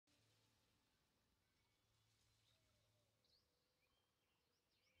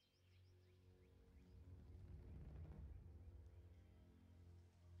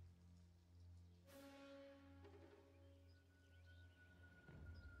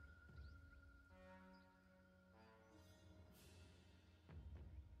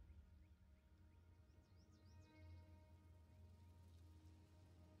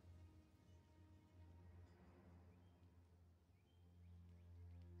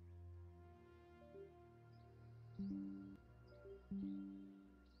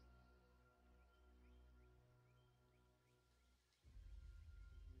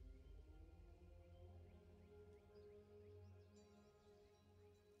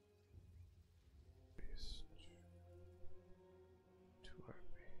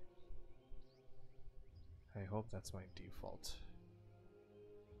hope that's my default.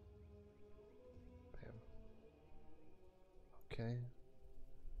 Bam. Okay.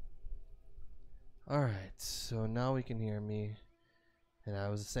 Alright, so now we can hear me. And I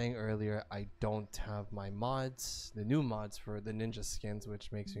was saying earlier, I don't have my mods, the new mods for the ninja skins,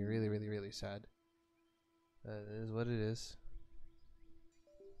 which makes me really, really, really sad. That is what it is.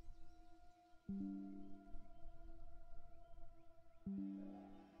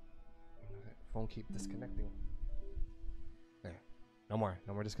 Okay, phone keep disconnecting. There. No more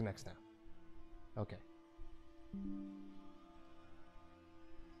disconnects now. Okay.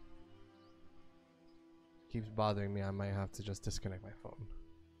 Keeps bothering me. I might have to just disconnect my phone.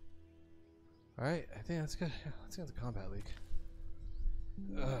 Alright, I think that's good. Yeah, let's get into Kombat League.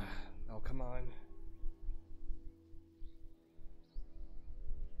 Oh, come on.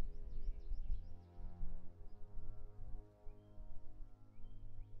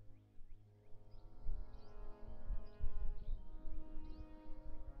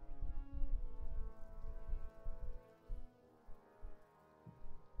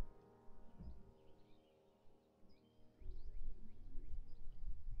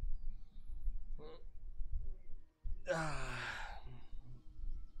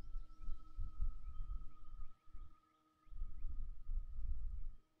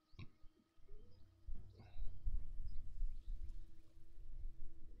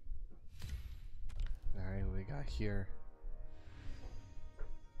 Alright, what we got here?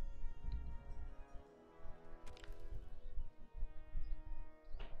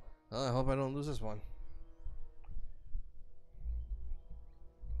 Oh, I hope I don't lose this one.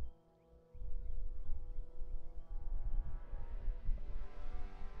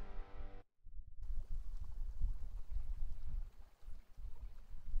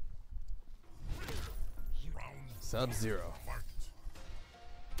 Sub-Zero.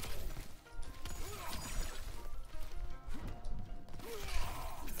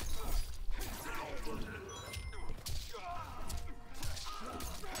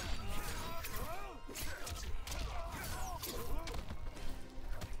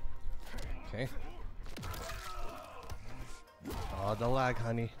 Okay. Oh, the lag,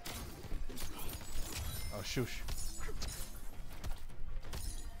 honey. Oh, shoosh.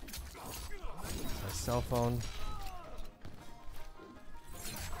 My cell phone.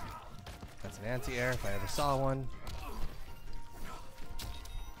 That's an anti-air if I ever saw one.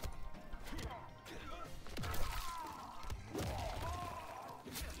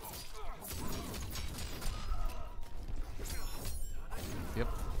 Yep.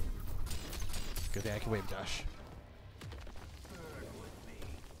 Good thing I can wave dash.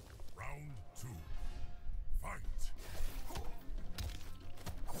 Round 2. Fight.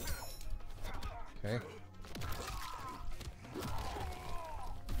 Okay.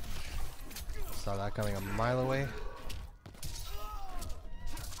 Saw that coming a mile away.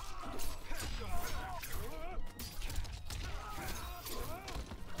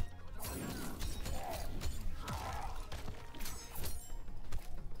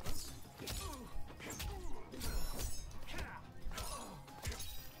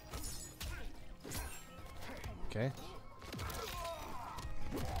 Okay.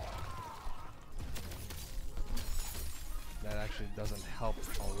 That actually doesn't help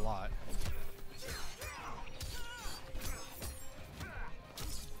a lot.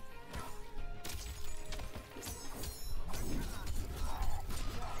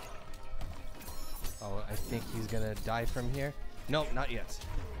 Oh, I think he's gonna die from here. Nope, not yet.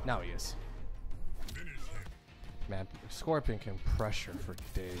 Now he is. Man, Scorpion can pressure for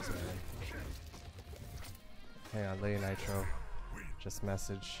days, man. Hang on, Lady Nitro. Just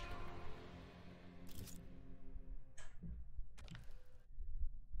message.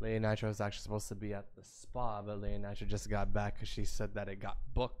 Lady Nitro is actually supposed to be at the spa, but Lady Nitro just got back because she said that it got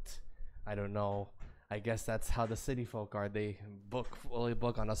booked. I don't know. I guess that's how the city folk are. They fully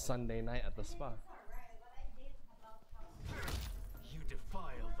book on a Sunday night at the spa. You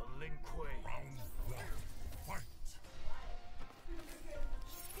defile the Lin Kuei. Round 1. Fight.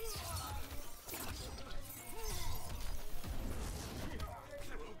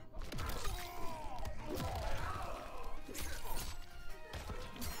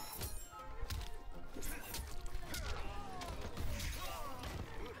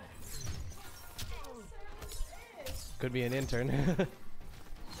 Could be an intern.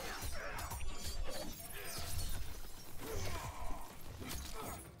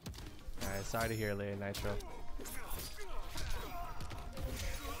 Alright, sorry to hear, Lady Nitro.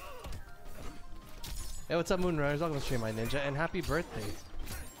 Hey, what's up, Moonrunners? Welcome to stream, my ninja, and happy birthday.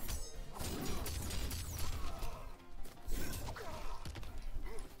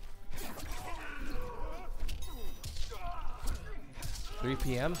 3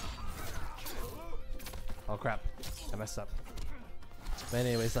 p.m. Oh crap, I messed up. But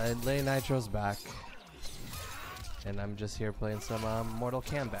anyways, Lady Nitro's back, and I'm just here playing some Mortal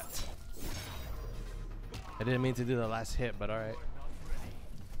Kombat. I didn't mean to do the last hit, but all right.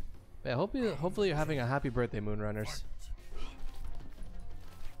 Yeah, hopefully you're having a happy birthday, Moonrunners.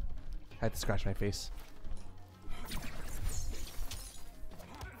 I had to scratch my face.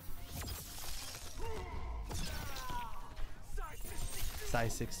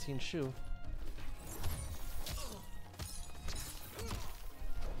 Size 16 shoe.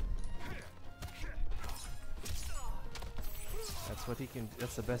 That's what he can.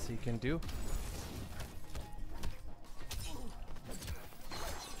 That's the best he can do.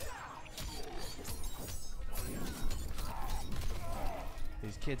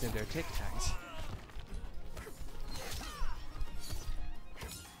 These kids and their Tic Tacs.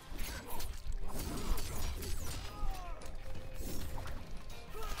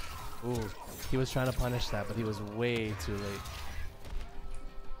 Ooh, he was trying to punish that, but he was way too late.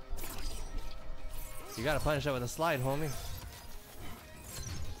 You gotta punish that with a slide, homie.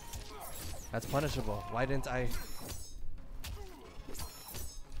 That's punishable. Why didn't I?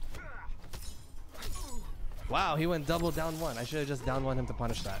 Wow, he went double down one. I should have just down one him to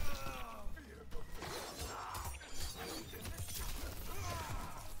punish that.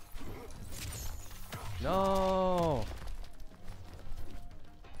 No!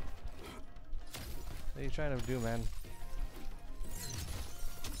 What are you trying to do, man?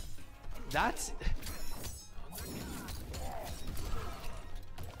 That's...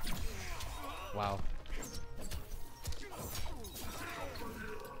 Wow.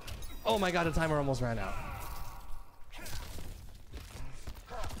 Oh my god, the timer almost ran out.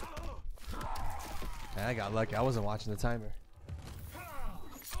 I got lucky. I wasn't watching the timer.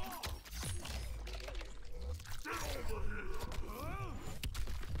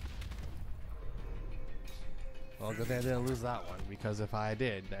 Well, good thing I didn't lose that one, because if I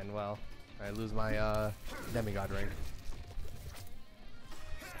did, then, well, I lose my demigod rank.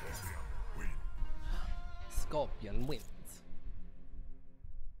 Scorpion wins.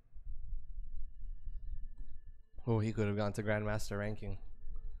 Oh, he could have gone to Grandmaster ranking.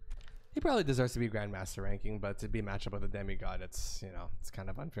 He probably deserves to be Grandmaster ranking, but to be matched up with a demigod, it's, you know, it's kind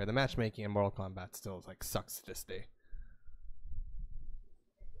of unfair. The matchmaking in Mortal Kombat still like sucks to this day.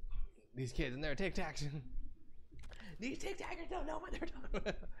 These kids and their Tic Tacs. These Tic Tackers don't know what they're talking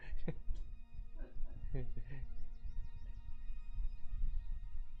about.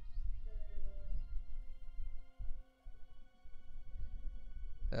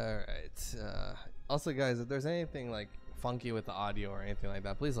 Alright. Also, guys, if there's anything like funky with the audio or anything like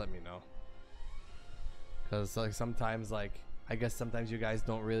that, please let me know. Because like sometimes, like, I guess sometimes you guys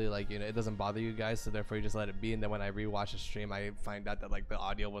don't really like, you know, it doesn't bother you guys, so therefore you just let it be. And then when I rewatch the stream, I find out that like the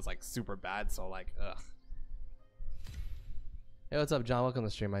audio was like super bad. So like, ugh. Hey, what's up, John? Welcome to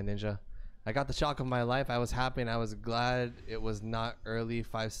the stream, my ninja. I got the shock of my life. I was happy and I was glad it was not early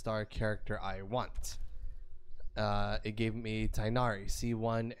 5-star character I want. It gave me Tainari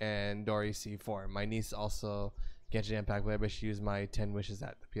C1 and Dori C4. My niece also Genshin Impact player, but she used my 10 wishes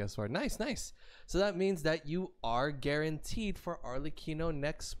at the PS4. Nice, nice. So that means that you are guaranteed for Arlecchino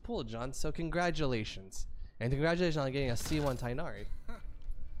next pull, John. So congratulations. And congratulations on getting a C1 Tainari.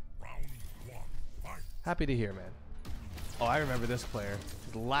 Round one, fight. Happy to hear, man. Oh, I remember this player.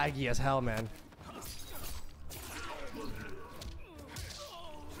 He's laggy as hell, man.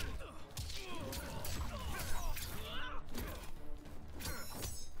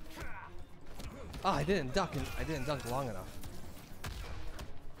 Oh, I didn't duck long enough.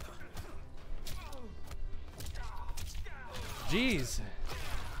 Jeez.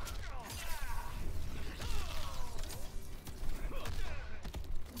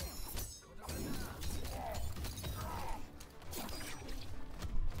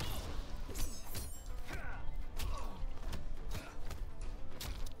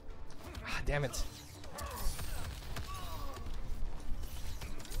 Ah, damn it.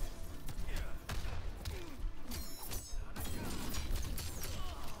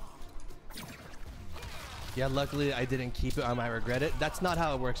 Yeah, luckily I didn't keep it. I might regret it. That's not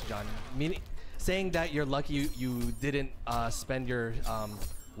how it works, John. Meaning, saying that you're lucky you didn't spend your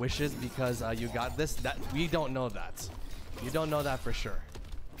wishes because you got this. That we don't know that. You don't know that for sure.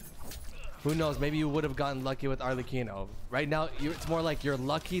 Who knows? Maybe you would have gotten lucky with Arlecchino. Right now, it's more like you're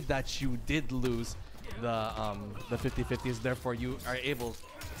lucky that you did lose the 50-50s. Therefore, you are able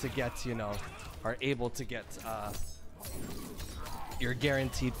to get, you know, your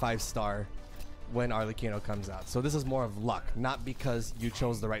guaranteed 5-star. When Arlecchino comes out. So this is more of luck, not because you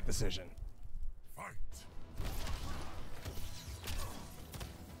chose the right decision. Fight.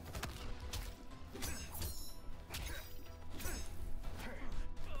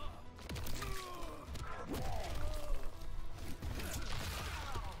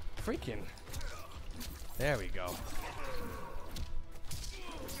 Freaking. There we go.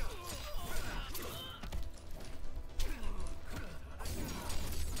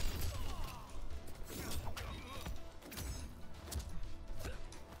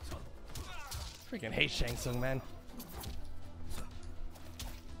 Freaking hate Shang Tsung, man.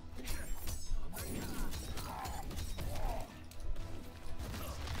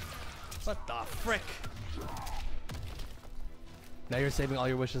 What the frick? Now you're saving all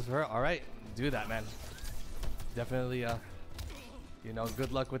your wishes for her? Alright, do that, man. Definitely, you know,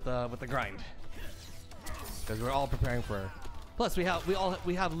 good luck with the grind. Because we're all preparing for her. Plus, we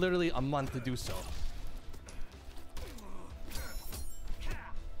have literally a month to do so.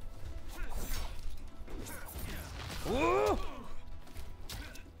 Woo!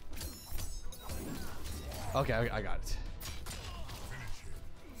 Okay, I got it.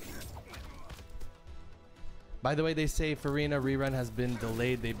 By the way, they say Farina rerun has been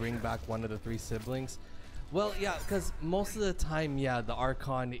delayed. They bring back one of the 3 siblings. Well, yeah, because most of the time, yeah, the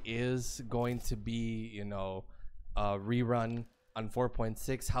Archon is going to be, you know, rerun on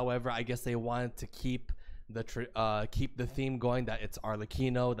 4.6. However, I guess they wanted to keep the theme going that it's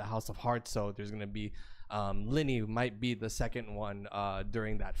Arlecchino, the House of Hearts. So there's gonna be Linny might be the second one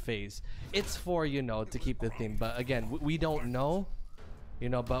during that phase. It's for, you know, to keep the theme. But again, we don't know, you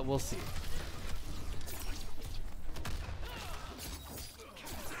know, but we'll see.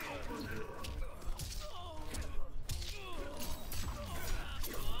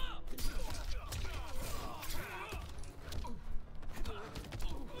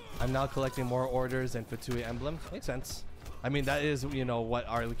 I'm now collecting more orders and Fatui Emblem. Makes sense. I mean, that is, you know, what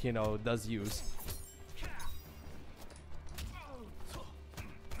Arlecchino does use.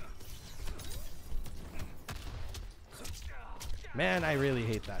 Man, I really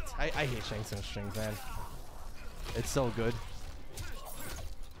hate that. I hate Shang Tsung strings, man. It's so good.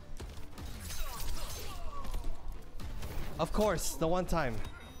 Of course, the one time.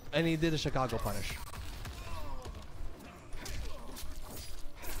 And he did a Chicago punish.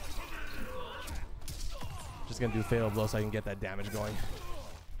 Just gonna do fatal blow so I can get that damage going.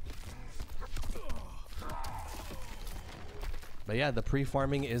 But yeah, the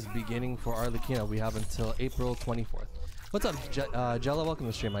pre-farming is beginning for Arlecchino. We have until April 24th. What's up, Jello? Welcome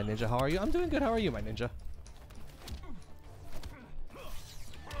to the stream, my ninja. How are you? I'm doing good. How are you, my ninja?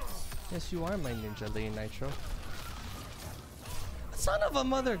 Yes, you are my ninja, Lane Nitro. Son of a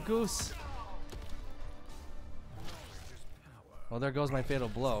mother goose. Well, there goes my fatal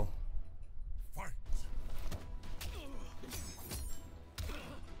blow.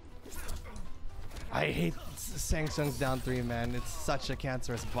 I hate Shang Tsung's down 3, man. It's such a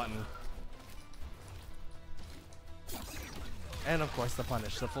cancerous button. And of course the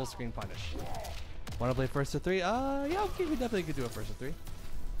punish, the full screen punish. Wanna play first to 3? Yeah, okay, we definitely could do a first to 3.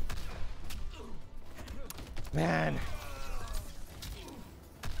 Man.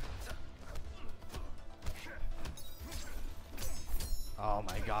 Oh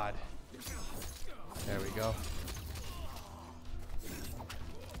my god. There we go.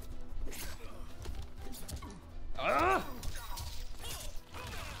 Ah!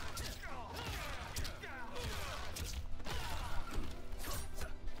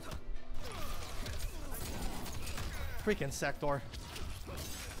 Freaking Sector.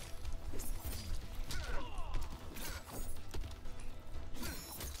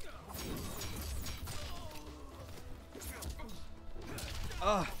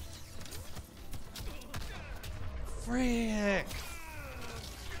 Ugh. Frick.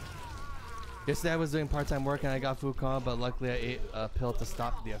 Yesterday I was doing part-time work and I got food coma, but luckily I ate a pill to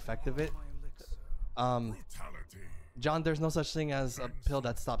stop the effect of it. John, there's no such thing as a pill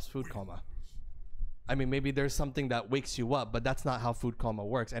that stops food coma. I mean, maybe there's something that wakes you up, but that's not how food coma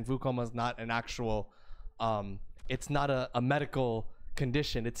works. And food coma is not an actual, it's not a medical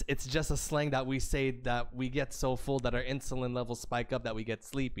condition. It's just a slang that we say that we get so full that our insulin levels spike up that we get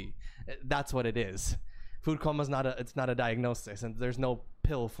sleepy. That's what it is. Food coma is not a diagnosis, and there's no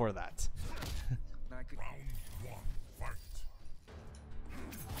pill for that. Round 1, fight.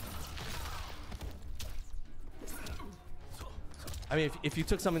 I mean, if you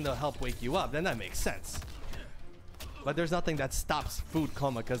took something to help wake you up, then that makes sense. But there's nothing that stops food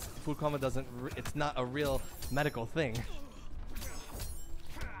coma, because food coma doesn't, it's not a real medical thing.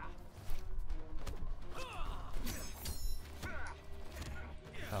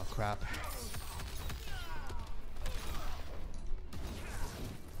 Oh, crap.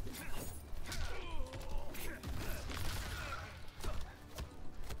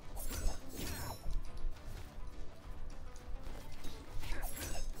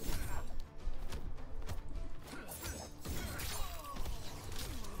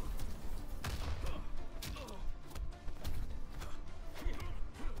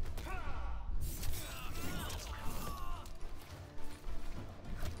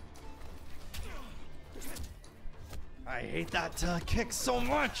 I hate that kick so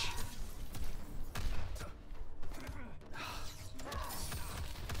much.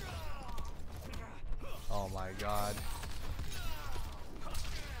 Oh my god.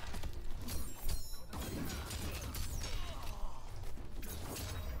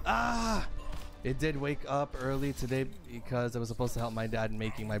 Ah! It did wake up early today because I was supposed to help my dad in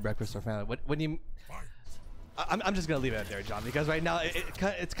making my breakfast for family. When you... I'm just gonna leave it there, John, because right now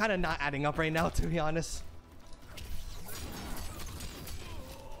it's kind of not adding up right now, to be honest.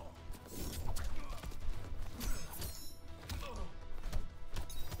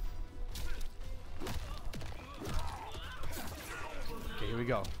 Okay, here we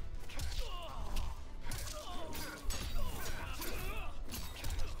go.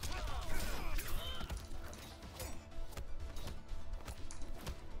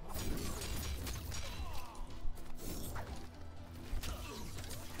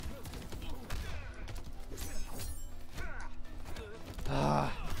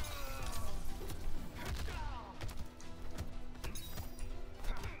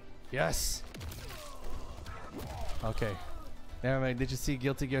 Yes. Okay. Never mind. Did you see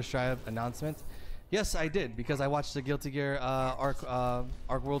Guilty Gear Strive announcement? Yes, I did, because I watched the Guilty Gear Arc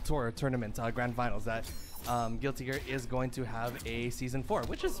World Tour tournament Grand Finals. That Guilty Gear is going to have a season 4,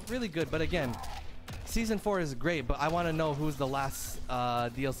 which is really good. But again, season 4 is great, but I want to know who's the last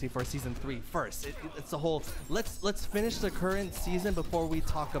DLC for season 3 first. It's the whole. Let's finish the current season before we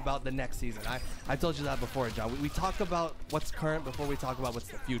talk about the next season. I told you that before, John. We talk about what's current before we talk about what's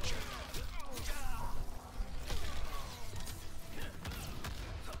the future.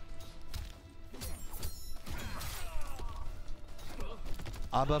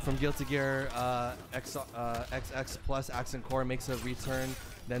 Abba from Guilty Gear XX Plus Accent Core makes a return,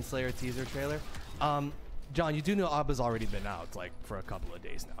 then Slayer teaser trailer. John, you do know Abba's already been out like for a couple of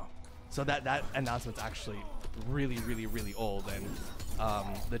days now, so that announcement's actually really old, and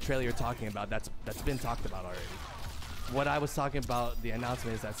the trailer you're talking about that's been talked about already. What I was talking about, the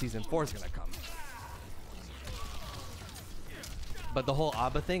announcement, is that season 4 is gonna come. But the whole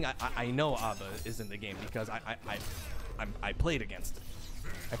Abba thing, I know Abba is in the game because I played against it.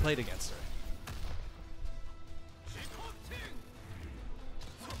 I played against her.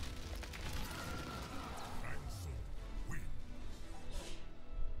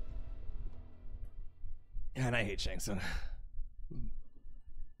 And I hate Shang Tsung.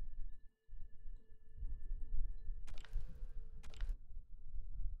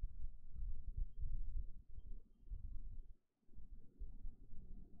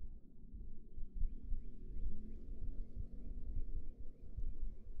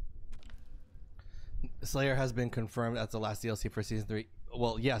 Slayer has been confirmed as the last DLC for season 3.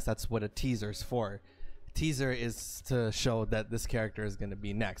 Well, yes, that's what a teaser's for. Teaser is to show that this character is going to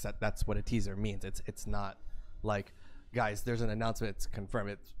be next. That's what a teaser means. It's not like, guys, there's an announcement, it's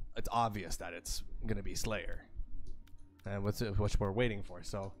confirmed. It's obvious that it's going to be Slayer, and which we're waiting for.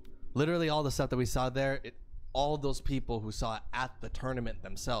 So literally all the stuff that we saw there, all those people who saw it at the tournament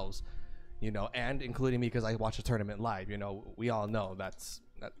themselves, you know, and including me because I watched the tournament live, you know, we all know that's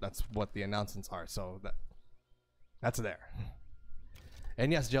what the announcements are. So that's there.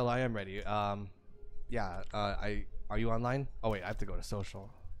 And yes, Jill, I am ready. Yeah, are you online? Oh wait, I have to go to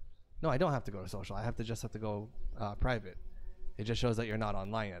social. No, I don't have to go to social. I just have to go private. It just shows that you're not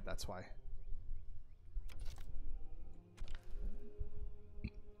online yet. That's why.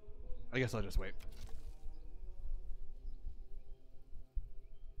 I guess I'll just wait.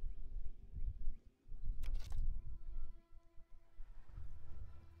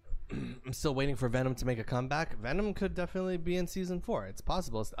 I'm still waiting for Venom to make a comeback. Venom could definitely be in season 4. It's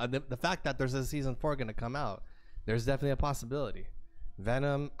possible. The fact that there's a season 4 going to come out, there's definitely a possibility.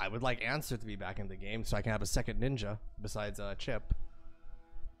 Venom, I would like Answer to be back in the game so I can have a second ninja besides Chip.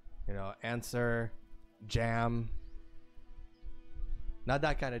 You know, Answer, Jam. Not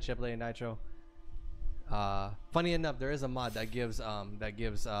that kind of Chip, Lady Nitro. Funny enough, there is a mod that gives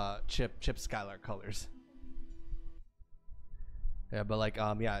Chip Skylark colors. Yeah, but like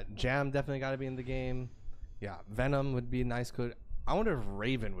yeah, Jam definitely got to be in the game. Yeah, Venom would be nice. I wonder if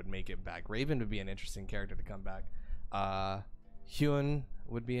Raven would make it back. Raven would be an interesting character to come back. Hyun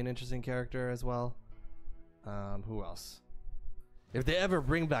would be an interesting character as well. Who else? If they ever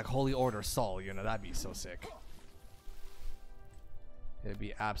bring back Holy Order Saul, you know, that'd be so sick. It'd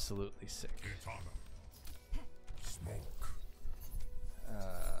be absolutely sick. Smoke.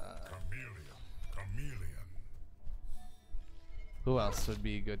 Chameleon. Who else would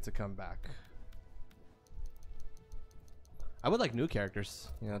be good to come back? I would like new characters,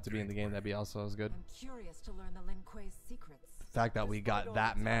 you know, to be in the game. That'd be also as good. I'm curious to learn the Lin Kuei's secrets. The fact that we got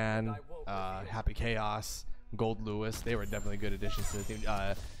that man, Happy Chaos, Gold Lewis. They were definitely good additions to the team.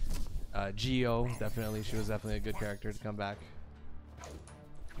 Geo, definitely. She was definitely a good character to come back.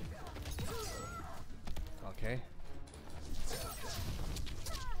 Okay.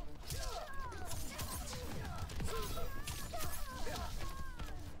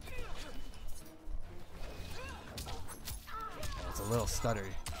 Oh, it's a little stuttery.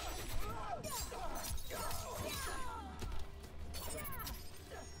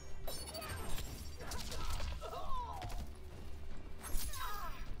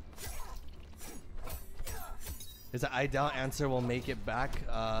 Is that I doubt Answer will make it back.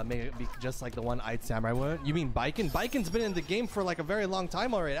 Make it be just like the one-eyed samurai woman. You mean Baiken? Baiken's been in the game for like a very long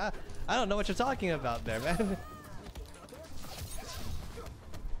time already. I don't know what you're talking about there, man.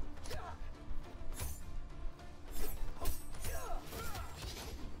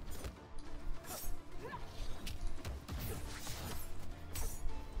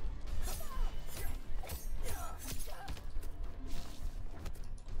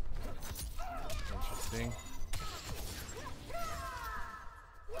 Interesting.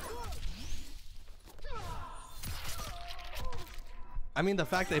 I mean, the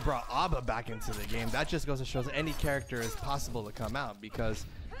fact they brought Abba back into the game, that just goes to show that any character is possible to come out, because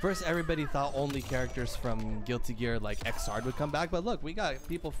first everybody thought only characters from Guilty Gear like Xrd would come back, but look, we got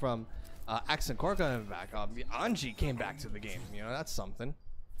people from Axe and Core coming back. Anji came back to the game, you know, that's something.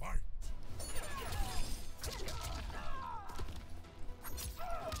 Fight.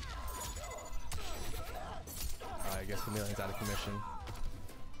 I guess Chameleon's out of commission.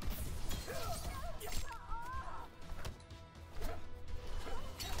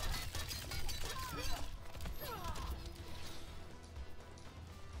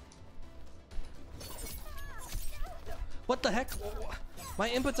 What the heck? My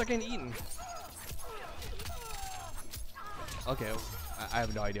inputs are getting eaten. Okay, I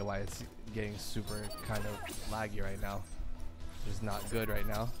have no idea why it's getting super kind of laggy right now. It's just not good right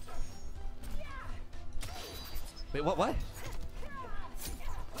now. Wait, what?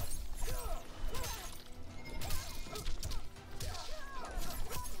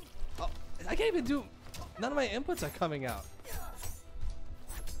 Oh, I can't even do... None of my inputs are coming out.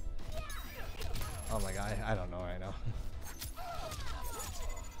 Oh my god, I don't know right now.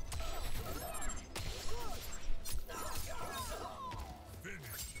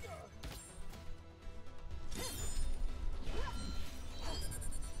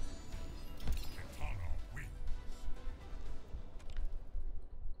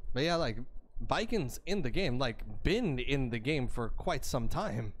 But yeah, like, Baiken's in the game, like, been in the game for quite some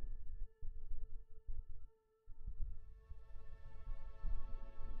time.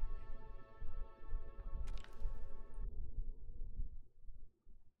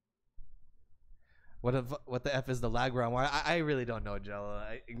 What the F is the lag round? I really don't know, Jello.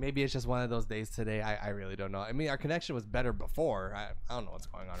 Maybe it's just one of those days today. I really don't know. I mean, our connection was better before. I don't know what's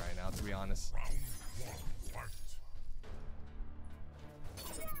going on right now, to be honest.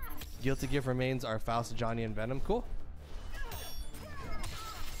 Guilty Gear remains are Faust, Johnny, and Venom. Cool.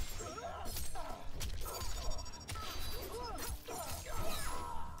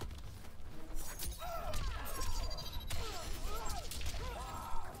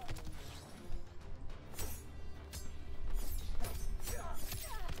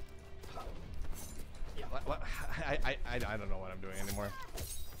 What? I don't know what I'm doing anymore.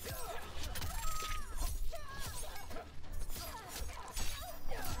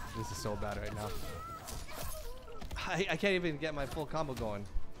 This is so bad right now. I can't even get my full combo going.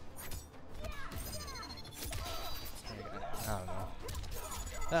 I don't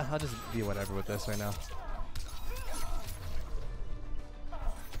know. I'll just be whatever with this right now.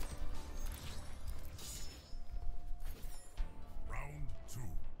 Round 2.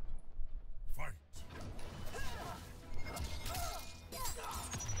 Fight.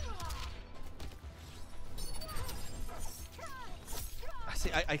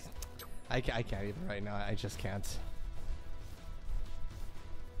 See, I can't even right now. I just can't.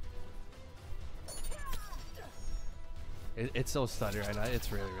 It's so stuttery right now.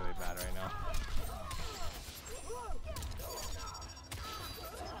 It's really, really bad right now.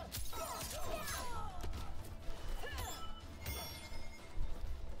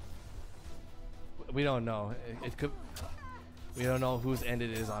 We don't know. It could. We don't know whose end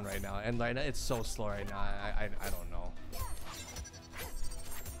it is on right now, and right now it's so slow right now. I don't know.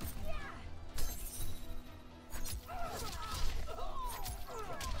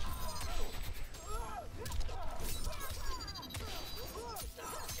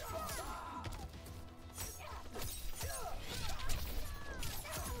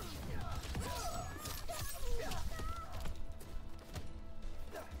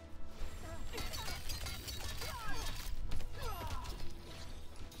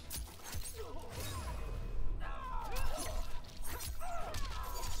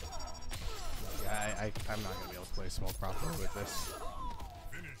 I'm not gonna be able to play smoke properly with this.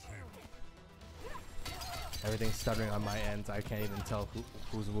 Everything's stuttering on my end. I can't even tell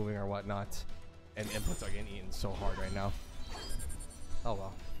who's moving or whatnot. And inputs are getting eaten so hard right now. Oh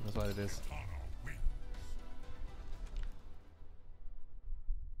well, that's what it is.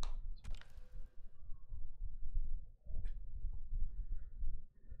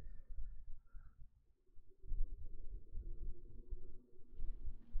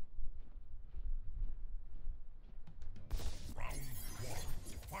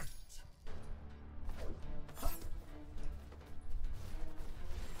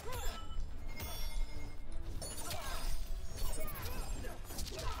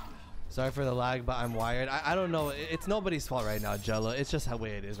 Sorry for the lag, but I'm wired. I don't know. It's nobody's fault right now, Jello. It's just how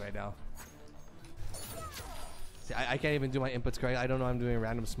way it is right now. See, I can't even do my inputs correct. I don't know. I'm doing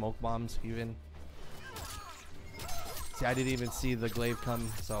random smoke bombs even. See, I didn't even see the glaive come,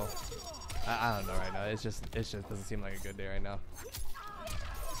 so I don't know right now. It just doesn't seem like a good day right now.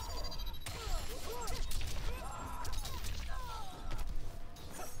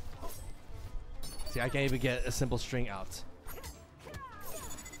 See, I can't even get a simple string out.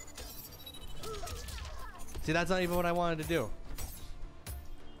 See, that's not even what I wanted to do.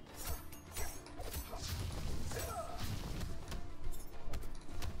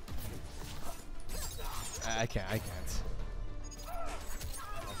 I can't. Okay,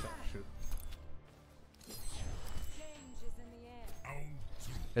 shoot.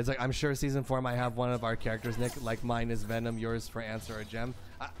 It's like, I'm sure season 4 might have one of our characters, Nick. Like mine is Venom, yours for Answer or Gem.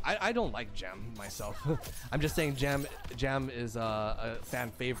 I don't like Gem myself. I'm just saying Gem is a fan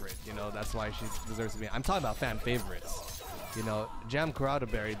favorite. You know, that's why she deserves to be. I'm talking about fan favorites. You know, Gem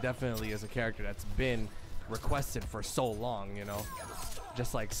Karadaberry definitely is a character that's been requested for so long. You know,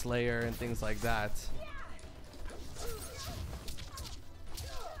 just like Slayer and things like that.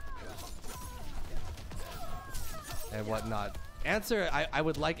 And whatnot. Answer, I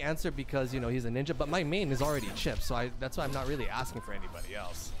would like Answer because, you know, he's a ninja, but my main is already Chip, so that's why I'm not really asking for anybody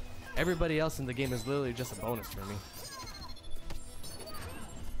else. Everybody else in the game is literally just a bonus for me.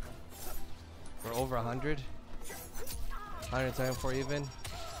 We're over 100. 174 even.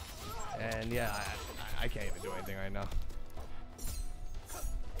 And yeah, I can't even do anything right now.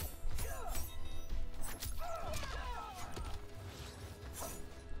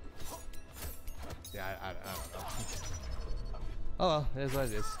 Yeah, I don't know. Oh well, it is what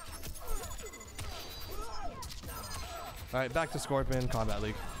it is. Alright, back to Scorpion, Combat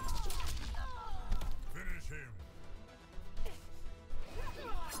League. Finish him.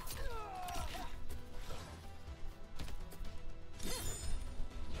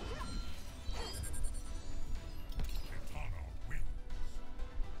 Katana wins.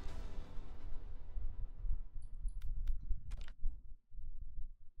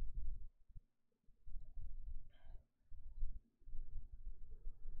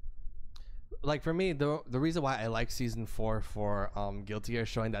 Like for me, the reason why I like season 4 for Guilty Gear is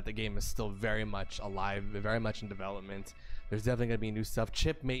showing that the game is still very much alive, very much in development. There's definitely gonna be new stuff.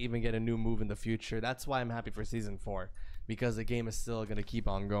 Chip may even get a new move in the future. That's why I'm happy for season 4, because the game is still gonna keep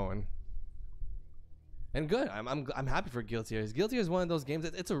on going. And good. I'm happy for Guilty Gear. Guilty Gear is one of those games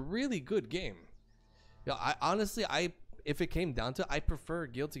that it's a really good game. Yeah, I honestly, if it came down to it, I prefer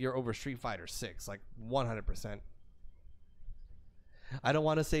Guilty Gear over Street Fighter 6, like 100%. I don't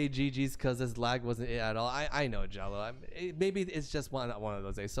want to say GG's because this lag wasn't it at all. I know, Jello. Maybe it's just one of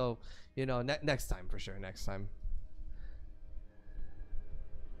those days. So, you know, next time for sure. Next time.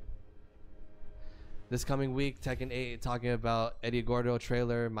 This coming week, Tekken 8 talking about Eddie Gordo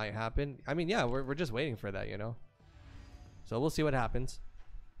trailer might happen. I mean, yeah, we're just waiting for that, you know. So we'll see what happens.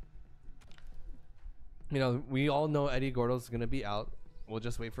 You know, we all know Eddie Gordo's gonna be out. We'll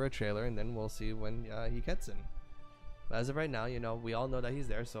just wait for a trailer and then we'll see when he gets in. But as of right now, you know, we all know that he's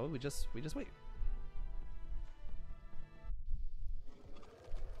there, so we just wait.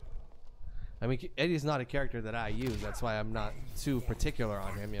 I mean, Eddie's not a character that I use. That's why I'm not too particular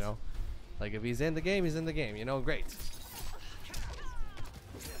on him, you know. Like, if he's in the game, he's in the game, you know, great.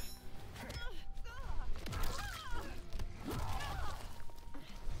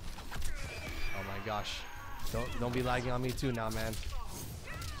 Oh my gosh. Don't be lagging on me too now, man.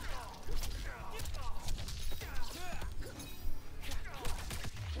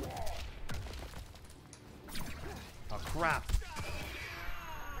 Oh crap.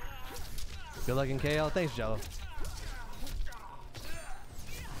 Good luck in KL. Thanks, Jello.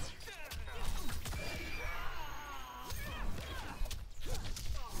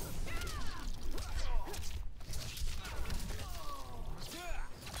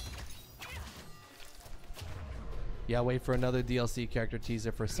 Yeah, wait for another DLC character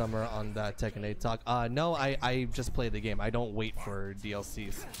teaser for summer on that Tekken 8 talk. No, I just play the game. I don't wait for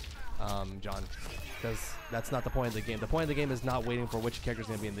DLCs, John, because that's not the point of the game. The point of the game is not waiting for which character's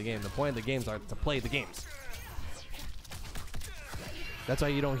gonna be in the game. The point of the games are to play the games. That's why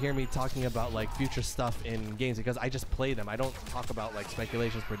you don't hear me talking about like future stuff in games, because I just play them. I don't talk about like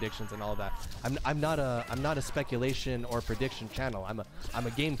speculations, predictions, and all that. I'm not a speculation or prediction channel. I'm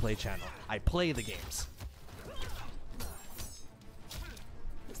a gameplay channel. I play the games.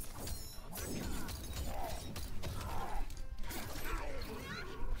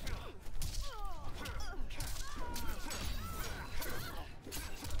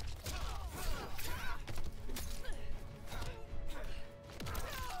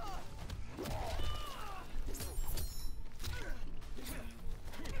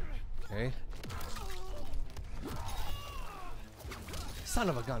 Okay. Son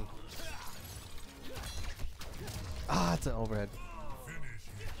of a gun. Ah, it's an overhead.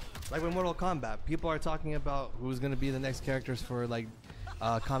 Like with Mortal Kombat, people are talking about who's gonna be the next characters for like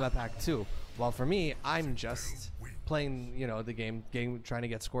Combat Pack 2. While for me, I'm just playing, you know, the game trying to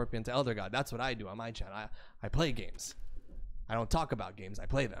get Scorpion to Elder God. That's what I do on my channel. I play games. I don't talk about games, I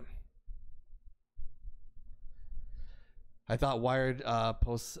play them. I thought Wired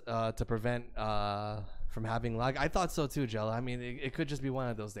posts to prevent from having lag. I thought so too, Jello. I mean, it could just be one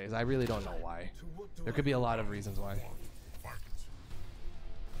of those days. I really don't know why. There could be a lot of reasons why.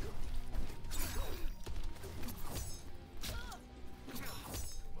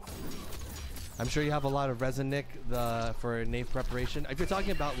 I'm sure you have a lot of resin, Nick, for Nave preparation. If you're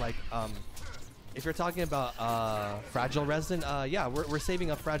talking about like, fragile resin, yeah, we're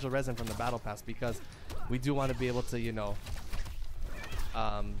saving up fragile resin from the battle pass because we do want to be able to, you know,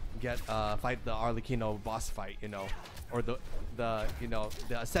 fight the Arlecchino boss fight, you know, or the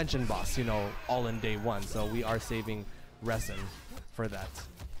Ascension boss, you know, all in day one. So we are saving resin for that.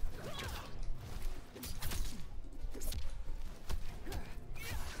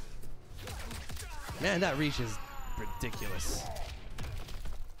 Man, that reach is ridiculous.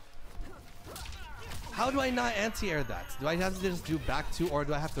 How do I not anti-air that? Do I have to just do back two, or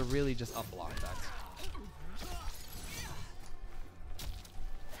do I have to really just up block that?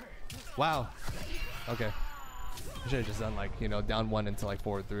 Wow. Okay. I should have just done like, you know, down one into like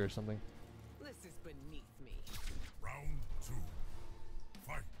forward three or something. This is beneath me. Round 2.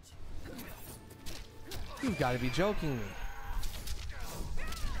 Fight. You've got to be joking me.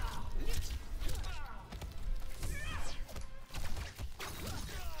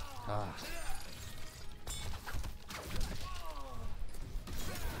 Ah.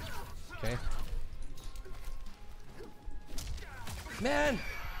 Okay. Man!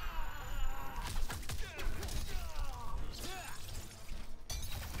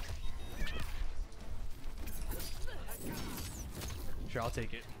 Sure, I'll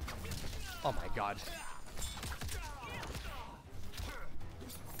take it. Oh my god.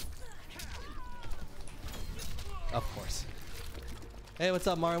 Of course. Hey, what's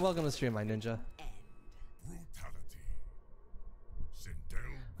up, Martin? Welcome to the stream, my ninja. Brutality. Sindel.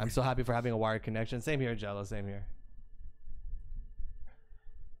 I'm so happy for having a wired connection. Same here, Jello. Same here.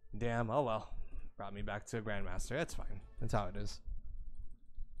 Damn. Oh well. Brought me back to a Grandmaster. That's fine. That's how it is.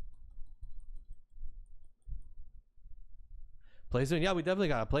 Play soon. Yeah, we definitely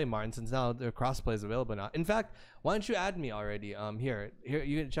gotta play, Martin, since now the crossplay is available now. In fact, why don't you add me already? Here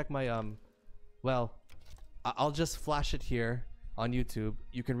you can check my well, I'll just flash it here on YouTube.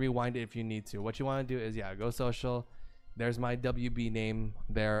 You can rewind it if you need to. What you want to do is, yeah, go social. There's my WB name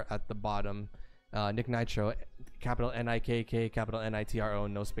there at the bottom. Nick Nitro, capital Nikk, capital Nitro,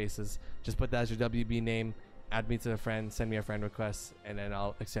 no spaces. Just put that as your WB name. Add me to a friend. Send me a friend request, and then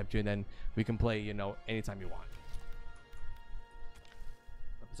I'll accept you. And then we can play, you know, anytime you want.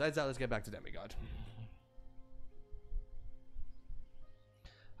 But besides that, let's get back to Demigod.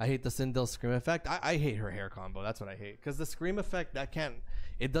 I hate the Sindel Scream effect. I hate her hair combo. That's what I hate. Because the Scream effect,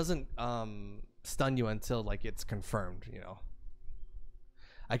 it doesn't stun you until like it's confirmed, you know.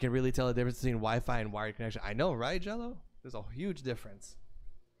 I can really tell the difference between Wi-Fi and wired connection. I know, right, Jello? There's a huge difference.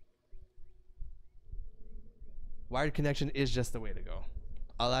 Wired connection is just the way to go.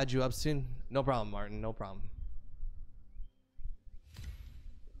 I'll add you up soon. No problem, Martin. No problem.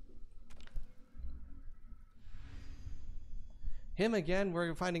 Him again?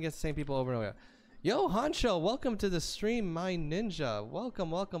 We're fighting against the same people over and over. Yo, Hancho, welcome to the stream, my ninja. Welcome,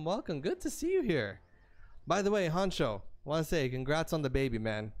 welcome, welcome. Good to see you here. By the way, Hancho, want to say congrats on the baby,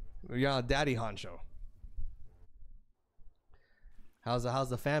 man. You're on Daddy Hancho. How's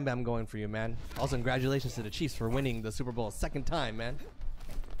the fan bam going for you, man? Also, congratulations to the Chiefs for winning the Super Bowl a second time, man.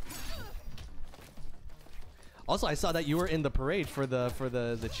 Also, I saw that you were in the parade for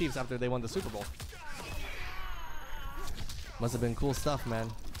the Chiefs after they won the Super Bowl. Must have been cool stuff,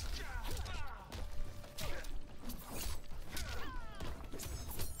 man.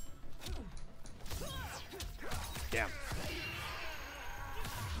 Damn.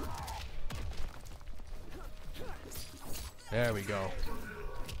 There we go.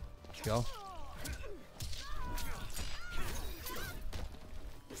 Let's go.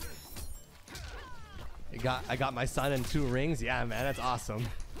 I got my son in 2 rings. Yeah, man, that's awesome.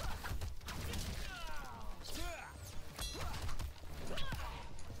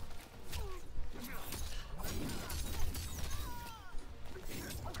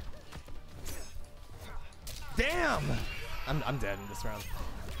 Damn! I'm dead in this round.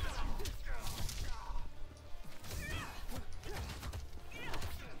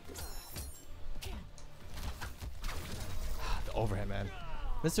 The overhead, man.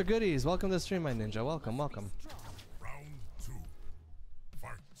 Mr. Goodies, welcome to the stream, my ninja. Welcome, welcome. Round 2.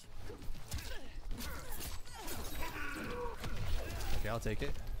 Fight. Okay, I'll take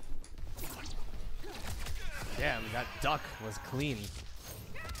it. Damn, that duck was clean.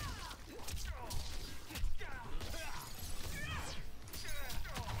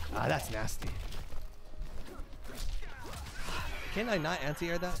 Ah, that's nasty. Can I not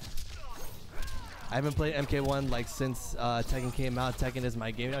anti-air that? I haven't played MK1 like since Tekken came out. Tekken is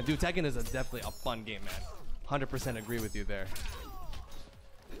my game now. Dude, Tekken is definitely a fun game, man. 100% agree with you there.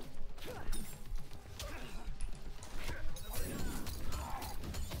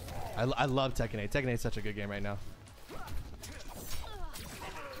 I love Tekken 8. Tekken 8 is such a good game right now.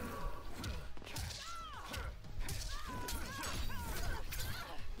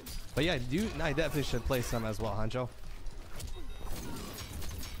 But yeah, I definitely should play some as well, Hanjo.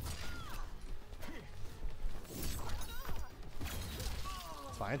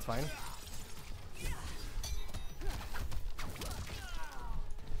 It's fine, it's fine.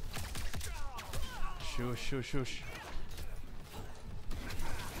 Shoosh, shoosh, shoosh.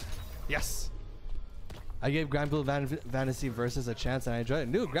 Yes! I gave Grand Blue Fantasy Versus a chance and I enjoyed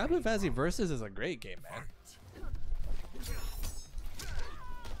it. Dude, Grand Blue Fantasy Versus is a great game, man.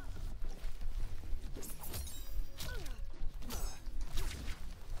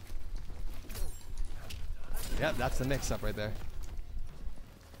 Yep, that's the mix-up right there.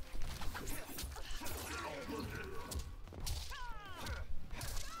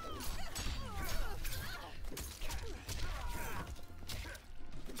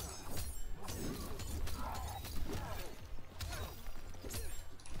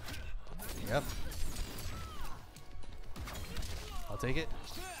 Yep. I'll take it.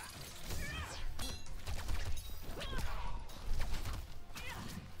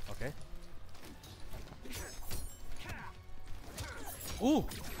 Okay. Ooh,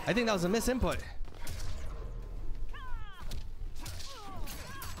 I think that was a misinput.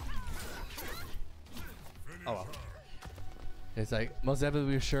 Oh well. It's like, most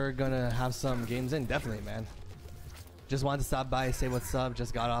definitely we're sure gonna have some games in. Definitely, man. Just wanted to stop by, say what's up.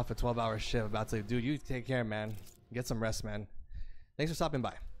 Just got off a 12-hour shift. About to leave. Dude, you take care, man. Get some rest, man. Thanks for stopping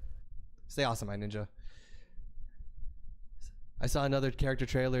by. Stay awesome, my ninja. I saw another character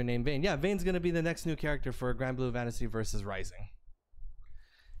trailer named Vayne. Yeah, Vayne's gonna be the next new character for Grand Blue Fantasy versus Rising.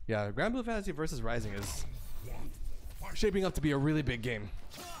 Yeah, Grand Blue Fantasy versus Rising is shaping up to be a really big game.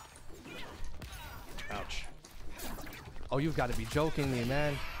 Ouch. Oh, you've got to be joking me,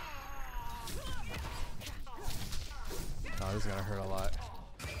 man. Oh, this is gonna hurt a lot.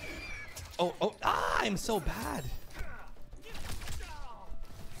 Oh, oh, ah, I'm so bad.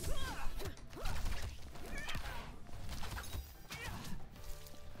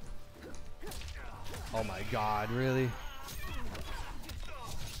 Oh my God, really?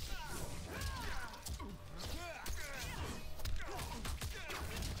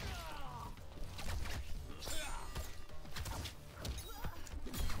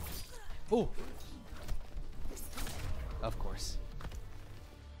 Oh, of course.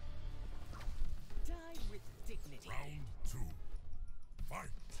 Die with dignity. Round 2. Fight.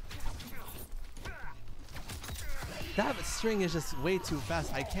 That string is just way too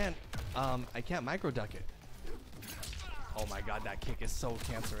fast. I can't micro duck it. Oh my God, that kick is so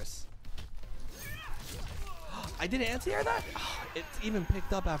cancerous. I didn't anti-air that? It's even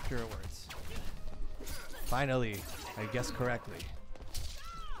picked up afterwards. Finally, I guessed correctly.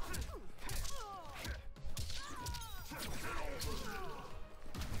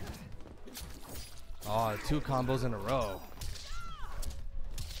 Oh, 2 combos in a row.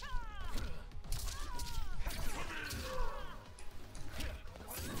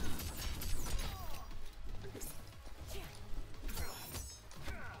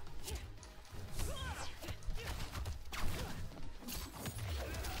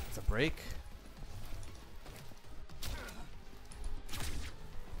 break.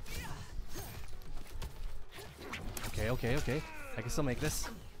 Okay, okay, okay. I can still make this.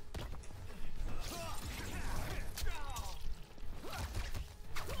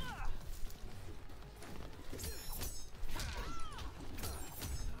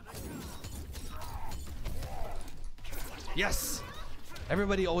 Yes!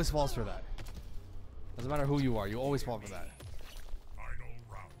 Everybody always falls for that. Doesn't matter who you are, you always fall for that. Final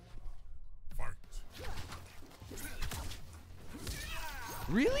round. Fight.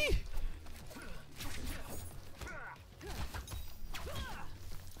 Really?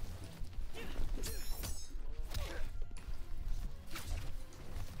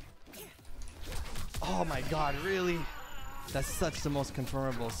 Oh my god, really? That's such the most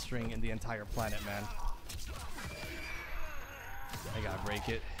confirmable string in the entire planet, man. I gotta break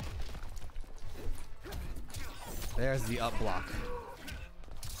it. There's the up block.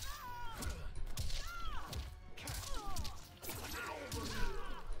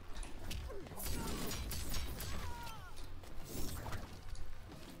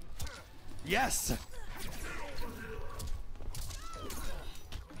 Yes!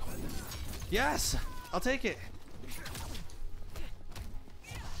 Yes! I'll take it.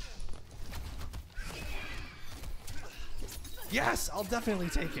 Yes! I'll definitely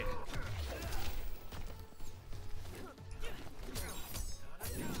take it.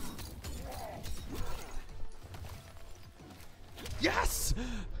 Yes!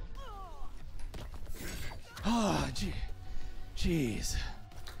 Oh, jeez.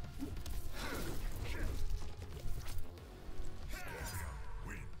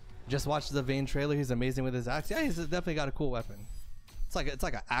 Just watched the Vayne trailer. He's amazing with his axe. Yeah, he's definitely got a cool weapon. It's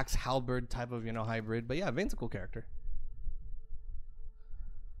like an axe halberd type of, you know, hybrid. But yeah, Vayne's a cool character.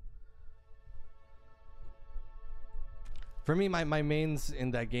 For me, my mains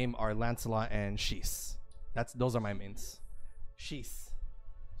in that game are Lancelot and Shees. Those are my mains. Shees.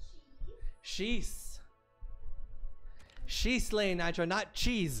 Shees. Shees Lane Nitro, not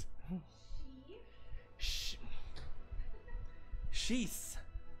cheese. Shees.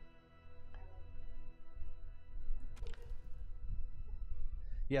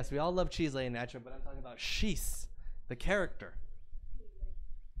 Yes, we all love cheese Lane Nitro, but I'm talking about Shees, the character.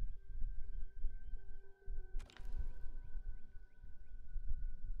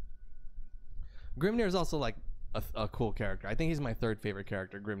 Grimnir is also like a cool character. I think he's my third favorite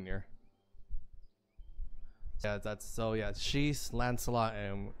character, Grimnir. Yeah, yeah. Shees, Lancelot,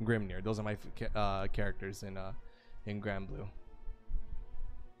 and Grimnir. Those are my characters in Grand Blue.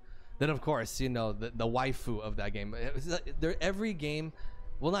 Then of course, you know, the waifu of that game. Every game,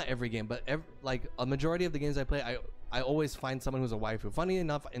 well, not every game, but like a majority of the games I play, I always find someone who's a waifu. Funny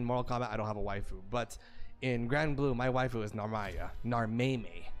enough, in Mortal Kombat, I don't have a waifu, but in Grand Blue, my waifu is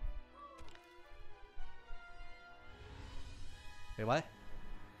Narmeme. Wait, what?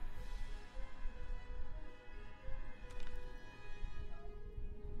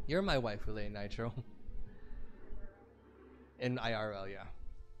 You're my wife, Lady Nitro. In IRL, yeah.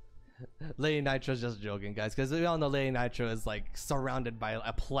 Lady Nitro's just joking, guys, because we all know Lady Nitro is like surrounded by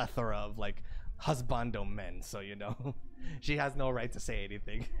a plethora of like husbando men, so you know she has no right to say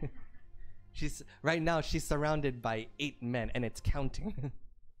anything. Right now she's surrounded by 8 men, and it's counting.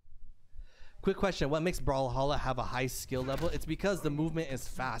 Quick question: what makes Brawlhalla have a high skill level? It's because the movement is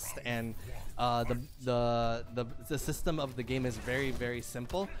fast, and the system of the game is very, very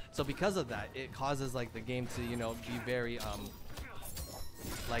simple. So because of that, it causes like the game to, you know, be very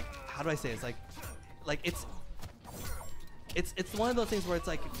like, how do I say it? It's it's one of those things where it's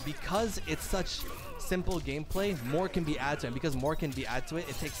like, because it's such simple gameplay, more can be added to it, and because more can be added to it,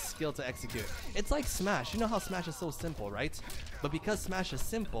 it takes skill to execute. It's like Smash. You know how Smash is so simple, right? But because Smash is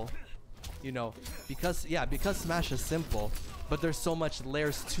simple, you know, because Smash is simple, but there's so much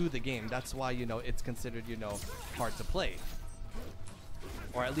layers to the game. That's why, you know, it's considered, you know, hard to play,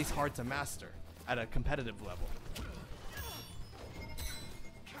 or at least hard to master at a competitive level.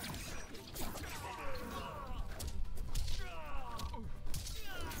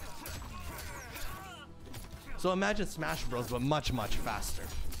 So imagine Smash Bros, but much, much faster.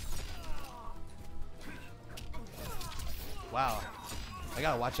 Wow. I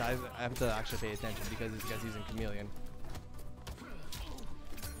gotta watch it. I have to actually pay attention because this guy's using Chameleon.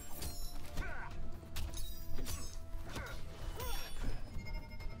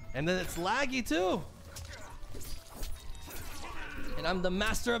 And then it's laggy too. And I'm the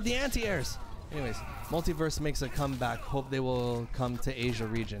master of the anti-airs. Anyways, Multiverse makes a comeback. Hope they will come to Asia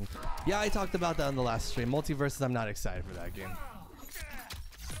region. Yeah, I talked about that on the last stream. Multiverse, I'm not excited for that game.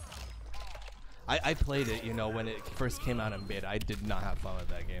 I played it, you know, when it first came out in beta. I did not have fun with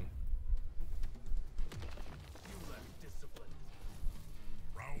that game.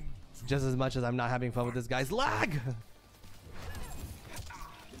 just as much as I'm not having fun with this guy's lag.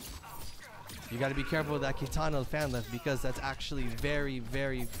 You got to be careful with that Kitana fan lift because that's actually very,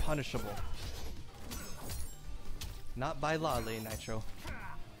 very punishable. Not by law, Lane Nitro.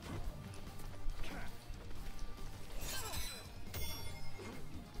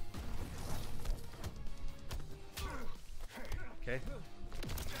 Okay.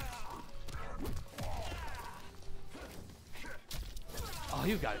 Oh,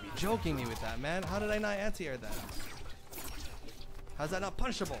 you gotta be joking me with that, man. How did I not anti-air that? How's that not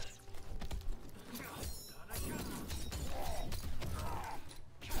punishable?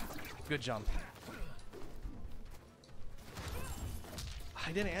 Good jump.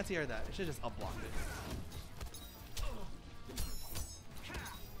 I didn't anti-air that. I should just up blocked it.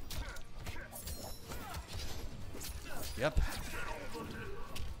 Yep.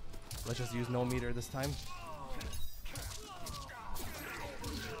 Let's just use no meter this time.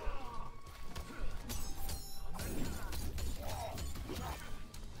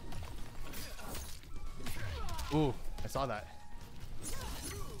 Ooh, I saw that.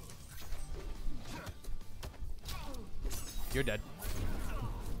 You're dead.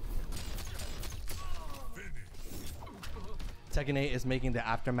 Tekken 8 is making the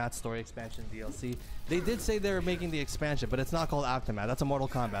Aftermath story expansion DLC. They did say they were making the expansion, but it's not called Aftermath. That's a Mortal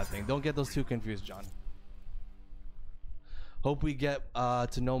Kombat thing. Don't get those two confused, John. Hope we get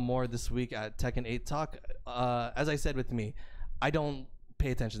to know more this week at Tekken 8 Talk. As I said with me, I don't pay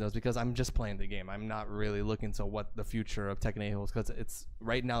attention to those because I'm just playing the game. I'm not really looking to what the future of Tekken 8 holds because it's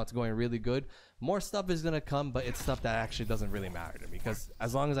right now it's going really good. More stuff is gonna come, but it's stuff that actually doesn't really matter to me because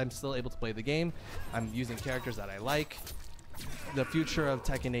as long as I'm still able to play the game, I'm using characters that I like. The future of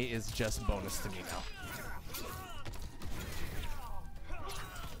Tekken 8 is just bonus to me now.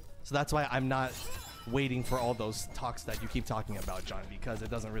 So that's why I'm not waiting for all those talks that you keep talking about, John, because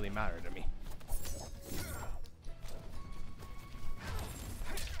it doesn't really matter to me.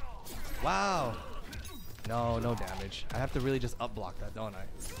 Wow. No, no damage. I have to really just up block that, don't I?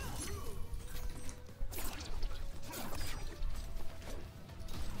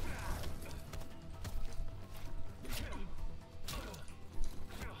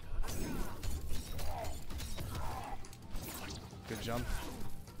 Good jump.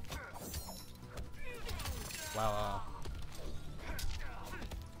 Wow.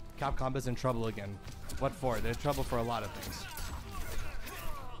 Capcom is in trouble again. What for? They're in trouble for a lot of things.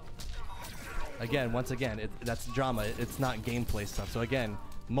 Again, once again, that's drama. It's not gameplay stuff. So again,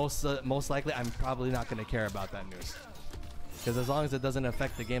 most likely, I'm probably not going to care about that news. Because as long as it doesn't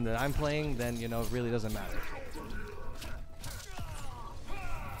affect the game that I'm playing, then, you know, it really doesn't matter.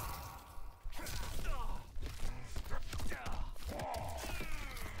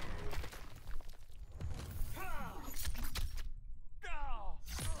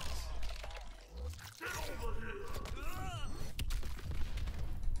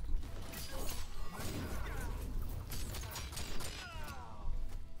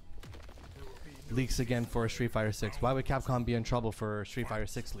 Leaks again for Street Fighter 6. Why would Capcom be in trouble for Street Fighter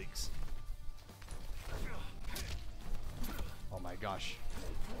 6 leaks? Oh my gosh.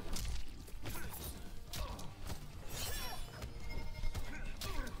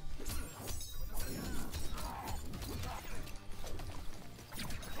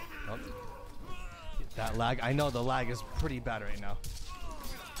 Oh. That lag. I know the lag is pretty bad right now.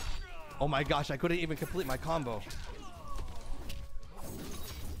 Oh my gosh, I couldn't even complete my combo.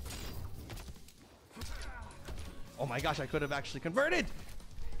 Oh my gosh, I could have actually converted!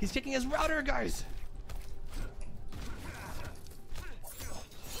 He's kicking his router, guys!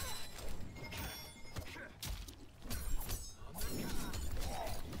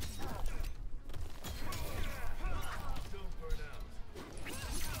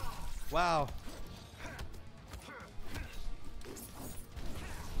 Wow.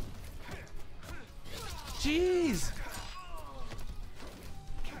 Jeez!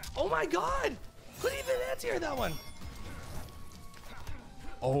 Oh my god! Couldn't even anti-air that one!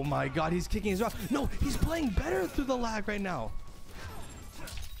 Oh my god, he's kicking his rock. No, he's playing better through the lag right now.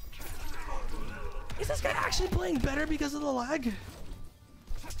 Is this guy actually playing better because of the lag?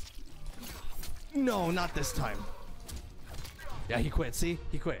 No, not this time. Yeah, he quit. See?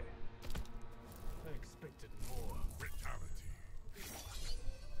 He quit. I expected more. Fatality.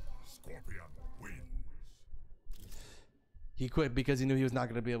 Scorpion wins. He quit because he knew he was not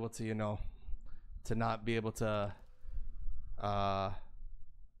going to be able to, you know, to not be able to,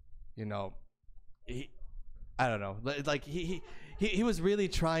 you know, I don't know. Like he was really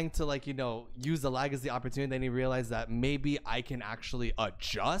trying to, like, you know, use the lag as the opportunity. Then he realized that maybe I can actually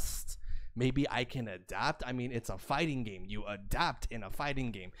adjust maybe I can adapt. I mean, it's a fighting game. You adapt in a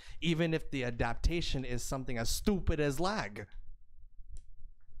fighting game, even if the adaptation is something as stupid as lag.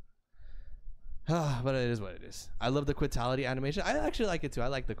 But it is what it is. I love the quitality animation. I actually like it too. I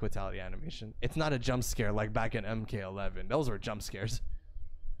like the quitality animation. It's not a jump scare like back in MK11. Those were jump scares.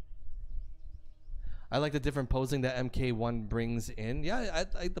 I like the different posing that MK1 brings in. Yeah,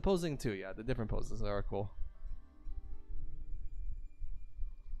 I the posing too. Yeah, the different poses are cool.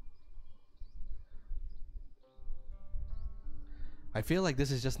 I feel like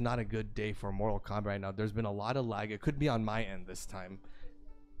this is just not a good day for Mortal Kombat right now. There's been a lot of lag. It could be on my end this time.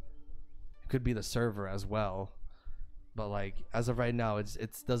 It could be the server as well. But like as of right now, it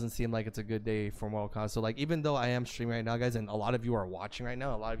doesn't seem like it's a good day for Mortal Kombat. So like even though I am streaming right now, guys, and a lot of you are watching right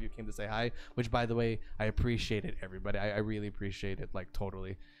now, a lot of you came to say hi, which by the way, I appreciate it, everybody. I really appreciate it, like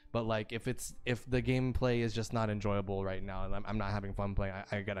totally. But like if the gameplay is just not enjoyable right now and I'm not having fun playing,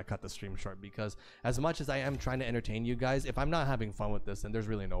 I gotta cut the stream short, because as much as I am trying to entertain you guys, if I'm not having fun with this, then there's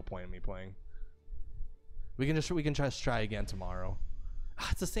really no point in me playing. We can just try again tomorrow.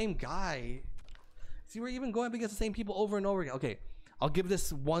 It's the same guy. See, we're even going up against the same people over and over again. Okay, I'll give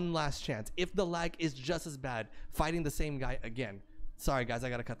this one last chance. If the lag is just as bad, fighting the same guy again. Sorry, guys, I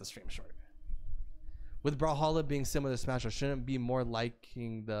gotta cut the stream short. With Brawlhalla being similar to Smash, shouldn't be more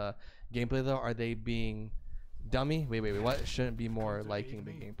liking the gameplay though? Are they being dummy? Wait. What? Shouldn't be more liking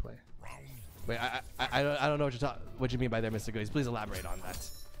the gameplay? Wait, I don't know what you mean by there, Mr. Goodies. Please elaborate on that.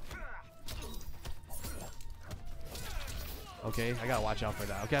 Okay, I gotta watch out for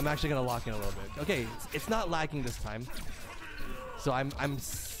that. Okay, I'm actually gonna lock in a little bit. Okay, it's not lagging this time. So I'm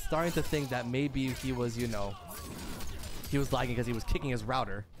starting to think that maybe he was, you know, he was lagging because he was kicking his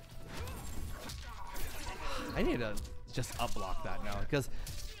router. I need to just up block that now, because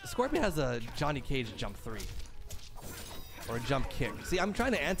Scorpion has a Johnny Cage jump 3 or jump kick. See, I'm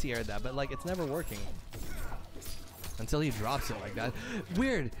trying to anti-air that, but like it's never working until he drops it like that.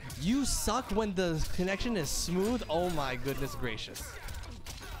 Weird. You suck when the connection is smooth. Oh my goodness gracious.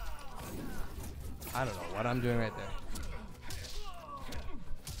 I don't know what I'm doing right there.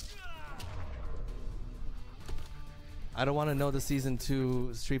 I don't want to know the season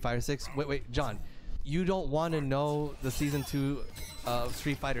 2 Street Fighter 6. Wait, John. You don't want to know the season 2 of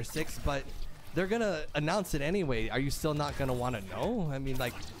Street Fighter 6, but they're gonna announce it anyway. Are you still not gonna want to know? I mean,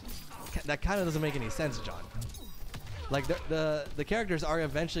 like, that kind of doesn't make any sense, John. Like the characters are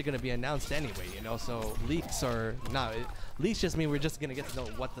eventually gonna be announced anyway, you know. So leaks or not, leaks just mean we're just gonna get to know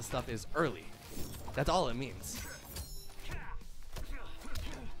what the stuff is early. That's all it means.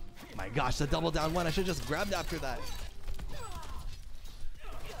 My gosh, the double down one! I should just grabbed after that.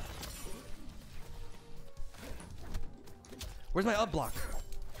 Where's my up block?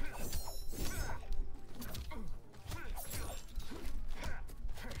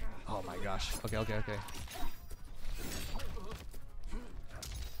 Oh my gosh. Okay.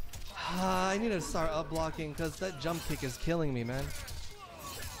 I need to start up blocking because that jump kick is killing me, man.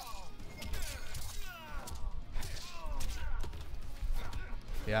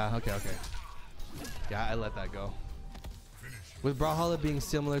 Yeah, okay. Yeah, I let that go. With Brawlhalla being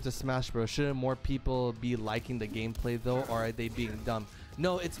similar to Smash Bros, shouldn't more people be liking the gameplay though, or are they being dumb?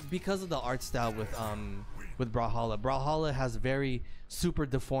 No, it's because of the art style with Brawlhalla. Brawlhalla has very super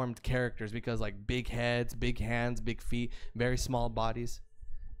deformed characters because like big heads, big hands, big feet, very small bodies.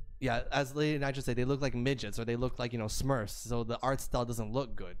 Yeah, as Lady Nitro said, they look like midgets or they look like, you know, Smurfs. So the art style doesn't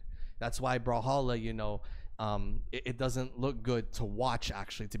look good. That's why Brawlhalla, you know, it doesn't look good to watch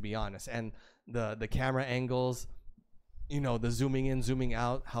actually, to be honest. And the camera angles, you know, the zooming in, zooming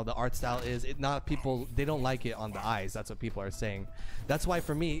out, how the art style is, they don't like it on the eyes. That's what people are saying. That's why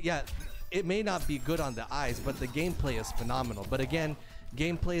for me, yeah, it may not be good on the eyes, but the gameplay is phenomenal. But again,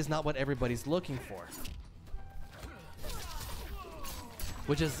 gameplay is not what everybody's looking for,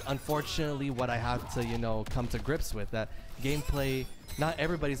 which is unfortunately what I have to, you know, come to grips with. That gameplay, not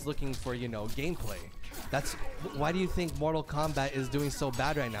everybody's looking for, you know, gameplay. That's why do you think Mortal Kombat is doing so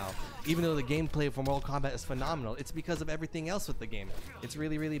bad right now? Even though the gameplay for Mortal Kombat is phenomenal, it's because of everything else with the game. It's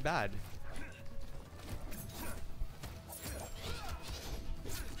really, really bad.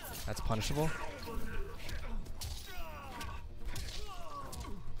 That's punishable.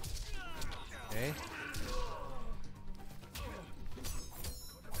 Okay.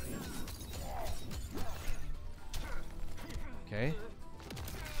 Okay.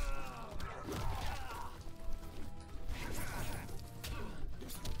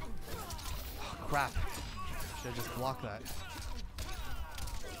 Oh, crap. Should have just blocked that.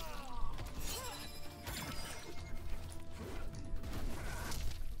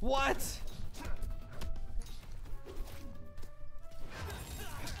 What?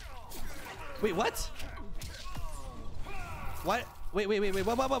 Wait, what? What? Wait,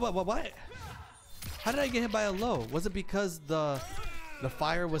 what? How did I get hit by a low? Was it because the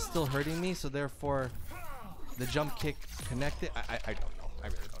fire was still hurting me, so therefore the jump kick connected? I don't know. I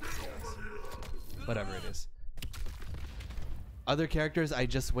really don't know. To be honest. Whatever it is. Other characters, I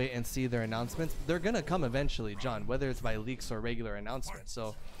just wait and see their announcements. They're gonna come eventually, John, whether it's by leaks or regular announcements.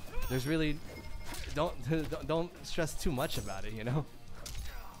 So there's really don't stress too much about it, you know?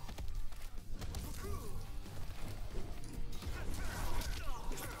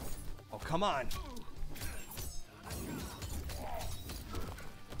 Oh, come on.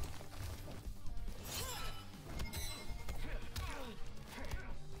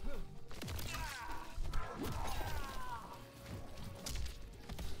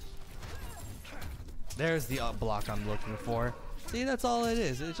 There's the up block I'm looking for. See, that's all it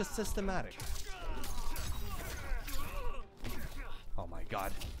is. It's just systematic. Oh my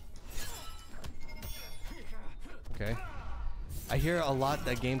god. Okay. I hear a lot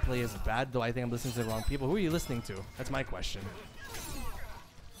that gameplay is bad, though I think I'm listening to the wrong people. Who are you listening to? That's my question.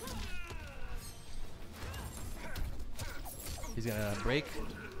 He's gonna break,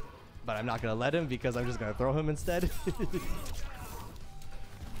 but I'm not gonna let him because I'm just gonna throw him instead.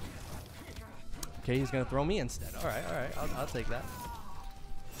 Okay, he's gonna throw me instead. All right, I'll take that.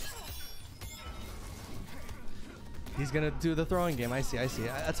 He's gonna do the throwing game. I see.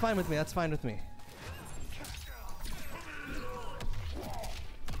 That's fine with me. That's fine with me.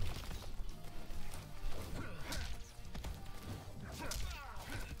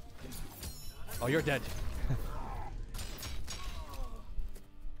 Oh, you're dead. You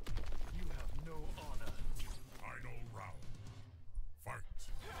have no honor. Final round. Fight.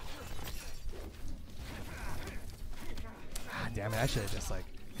 Ah, damn it! I should have just like,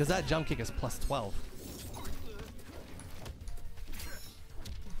 because that jump kick is plus 12.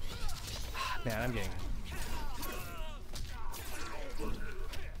 Man, I'm getting.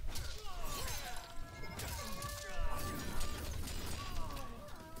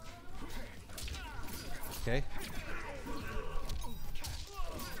 Okay.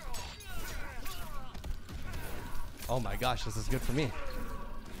 Oh my gosh, this is good for me.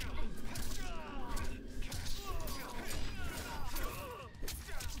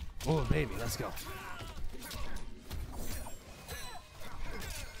 Oh baby, let's go.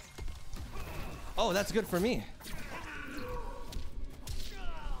 Oh, that's good for me.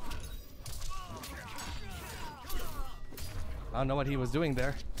 I don't know what he was doing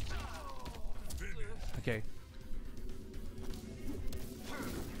there. Okay.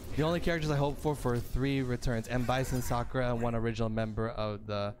 The only characters I hope for 3 returns: M. Bison, Sakura, and 1 original member of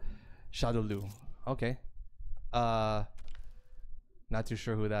the Shadow Lu. Okay. Not too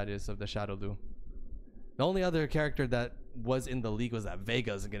sure who that is of the Shadow Lu. The only other character that was in the league was that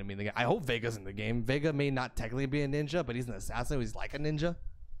Vega isn't gonna be in the game. I hope Vega's in the game. Vega may not technically be a ninja, but he's an assassin. He's like a ninja.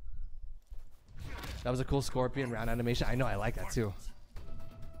 That was a cool Scorpion round animation. I know, I like that too.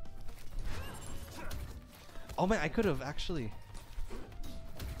 Oh man, I could have actually.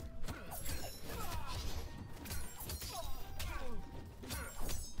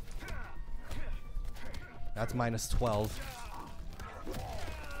 That's minus 12.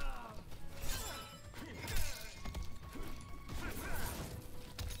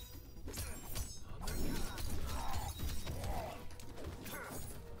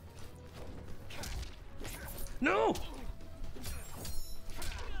 No!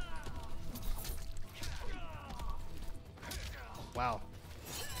 Wow.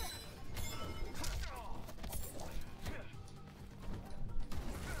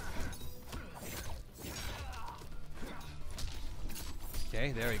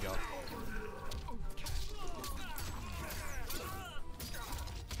 Okay, there we go.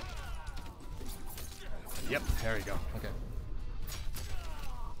 Yep, there we go. Okay.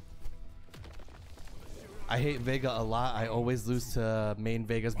 I hate Vega a lot. I always lose to main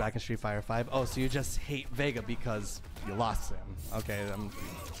Vegas back in Street Fighter 5. Oh, so you just hate Vega because you lost him. Okay,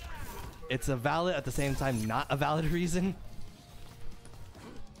 it's a valid, at the same time, not a valid reason.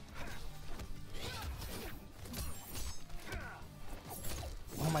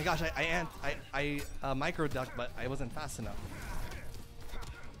 Oh my gosh, I micro ducked, but I wasn't fast enough.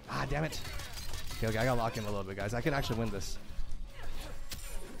 Ah, damn it. Okay, I gotta lock in a little bit, guys. I can actually win this.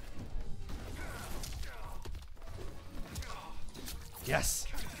 Yes.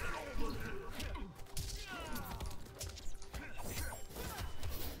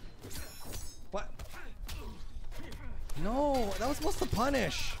 What? No, that was supposed to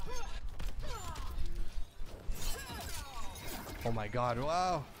punish. Oh my god,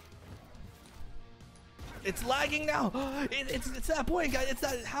 wow. It's lagging now. It's that point, guys. It's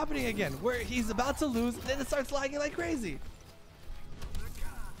not happening again where he's about to lose, then it starts lagging like crazy.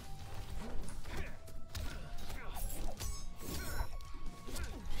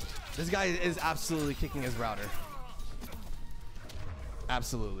 This guy is absolutely kicking his router.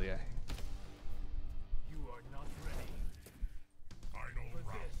 Absolutely. Yeah. You are not ready. Final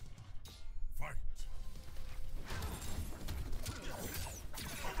round. Fight.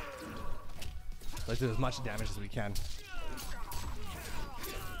 Let's do as much damage as we can.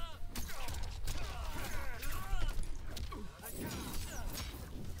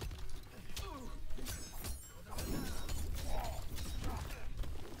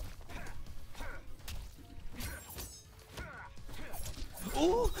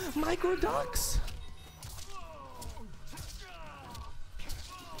 Ooh, micro ducks.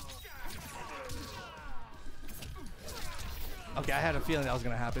 Okay, I had a feeling that was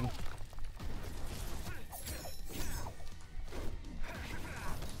gonna happen.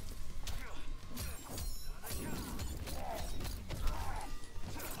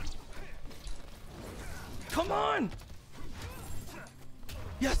 Come on!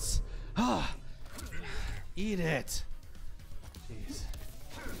 Yes! Ah, eat it. Jeez.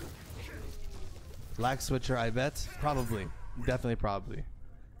 Lag switcher, I bet. Probably. Definitely probably.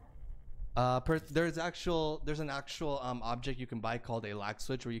 There's an actual object you can buy called a lag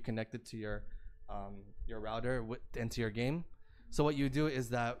switch where you connect it to your router into your game. So what you do is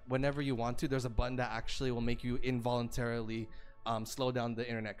that whenever you want to, there's a button that actually will make you involuntarily slow down the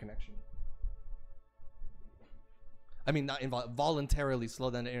internet connection. I mean, not voluntarily slow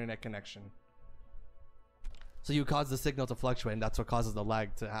down the internet connection. So you cause the signal to fluctuate, and that's what causes the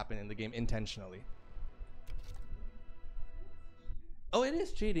lag to happen in the game intentionally. Oh, it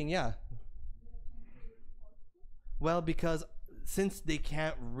is cheating, yeah. Well, because since they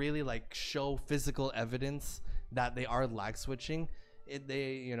can't really like show physical evidence that they are lag switching,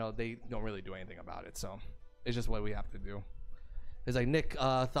 they don't really do anything about it. So it's just what we have to do. It's like, Nick,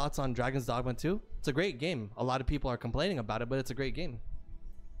 thoughts on Dragon's Dogma 2? It's a great game. A lot of people are complaining about it, but it's a great game.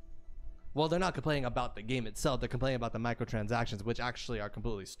 Well, they're not complaining about the game itself. They're complaining about the microtransactions, which actually are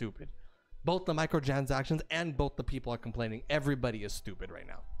completely stupid. Both the microtransactions and both the people are complaining. Everybody is stupid right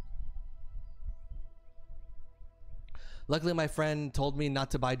now. Luckily, my friend told me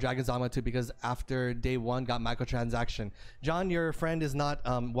not to buy Dragon's Dogma 2 because after day one got microtransaction. John, your friend is not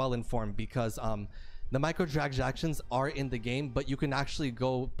well informed because the microtransactions are in the game, but you can actually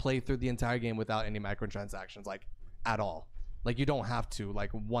go play through the entire game without any microtransactions, like at all. Like you don't have to,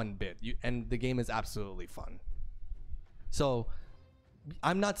 like one bit. And the game is absolutely fun. So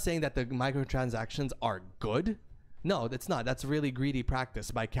I'm not saying that the microtransactions are good. No, it's not. That's really greedy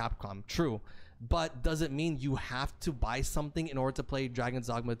practice by Capcom. True. But does it mean you have to buy something in order to play Dragon's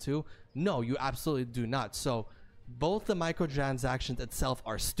Dogma 2? No, you absolutely do not. So both the microtransactions itself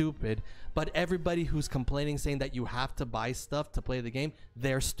are stupid, but everybody who's complaining saying that you have to buy stuff to play the game,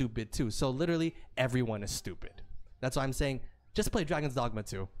 they're stupid too. So literally everyone is stupid. That's why I'm saying just play Dragon's Dogma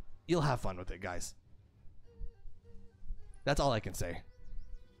 2. You'll have fun with it, guys. That's all I can say.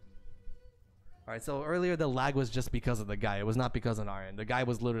 Alright, so earlier the lag was just because of the guy. It was not because of our end. The guy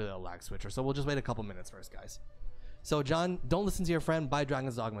was literally a lag switcher. So we'll just wait a couple minutes first, guys. So John, don't listen to your friend. Buy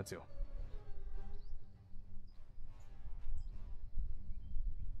Dragon's Dogma 2.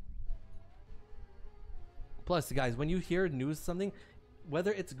 Plus, guys, when you hear news something,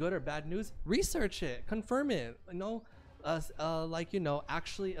 whether it's good or bad news, research it, confirm it,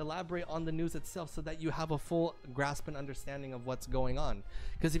 actually elaborate on the news itself so that you have a full grasp and understanding of what's going on.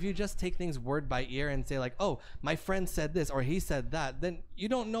 Because if you just take things word by ear and say like, oh, my friend said this or he said that, then you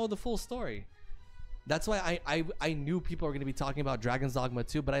don't know the full story. That's why I knew people were going to be talking about Dragon's Dogma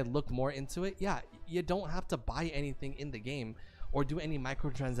 2, but I looked more into it. Yeah, you don't have to buy anything in the game or do any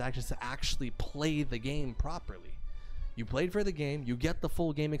microtransactions to actually play the game properly. You played for the game, you get the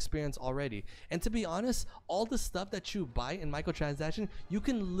full game experience already. And to be honest, all the stuff that you buy in microtransaction, you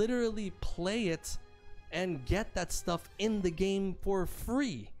can literally play it and get that stuff in the game for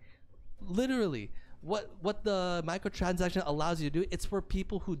free. Literally. What the microtransaction allows you to do, it's for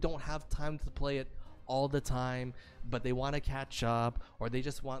people who don't have time to play it all the time, but they want to catch up, or they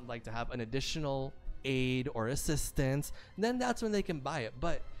just want like to have an additional aid or assistance, then that's when they can buy it.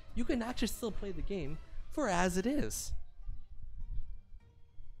 But you can actually still play the game for as it is.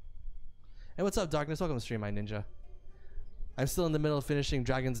 Hey, what's up, Darkness? Welcome to stream, my ninja. I'm still in the middle of finishing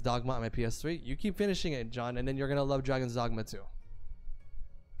Dragon's Dogma on my PS3. You keep finishing it, John, and then you're gonna love Dragon's Dogma 2.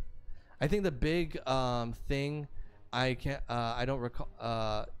 I think the big thing I don't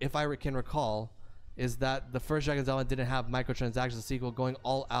recall, if I can recall, is that the first Dragon's Dogma didn't have microtransactions. The sequel going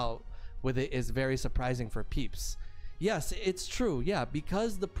all out with it is very surprising for peeps. Yes, it's true. Yeah,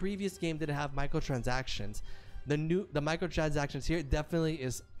 because the previous game didn't have microtransactions, the microtransactions here definitely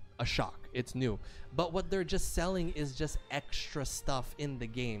is a shock. It's new. But what they're just selling is just extra stuff in the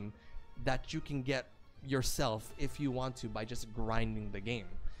game that you can get yourself if you want to by just grinding the game.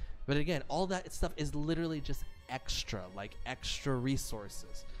 But again, all that stuff is literally just extra, like extra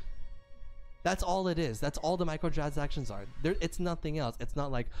resources. That's all it is. That's all the microtransactions are. It's nothing else. It's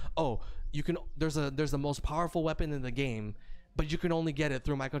not like, oh, you can. There's the most powerful weapon in the game, but you can only get it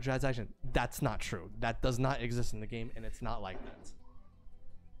through microtransaction. That's not true. That does not exist in the game, and it's not like that.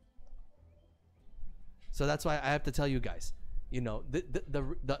 So that's why I have to tell you guys, you know,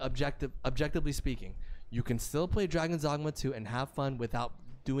 objectively speaking, you can still play Dragon's Dogma 2 and have fun without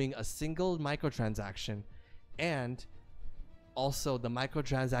doing a single microtransaction, and also the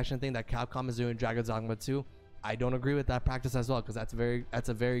microtransaction thing that Capcom is doing in Dragon's Dogma 2, I don't agree with that practice as well, because that's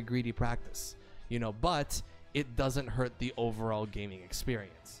a very greedy practice, you know, but it doesn't hurt the overall gaming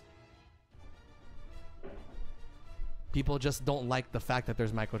experience. People just don't like the fact that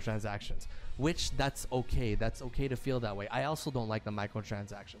there's microtransactions, which that's okay. That's okay to feel that way. I also don't like the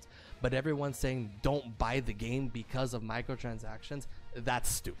microtransactions, but everyone's saying don't buy the game because of microtransactions. That's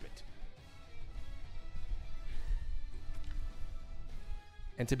stupid.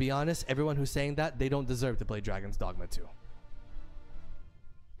 And to be honest, everyone who's saying that, they don't deserve to play Dragon's Dogma 2.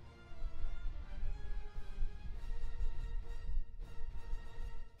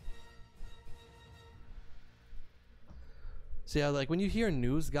 So yeah, like when you hear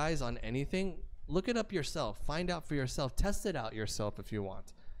news, guys, on anything, look it up yourself. Find out for yourself. Test it out yourself if you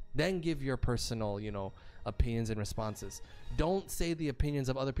want. Then give your personal, you know, opinions and responses. Don't say the opinions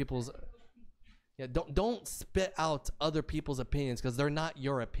of other people's... Yeah, don't spit out other people's opinions, because they're not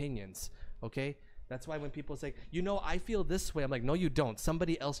your opinions, okay? That's why when people say, you know, I feel this way, I'm like, no, you don't.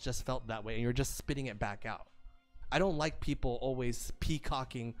 Somebody else just felt that way, and you're just spitting it back out. I don't like people always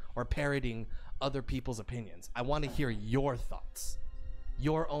peacocking or parroting other people's opinions. I want to hear your thoughts,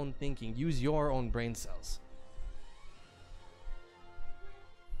 your own thinking. Use your own brain cells.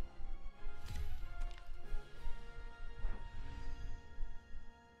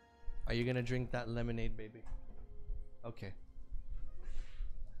 Are you gonna drink that lemonade, baby? Okay.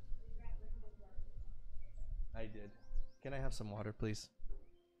 I did. Can I have some water, please?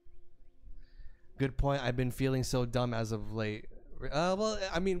 Good point. I've been feeling so dumb as of late. Well,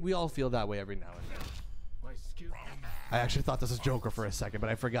 I mean, we all feel that way every now and then. My skill. I actually thought this was Joker for a second, but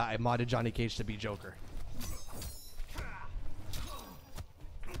I forgot I modded Johnny Cage to be Joker.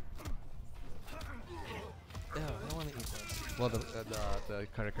 Ew, I don't want to eat this. Well, the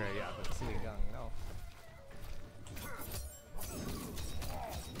curry, yeah, but sinigang, no.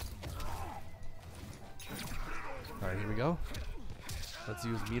 Alright, here we go. Let's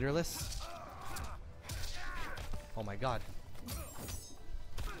use meterless. Oh my god.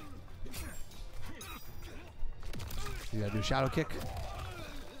 You gotta do shadow kick.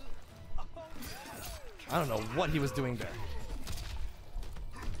 I don't know what he was doing there.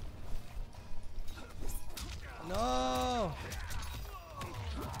 No!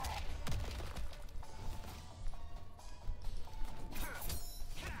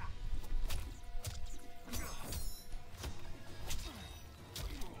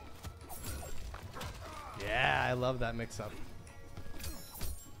 Yeah, I love that mix-up.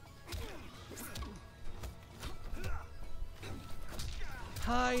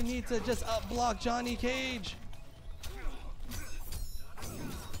 I need to just up-block Johnny Cage.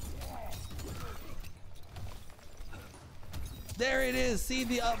 There it is. See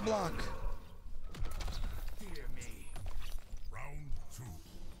the up-block. Fear me. Round 2.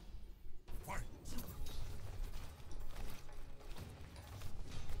 Fight.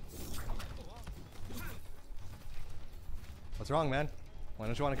 What's wrong, man? Why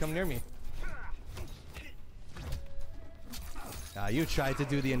don't you want to come near me? You tried to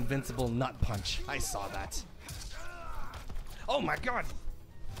do the invincible nut punch. I saw that. Oh my god!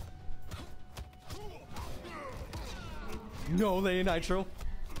 No, Lady Nitro.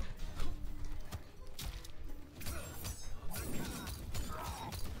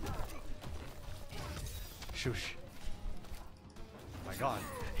 Shush. Oh my god,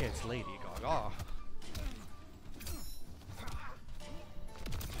 it's Lady Gaga.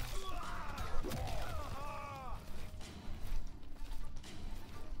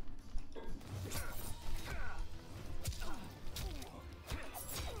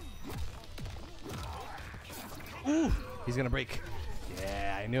 Ooh, he's gonna break.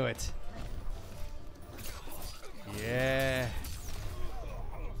 Yeah, I knew it. Yeah.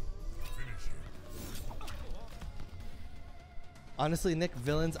 Finish him. Honestly, Nick,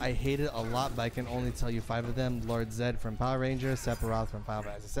 villains I hated a lot, but I can only tell you 5 of them. Lord Zed from Power Rangers, Sephiroth from Final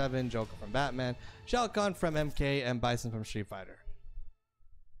Fantasy 7, Joker from Batman, Shao Kahn from MK, and Bison from Street Fighter.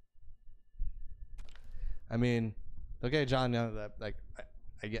 I mean, okay, John, like,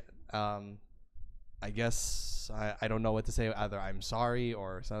 I get, I guess I don't know what to say. Either I'm sorry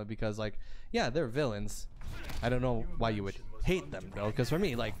or something, because like, yeah, they're villains. I don't know why you would hate them though, because for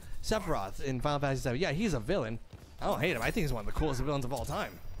me, like Sephiroth in Final Fantasy 7, yeah, he's a villain. I don't hate him. I think he's one of the coolest villains of all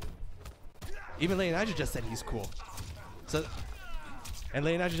time. Even Leonardo just said he's cool. So, and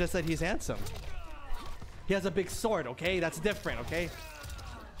Leonardo just said he's handsome. He has a big sword, okay? That's different, okay?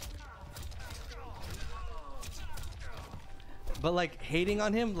 But like hating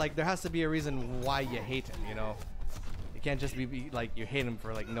on him, like there has to be a reason why you hate him, you know? It can't just be like you hate him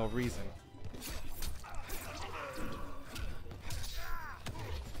for like no reason.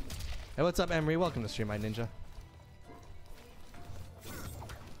 Hey, what's up, Emery? Welcome to stream, my ninja.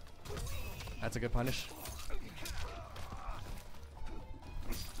 That's a good punish.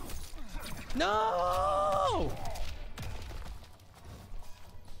 No!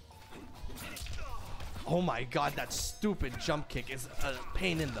 Oh my god, that stupid jump kick is a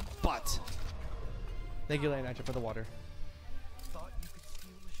pain in the butt. Thank you, Leonardo, for the water. Thought you could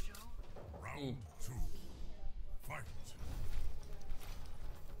steal the show? Round 2. Fight.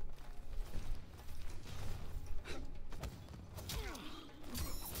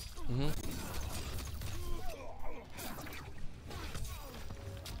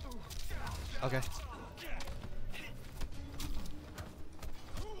 Okay.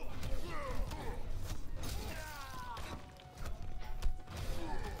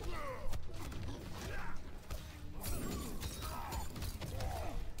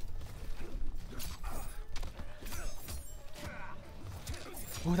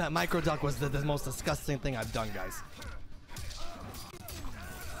 Ooh, that micro duck was the most disgusting thing I've done, guys.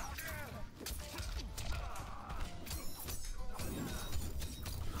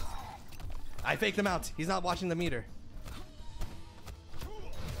 I faked him out. He's not watching the meter.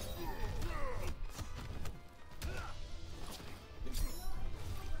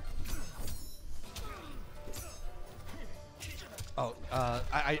 Oh,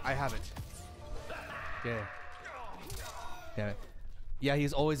 I have it. Yeah. Damn it. Yeah,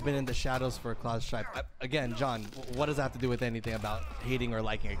 he's always been in the shadows for Cloud Stripe. Again, John, what does that have to do with anything about hating or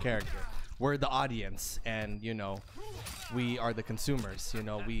liking a character? We're the audience, and, you know, we are the consumers. You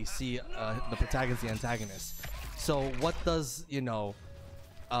know, we see the protagonist, the antagonist. So what does, you know,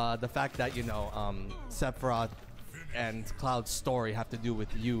 the fact that, you know, Sephiroth and Cloud's story have to do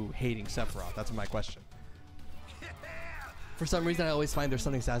with you hating Sephiroth? That's my question. For some reason, I always find there's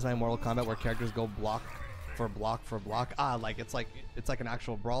something satisfying in Mortal Kombat where characters go block for block for block. Like it's like an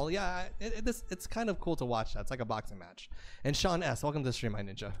actual brawl. Yeah, it's kind of cool to watch that. It's like a boxing match. And Sean S, welcome to the stream, my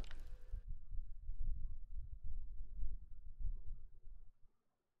ninja.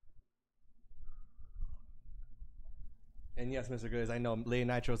 And yes, Mr. Gooders, I know Lay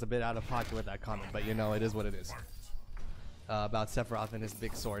Nitro is a bit out of pocket with that comment, but you know, it is what it is. About Sephiroth and his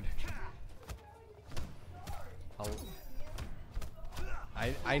big sword.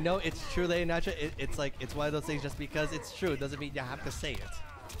 I know it's true, Lay Nitro. It's like, it's one of those things, just because it's true doesn't mean you have to say it.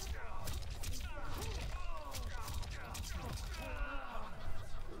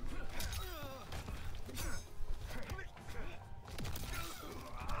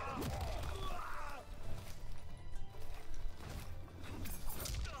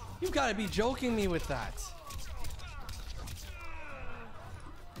 You've got to be joking me with that.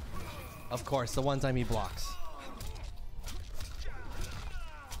 Of course, the one time he blocks.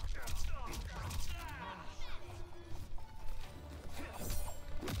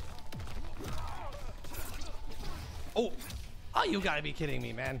 Oh, you gotta be kidding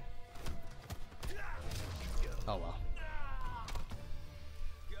me, man. Oh well.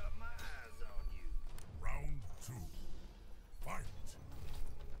 Got my eyes on you. Round 2. Fight.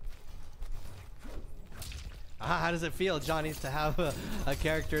 How does it feel, Johnny, to have a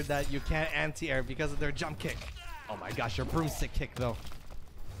character that you can't anti-air because of their jump kick? Oh my gosh, your broomstick kick though.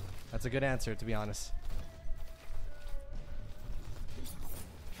 That's a good answer, to be honest.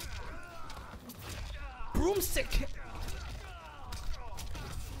 Broomstick kick.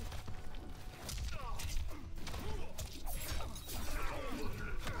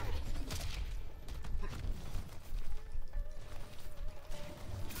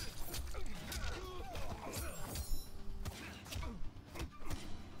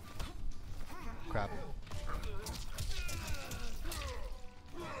 Crap.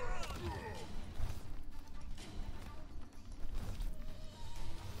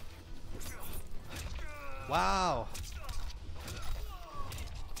 Wow.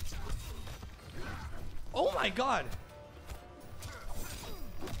 Oh my god!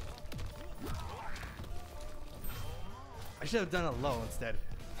 I should have done a low instead.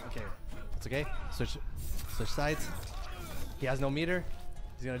 Okay, it's okay. Switch sides. He has no meter.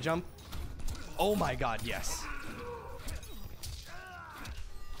 He's gonna jump. Oh my god, yes.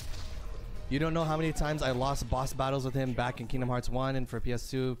 You don't know how many times I lost boss battles with him back in Kingdom Hearts 1 and for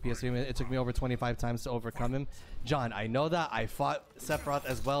PS2, PS3. It took me over 25 times to overcome him. John, I know that. I fought Sephiroth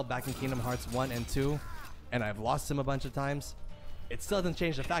as well back in Kingdom Hearts 1 and 2, and I've lost him a bunch of times. It still doesn't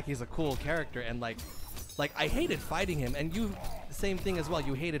change the fact he's a cool character, and like I hated fighting him, and you, same thing as well.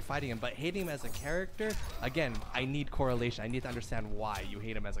 You hated fighting him, but hating him as a character, again, I need correlation. I need to understand why you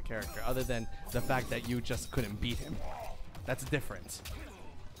hate him as a character, other than the fact that you just couldn't beat him. That's different.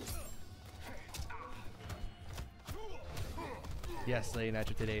 Yes, Lady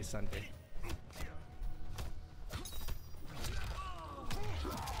Nitro, today is Sunday.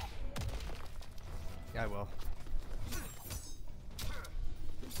 Yeah, I will.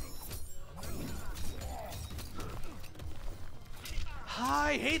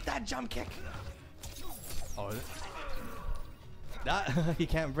 I hate that jump kick. Oh, that he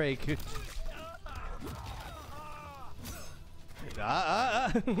can't break.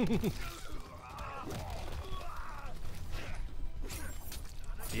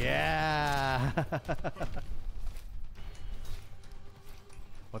 Yeah.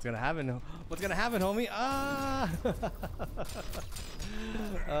 What's gonna happen? What's gonna happen, homie? Ah.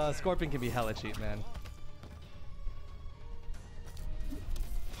 Scorpion can be hella cheap, man.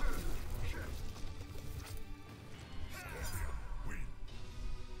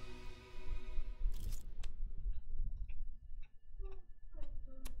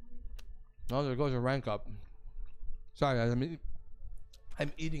 Oh, there goes a rank up. Sorry, guys.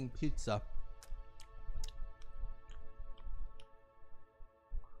 I'm eating pizza.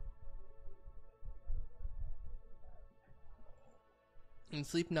 And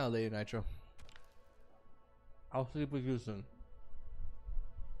sleep now, Lady Nitro. I'll sleep with you soon.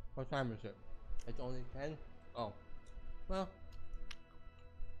 What time is it? It's only 10? Oh. Well.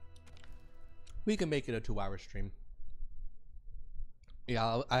 We can make it a 2-hour stream.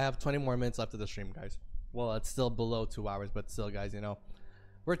 Yeah, I have 20 more minutes left of the stream, guys. Well, it's still below 2 hours, but still, guys, you know,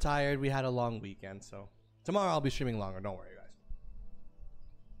 we're tired. We had a long weekend, so tomorrow I'll be streaming longer. Don't worry, guys.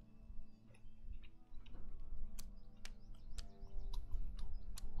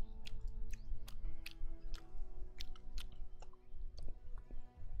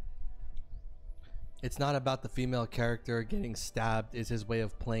 It's not about the female character getting stabbed. It's his way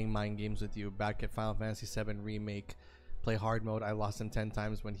of playing mind games with you. Back at Final Fantasy VII Remake, play hard mode, I lost him 10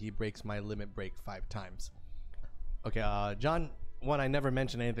 times when he breaks my limit break 5 times. Okay, John, one, I never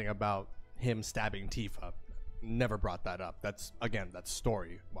mentioned anything about him stabbing Tifa. Never brought that up. That's, again, that's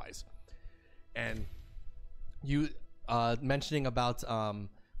story-wise. And you mentioning about Final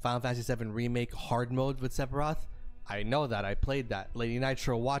Fantasy VII Remake hard mode with Sephiroth, I know that. I played that. Lady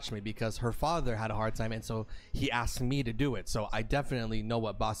Nitro watched me because her father had a hard time, and so he asked me to do it. So I definitely know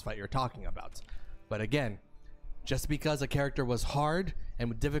what boss fight you're talking about. But again, just because a character was hard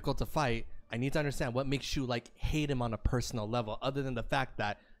and difficult to fight, I need to understand what makes you like hate him on a personal level, other than the fact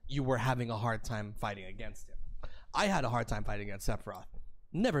that you were having a hard time fighting against him. I had a hard time fighting against Sephiroth.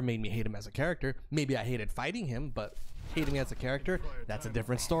 Never made me hate him as a character. Maybe I hated fighting him, but hating him as a character, that's a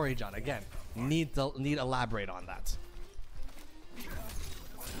different story, John. Again, need to elaborate on that.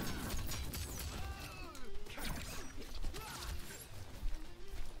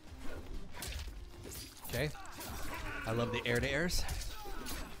 Okay. I love the air-to-airs.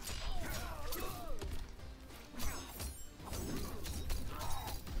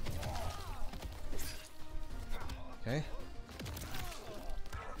 Okay.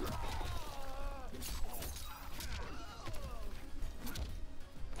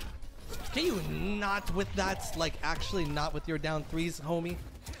 Can you not with that? Like, actually not with your down threes, homie?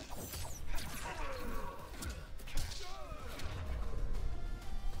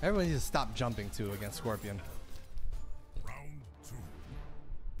 Everyone needs to stop jumping, too, against Scorpion. Round 2.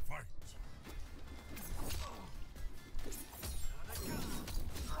 Fight.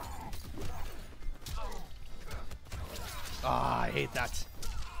 Ah, I hate that.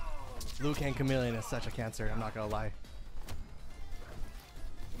 Liu Kang Chameleon is such a cancer, I'm not gonna lie.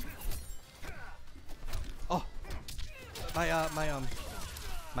 Oh!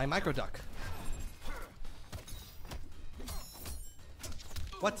 My micro duck.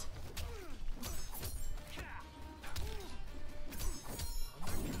 What?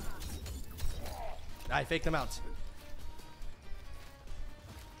 I faked him out.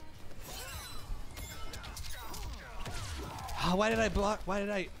 Why did I block? Why did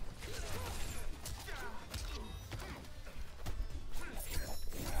I?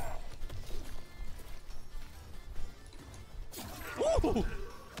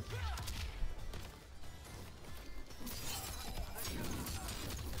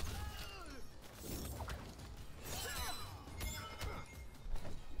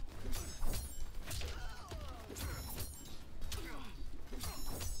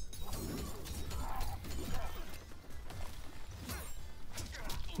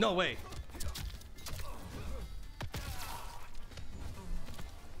 No way.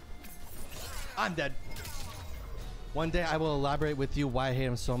 I'm dead. One day I will elaborate with you why I hate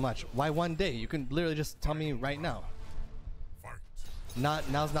him so much. Why one day? You can literally just tell me right now. Fight.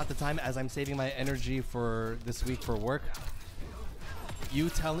 Now's not the time, as I'm saving my energy for this week for work. You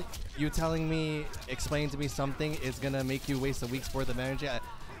telling me, explaining to me something is gonna make you waste a week's worth of energy.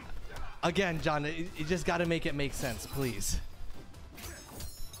 Again, John, you just gotta make it make sense, please.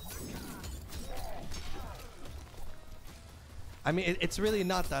 I mean, it's really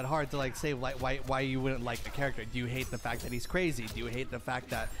not that hard to like say like why you wouldn't like the character. Do you hate the fact that he's crazy? Do you hate the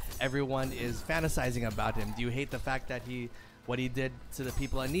fact that everyone is fantasizing about him? Do you hate the fact that what he did to the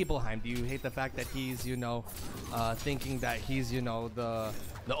people at Nibelheim? Do you hate the fact that he's, you know, thinking that he's, you know,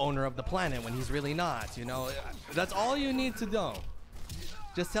 the owner of the planet when he's really not? You know, that's all you need to know.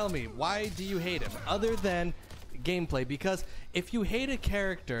 Just tell me, why do you hate him other than gameplay? Because if you hate a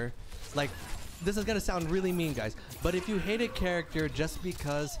character, like, this is gonna sound really mean, guys, but if you hate a character just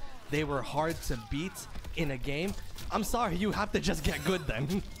because they were hard to beat in a game, I'm sorry, you have to just get good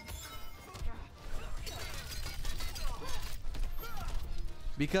then.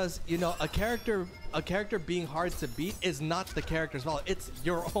 Because, you know, a character being hard to beat is not the character's fault. It's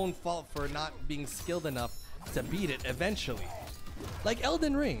your own fault for not being skilled enough to beat it eventually. Like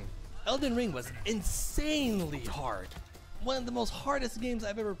Elden Ring. Elden Ring was insanely hard. One of the most hardest games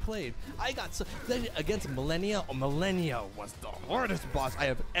I've ever played. I got so then against Millennia. Millennia was the hardest boss I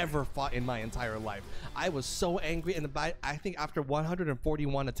have ever fought in my entire life. I was so angry, and I think after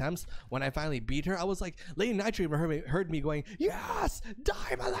 141 attempts, when I finally beat her, I was like, Lady Nitro even heard me going, "Yes,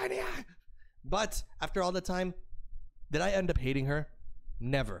 die, Millennia!" But after all the time, did I end up hating her?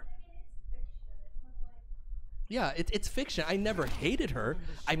 Never. Yeah, it's fiction. I never hated her.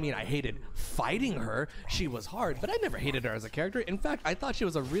 I mean, I hated fighting her. She was hard, but I never hated her as a character. In fact, I thought she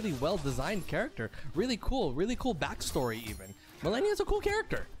was a really well-designed character. Really cool backstory even. Millennia's a cool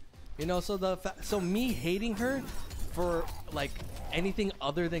character. You know, so me hating her for like anything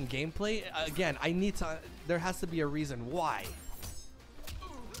other than gameplay, again, there has to be a reason why.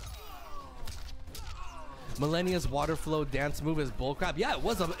 Millennia's water flow dance move is bullcrap. Yeah, it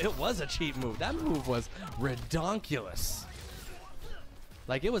was a cheap move. That move was redonkulous.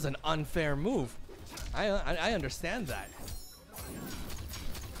 Like, it was an unfair move. I understand that.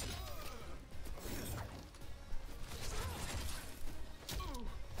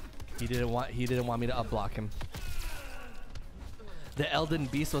 He didn't want me to up-block him. The Elden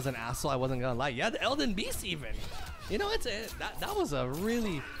Beast was an asshole. I wasn't gonna lie. Yeah, the Elden Beast even. You know, that was a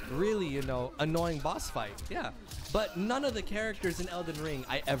really, you know, annoying boss fight. Yeah, but none of the characters in Elden Ring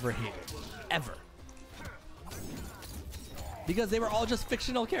I ever hated, ever, because they were all just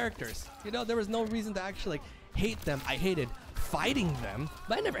fictional characters. You know, there was no reason to actually like hate them. I hated fighting them,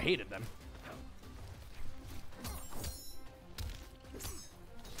 but I never hated them.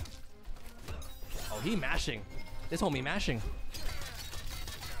 Oh, he mashing. This homie mashing.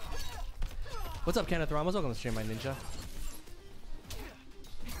 What's up, Kenneth Ramos? Welcome to stream, my ninja.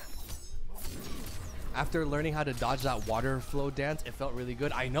 After learning how to dodge that water flow dance, it felt really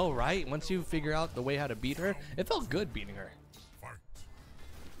good. I know, right? Once you figure out the way how to beat her, it felt good beating her. Fight.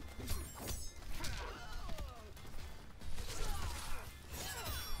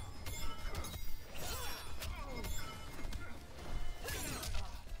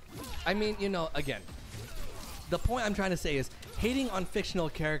 I mean, you know, again, the point I'm trying to say is, hating on fictional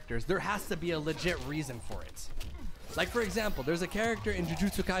characters, there has to be a legit reason for it. Like, for example, there's a character in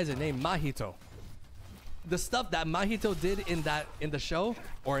Jujutsu Kaisen named Mahito. The stuff that Mahito did in the show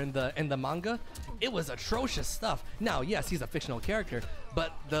or in the manga, it was atrocious stuff. Now, yes, he's a fictional character,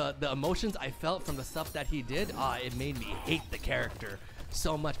 but the emotions I felt from the stuff that he did, it made me hate the character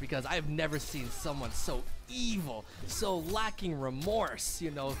so much, because I've never seen someone so evil, so lacking remorse,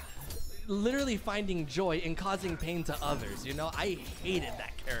 you know, literally finding joy in causing pain to others. You know, I hated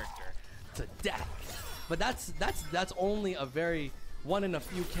that character to death. But that's only a very one in a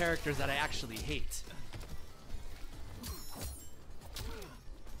few characters that I actually hate.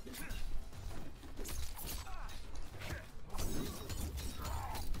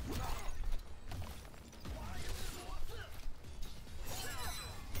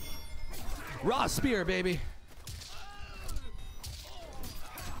 Raw spear, baby.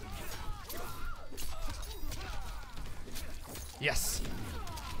 Yes.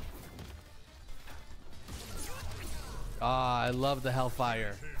 Ah, I love the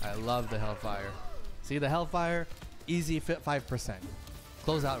Hellfire. I love the Hellfire. See the Hellfire? Easy fit 5%.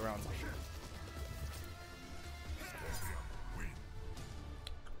 Close out rounds.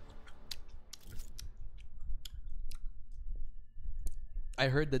 I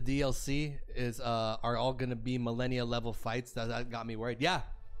heard the DLC is are all gonna be millennia level fights. That got me worried. Yeah,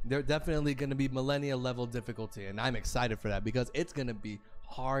 they're definitely gonna be millennia level difficulty, and I'm excited for that because it's gonna be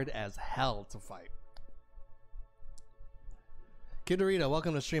hard as hell to fight. Kidorita,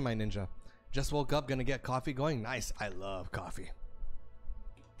 welcome to stream, my ninja. Just woke up, gonna get coffee going. Nice. I love coffee.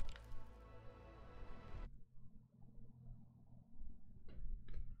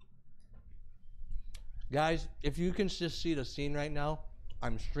 Guys, if you can just see the scene right now,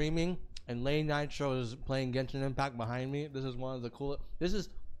 I'm streaming and Late Nitro is playing Genshin Impact behind me. This is one of the coolest.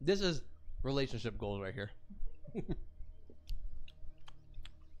 This is relationship goals right here.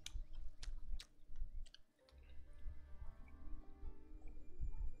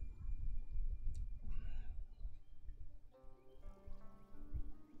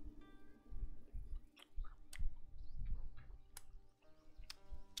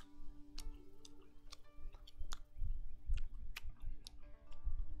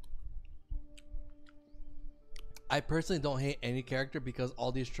 I personally don't hate any character because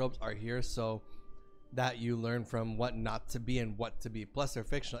all these tropes are here so that you learn from what not to be and what to be. Plus, they're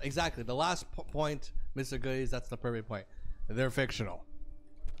fictional. Exactly. The last point, Mr. Goodies, that's the perfect point. They're fictional.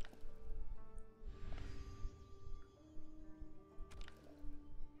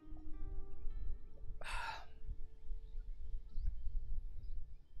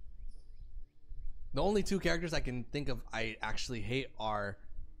 The only two characters I can think of I actually hate are,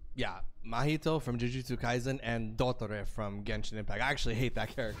 yeah, Mahito from Jujutsu Kaisen and Dotore from Genshin Impact. I actually hate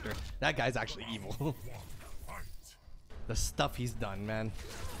that character. That guy's actually evil. The stuff he's done, man.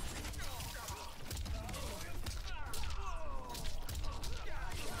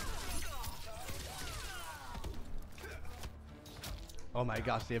 Oh my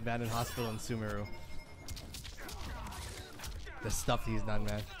gosh, the abandoned hospital in Sumeru. The stuff he's done,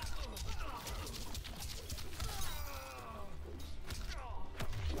 man.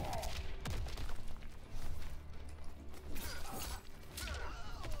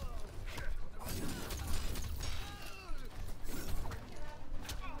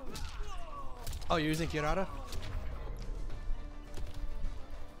 Oh, you're using Kirara?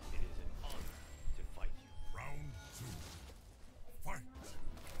 It is an honor to fight you. Round 2. Fight.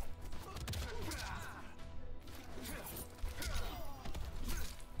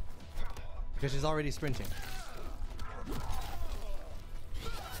 Because she's already sprinting.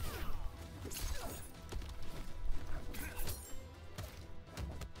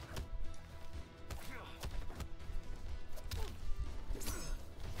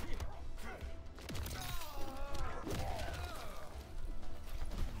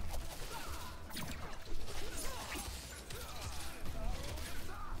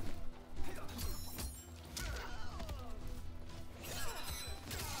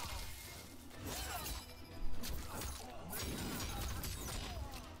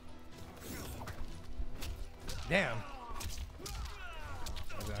 Damn.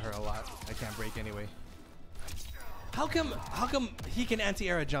 That hurt a lot. I can't break anyway. How come he can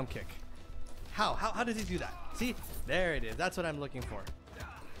anti-air a jump kick? How does he do that? See? There it is. That's what I'm looking for.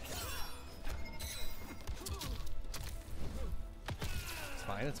 It's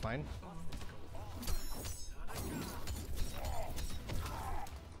fine, it's fine.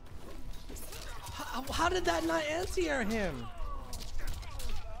 How did that not anti-air him?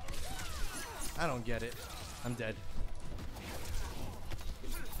 I don't get it. I'm dead.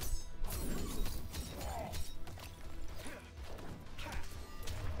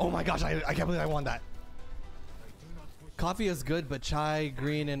 Oh my gosh, I can't believe I won that. Coffee is good, but chai,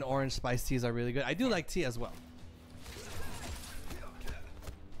 green, and orange spiced teas are really good. I do like tea as well.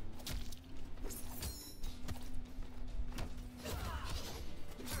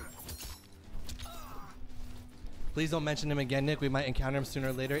 Please don't mention him again, Nick. We might encounter him sooner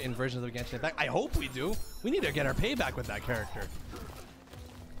or later in versions of Genshin Impact. I hope we do. We need to get our payback with that character.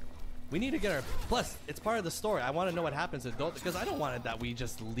 We need to get our... Plus, it's part of the story. I want to know what happens to Dotore, because I don't want it that we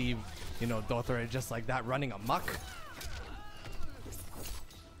just leave, you know, Dotore just like that running amok.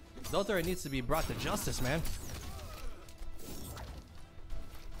 Dotore needs to be brought to justice, man.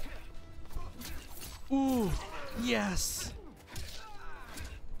 Ooh, yes.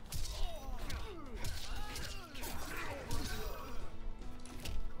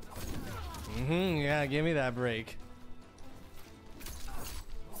 Yeah, give me that break.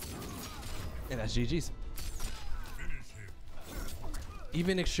 And that's GG's.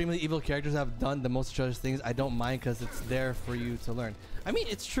 Even extremely evil characters have done the most atrocious things. I don't mind because it's there for you to learn. I mean,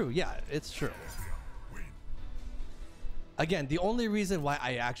 it's true. Yeah, it's true. Again, the only reason why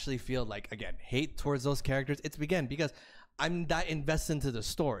I actually feel like, again, hate towards those characters, it's again because I'm that invested into the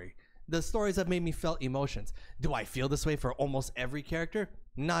story. the stories have made me felt emotions. Do I feel this way for almost every character?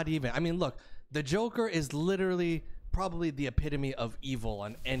 Not even. I mean, look, the Joker is literally probably the epitome of evil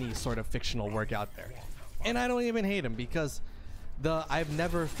on any sort of fictional work out there. And I don't even hate him because I've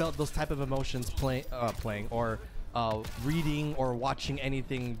never felt those type of emotions playing or reading or watching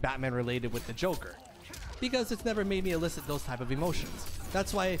anything Batman related with the Joker, because it's never made me elicit those type of emotions.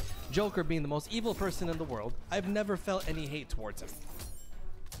 That's why Joker, being the most evil person in the world, I've never felt any hate towards him.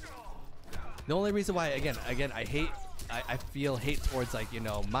 The only reason why, again, I feel hate towards, like, you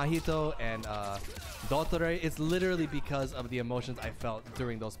know, Mahito and Dotore is literally because of the emotions I felt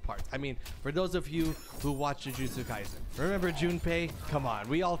during those parts. I mean, for those of you who watched Jujutsu Kaisen, remember Junpei? Come on,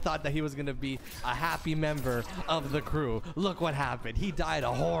 we all thought that he was gonna be a happy member of the crew. Look what happened. He died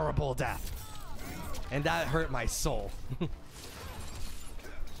a horrible death. And that hurt my soul.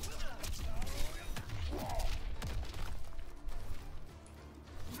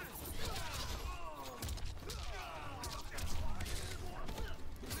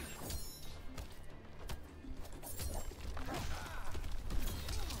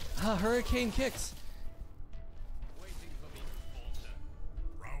 Hurricane kicks.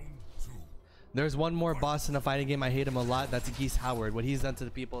 Round 2. There's one more boss in a fighting game I hate him a lot. That's Geese Howard. What he's done to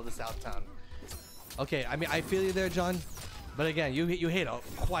the people of the South Town. Okay, I mean, I feel you there, John. But again, you hate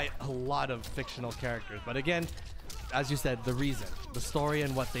quite a lot of fictional characters. But again, as you said, the reason, the story,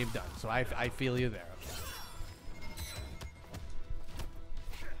 and what they've done. So I feel you there.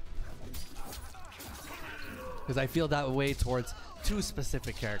 Because I feel that way towards 2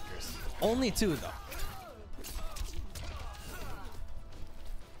 specific characters. Only 2, though.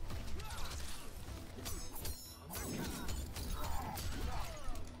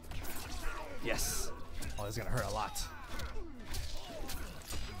 Yes. Oh, this is gonna hurt a lot.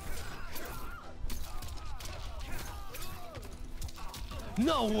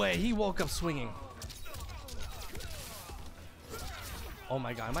 No way! He woke up swinging. Oh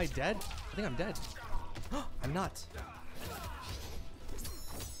my god, am I dead? I think I'm dead. I'm not.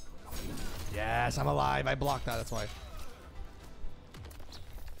 Yes, I'm alive. I blocked that, that's why.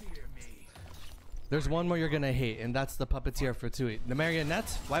 There's one more you're gonna hate, and that's the puppeteer for Tui. The marionette?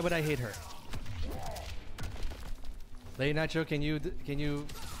 Why would I hate her? Lady Nitro, can you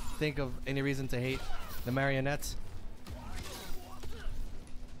think of any reason to hate the marionette?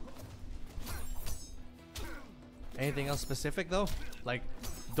 Anything else specific though? Like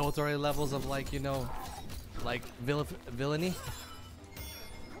Dotore levels of, like, you know, like villainy?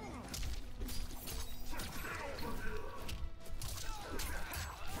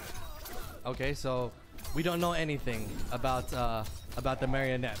 Okay, so we don't know anything about the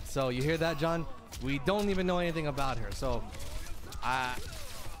marionette. So you hear that, John? We don't even know anything about her. So,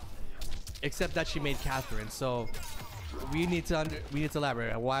 except that she made Catherine. So we need to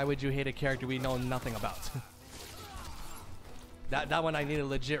elaborate. Why would you hate a character we know nothing about? that one I need a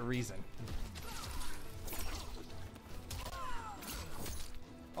legit reason.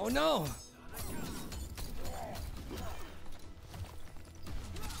 Oh no!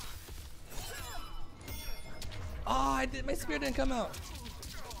 Oh, my spear didn't come out.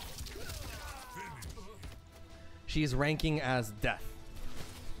 She's ranking as death.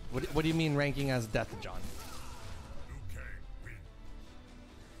 What do you mean ranking as death, John?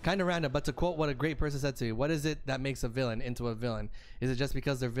 Kind of random, but to quote what a great person said to you, what is it that makes a villain into a villain? Is it just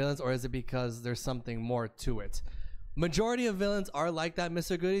because they're villains, or is it because there's something more to it? Majority of villains are like that,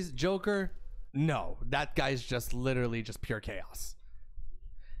 Mr. Goodies. Joker, no. That guy's just literally just pure chaos.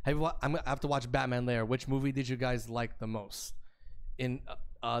 I'm gonna have to watch Batman later. Which movie did you guys like the most? In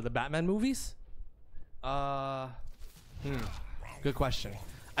the Batman movies? Good question.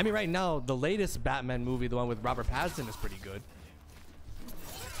 I mean, right now, the latest Batman movie, the one with Robert Pattinson, is pretty good.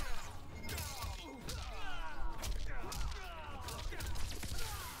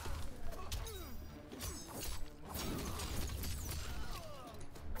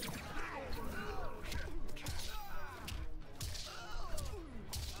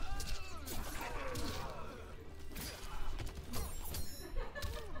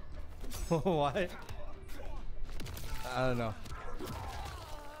 What? I don't know.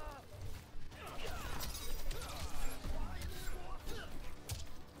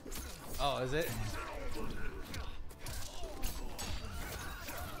 Oh, is it?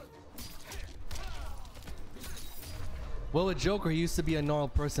 Well, with Joker, he used to be a normal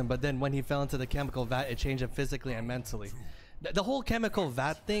person, but then when he fell into the chemical vat, it changed him physically and mentally. The whole chemical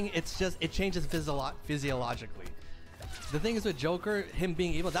vat thing, it changes physiologically. The thing is with Joker, him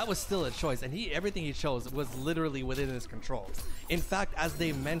being evil, that was still a choice, and everything he chose was literally within his control. In fact, as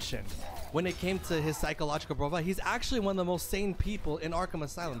they mentioned, when it came to his psychological profile, he's actually one of the most sane people in Arkham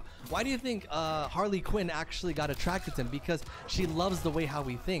Asylum. Why do you think Harley Quinn actually got attracted to him? Because she loves the way how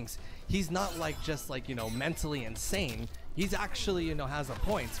he thinks. He's not like just like, you know, mentally insane. He's actually, you know, has a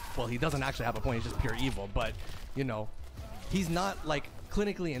point. Well, he doesn't actually have a point, he's just pure evil, but, you know, he's not like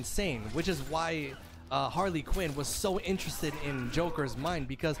clinically insane, which is why Harley Quinn was so interested in Joker's mind,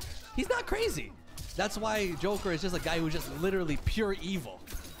 because he's not crazy. That's why Joker is just a guy who's just literally pure evil.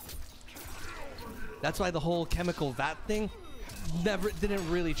 That's why the whole chemical vat thing didn't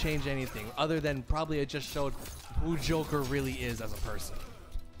really change anything, other than probably it just showed who Joker really is as a person.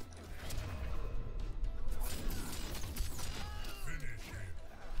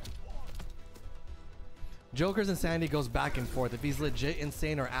 Joker's insanity goes back and forth if he's legit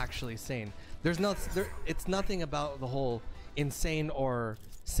insane or actually sane. It's nothing about the whole insane or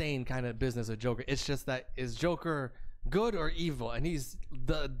sane kind of business of Joker. It's just that, is Joker good or evil? And he's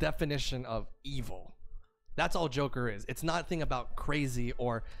the definition of evil. That's all Joker is. It's nothing about crazy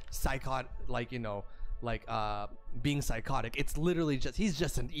or psychotic, like, you know, like being psychotic. It's literally just, he's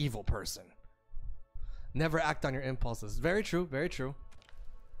just an evil person. Never act on your impulses. Very true, very true.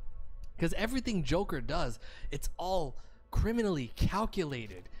 Because everything Joker does, it's all criminally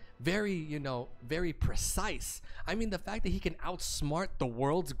calculated, very, you know, very precise. I mean, the fact that he can outsmart the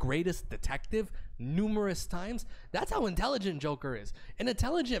world's greatest detective numerous times, that's how intelligent Joker is. An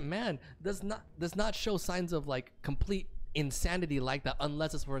intelligent man does not show signs of like complete insanity like that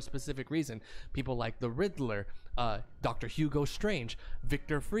unless it's for a specific reason. People like the Riddler, Dr. Hugo Strange,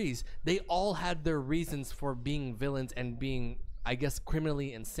 Victor Freeze, they all had their reasons for being villains and being, I guess,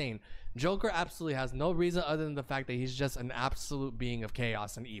 criminally insane. Joker absolutely has no reason other than the fact that he's just an absolute being of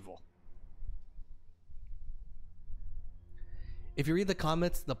chaos and evil. If you read the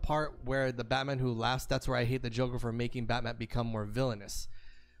comments, the part where the Batman who laughs, that's where I hate the Joker for making Batman become more villainous.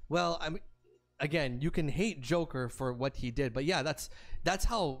 Well, I mean, again, you can hate Joker for what he did, but yeah, that's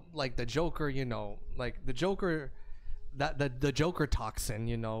how, like, the Joker, you know, like the Joker, that the Joker toxin,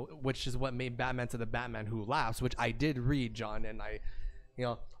 you know, which is what made Batman to the Batman who laughs, which I did read, John, and I, you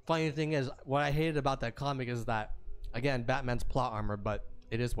know, funny thing is, what I hated about that comic is that, again, Batman's plot armor, but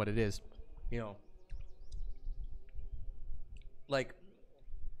it is what it is, you know, like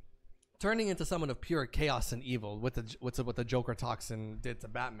turning into someone of pure chaos and evil with what the Joker toxin did to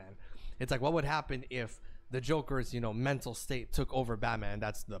Batman. It's like, what would happen if the Joker's, you know, mental state took over Batman?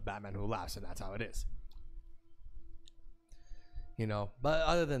 That's the Batman who laughs, and that's how it is. You know, but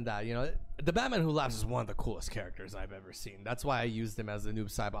other than that, you know, the Batman who laughs is one of the coolest characters I've ever seen. That's why I used him as the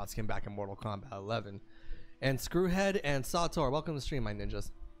noob Cybot skin back in Mortal Kombat 11. And Screwhead and Sator, welcome to the stream, my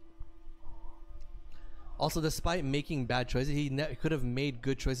ninjas. Also, despite making bad choices, he could have made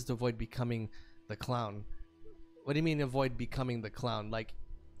good choices to avoid becoming the clown. What do you mean avoid becoming the clown? Like,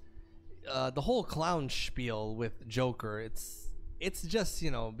 the whole clown spiel with Joker, it's just, you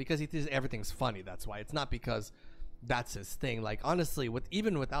know, because he thinks everything's funny. That's why. It's not because that's his thing. Like, honestly,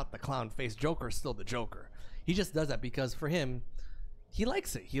 even without the clown face, Joker's still the Joker. He just does that because for him, he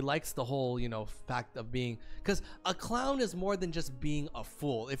likes it. He likes the whole, you know, fact of being, because a clown is more than just being a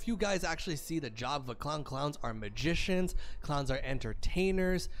fool. If you guys actually see the job of a clown, clowns are magicians, clowns are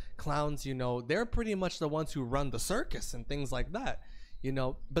entertainers, clowns, you know, they're pretty much the ones who run the circus and things like that, you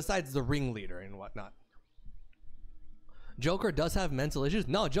know, besides the ringleader and whatnot. Joker does have mental issues.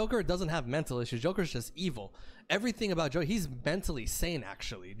 No, Joker doesn't have mental issues. Joker's just evil. Everything about Joker, he's mentally sane,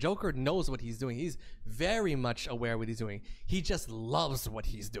 actually. Joker knows what he's doing. He's very much aware of what he's doing. He just loves what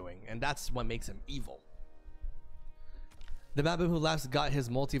he's doing, and that's what makes him evil. The Batman who laughs got his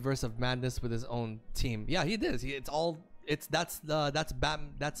multiverse of madness with his own team. Yeah, he did. That's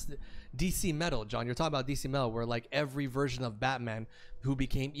DC Metal, John. You're talking about DC Metal, where like every version of Batman who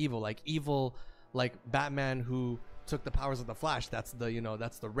became evil, like Batman who took the powers of the Flash, that's the, you know,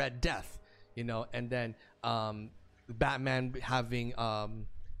 that's the Red Death, you know, and then Batman having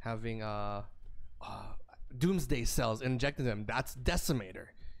Doomsday cells injected him, that's Decimator,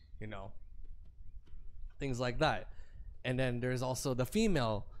 you know, things like that. And then there's also the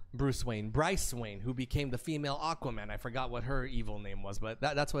female Bruce Wayne, Bryce Wayne, who became the female Aquaman. I forgot what her evil name was, but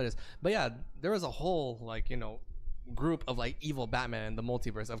that's what it is. But yeah, there was a whole, like, you know, group of like evil Batman in the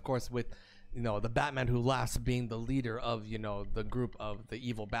multiverse, of course, with, you know, the Batman who laughs being the leader of, you know, the group of the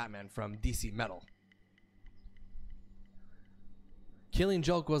evil Batman from DC Metal. Killing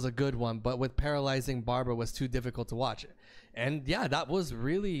Joke was a good one, but with paralyzing Barbara was too difficult to watch. And yeah, that was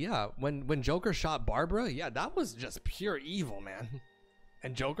really, yeah, when Joker shot Barbara, yeah, that was just pure evil, man.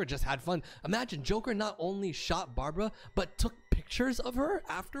 And Joker just had fun. Imagine Joker not only shot Barbara, but took pictures of her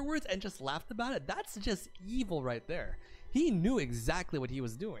afterwards and just laughed about it. That's just evil right there. He knew exactly what he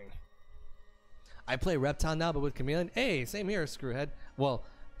was doing. I play Reptile now, but with Chameleon. Hey, same here, Screwhead. Well,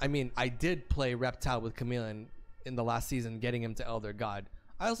 I mean, I did play Reptile with Chameleon in the last season, getting him to Elder God.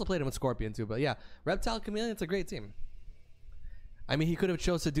 I also played him with Scorpion too, but yeah, Reptile, Chameleon, it's a great team. I mean, he could have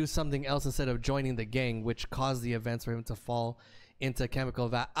chose to do something else instead of joining the gang, which caused the events for him to fall into chemical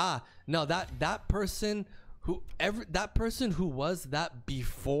vat. No, that person who was that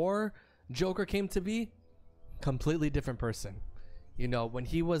before Joker came to be, completely different person. You know, when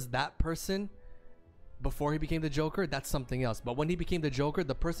he was that person before he became the Joker, that's something else. But when he became the Joker,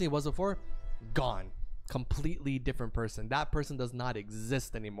 the person he was before, gone. Completely different person. That person does not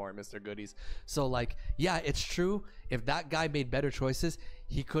exist anymore, Mr. Goodies. So like, yeah, it's true. If that guy made better choices,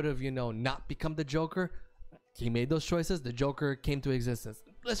 he could have, you know, not become the Joker. He made those choices. The Joker came to existence.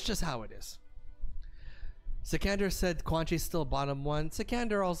 That's just how it is. Sikander said Quan Chi's still bottom one.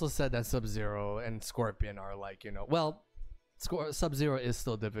 Sikander also said that Sub-Zero and Scorpion are like, you know, well, Sub-Zero is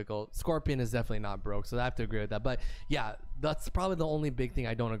still difficult. Scorpion is definitely not broke, so I have to agree with that. But yeah, that's probably the only big thing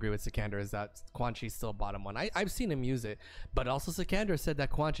I don't agree with Sikander is that Quan Chi's still bottom one. I've seen him use it, but also Sikander said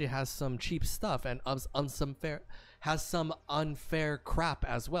that Quan Chi has some cheap stuff and has some unfair crap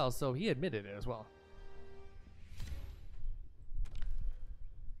as well, so he admitted it as well.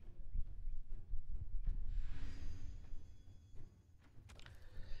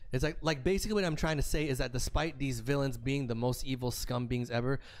 It's like basically what I'm trying to say is that despite these villains being the most evil scum beings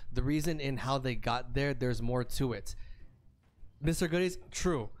ever, the reason in how they got there, there's more to it. Mr. Goodies,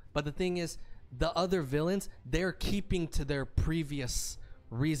 true. But the thing is, the other villains, they're keeping to their previous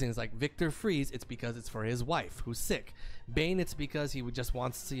reasons. Like Victor Freeze, it's because it's for his wife who's sick. Bane, it's because he just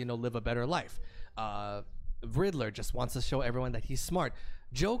wants to, you know, live a better life. Riddler just wants to show everyone that he's smart.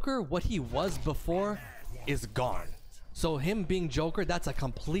 Joker, what he was before, is gone. So him being Joker, that's a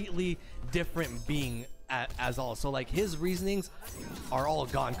completely different being as all. So like his reasonings are all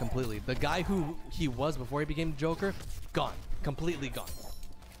gone completely. The guy who he was before he became Joker, gone. Completely gone.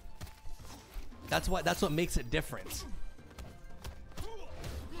 That's what makes it different.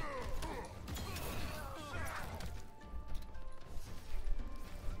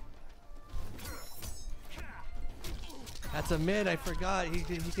 That's a mid, I forgot. He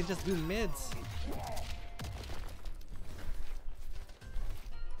can just do mids.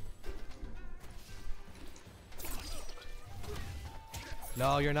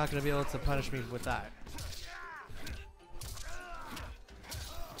 No, you're not going to be able to punish me with that.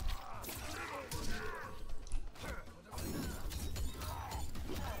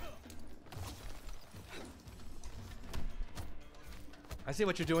 I see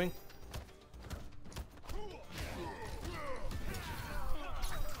what you're doing.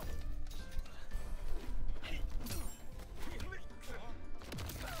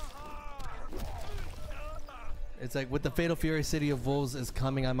 It's like with the Fatal Fury City of Wolves is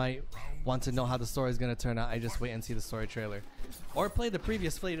coming, I might want to know how the story is going to turn out. I just wait and see the story trailer. Or play the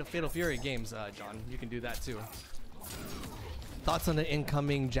previous Fatal Fury games, John. You can do that too. Thoughts on the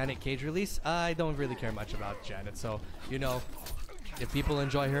incoming Janet Cage release? I don't really care much about Janet, so, you know, if people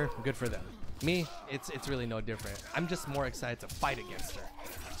enjoy her, good for them. Me, it's really no different. I'm just more excited to fight against her.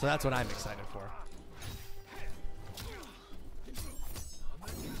 So that's what I'm excited for.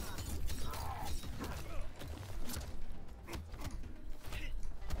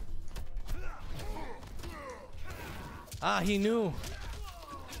 Ah, he knew.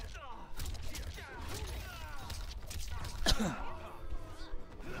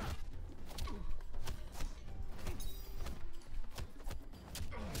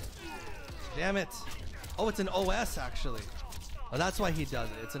 Damn it. Oh, it's an OS actually. Oh, that's why he does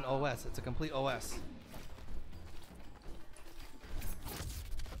it. It's an OS. It's a complete OS.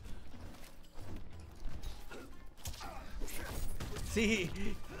 See,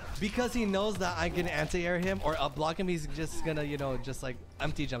 because he knows that I can anti-air him or up block him, he's just gonna, you know, just like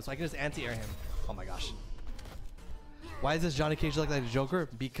empty jump. So I can just anti-air him. Oh my gosh. Why does this Johnny Cage look like the Joker?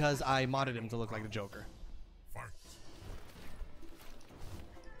 Because I modded him to look like the Joker. Fight.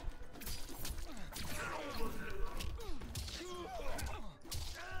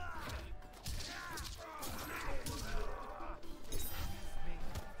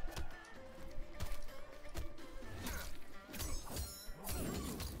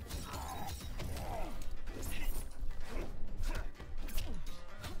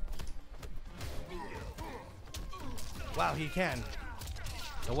 Wow, he can.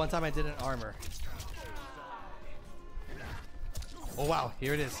 The one time I didn't armor. Oh wow,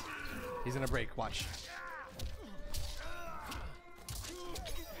 here it is. He's gonna break, watch.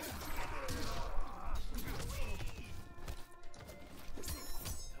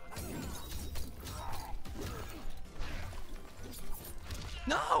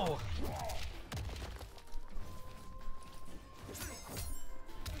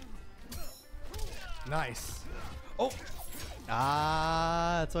 Nice. Oh.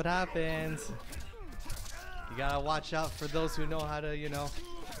 Ah, that's what happens. You gotta watch out for those who know how to, you know,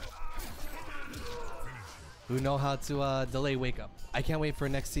 who know how to delay wake up. I can't wait for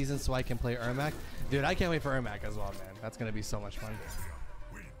next season so I can play Ermac. Dude, I can't wait for Ermac as well, man. That's gonna be so much fun.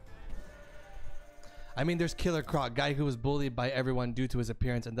 I mean, there's Killer Croc, guy who was bullied by everyone due to his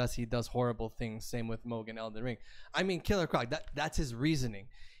appearance, and thus he does horrible things. Same with Moog in Elden Ring. I mean, Killer Croc, that's his reasoning.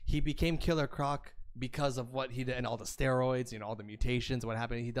 He became Killer Croc because of what he did and all the steroids, you know, all the mutations, what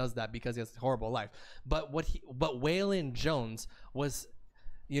happened. He does that because he has a horrible life. But Waylon Jones was,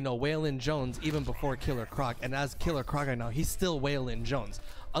 you know, Waylon Jones even before Killer Croc, and as Killer Croc right now, he's still Waylon Jones.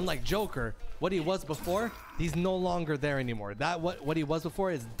 Unlike Joker, what he was before, he's no longer there anymore. What he was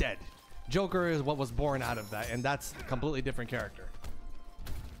before is dead. Joker is what was born out of that, and that's a completely different character.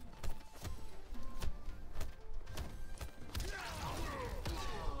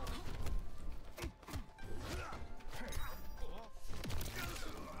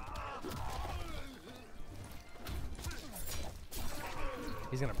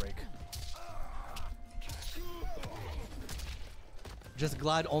 He's gonna break. Just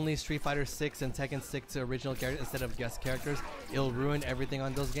glad only Street Fighter 6 and Tekken stick to original characters instead of guest characters. It'll ruin everything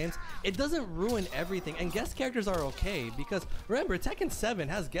on those games. It doesn't ruin everything, and guest characters are okay because remember, Tekken 7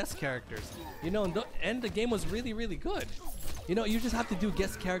 has guest characters. You know, and the game was really, really good. You know, you just have to do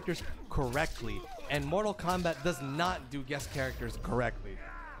guest characters correctly, and Mortal Kombat does not do guest characters correctly.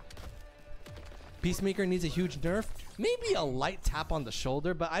 Peacemaker needs a huge nerf. Maybe a light tap on the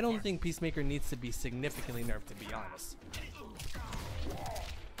shoulder, but I don't think Peacemaker needs to be significantly nerfed, to be honest.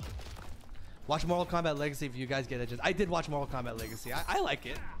 Watch Mortal Kombat Legacy if you guys get edges. I did watch Mortal Kombat Legacy. I like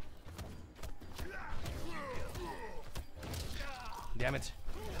it. Damn it.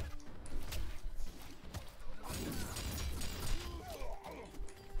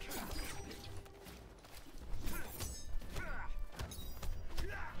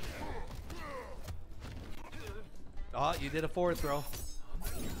 Oh, you did a forward throw.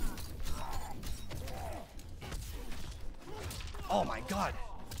 Oh my god.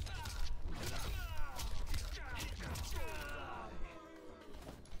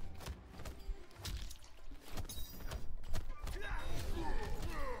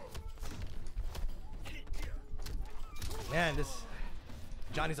 Man, this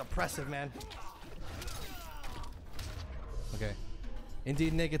Johnny's oppressive, man. Okay.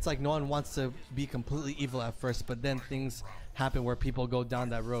 Indeed, Nick, it's like no one wants to be completely evil at first, but then things happen where people go down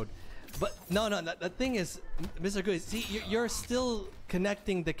that road. But no, the thing is, Mr. Good, see, you're still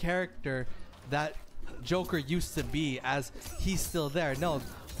connecting the character that Joker used to be as he's still there. No,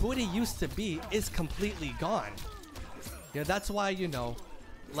 who he used to be is completely gone. Yeah, that's why, you know,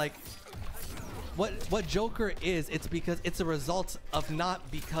 like, what Joker is, it's because it's a result of not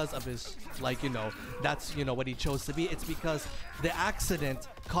because of his, like, you know, that's, you know, what he chose to be. It's because the accident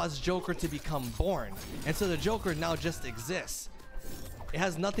caused Joker to become born. And so the Joker now just exists. It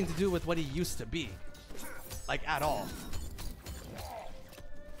has nothing to do with what he used to be. Like, at all.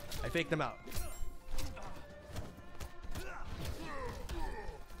 I faked him out.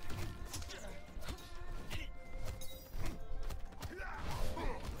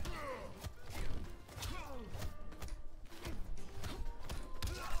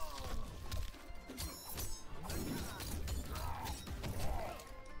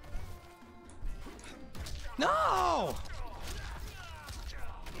 No!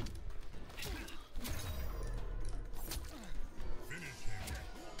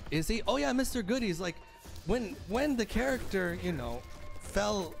 Is he? Oh yeah, Mr. Goodies. Like, when the character, you know,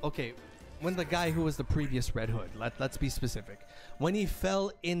 fell. Okay, when the guy who was the previous Red Hood. Let's be specific. When he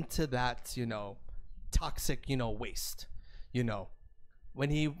fell into that, you know, toxic, you know, waste. You know, when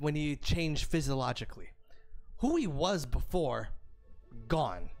he changed physiologically, who he was before,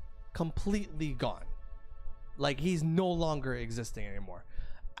 gone, completely gone. Like, he's no longer existing anymore.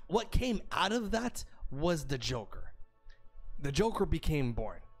 What came out of that was the Joker. The Joker became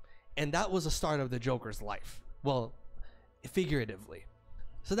born. And that was the start of the Joker's life. Well, figuratively.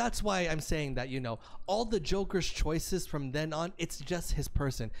 So that's why I'm saying that, you know, all the Joker's choices from then on, it's just his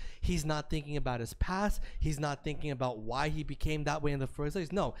person. He's not thinking about his past. He's not thinking about why he became that way in the first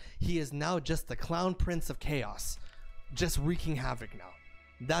place. No, he is now just the clown prince of chaos. Just wreaking havoc now.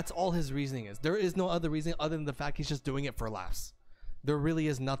 That's all his reasoning is. There is no other reason other than the fact he's just doing it for laughs. There really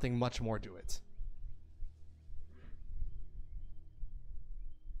is nothing much more to it.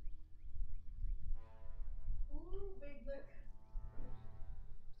 Ooh, big look.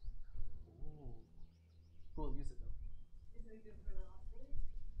 Ooh. Cool, use it though. Is it good for the last one?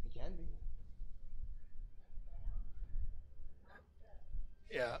 It can be.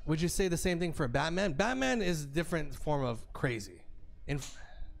 Yeah. Would you say the same thing for Batman? Batman is a different form of crazy. In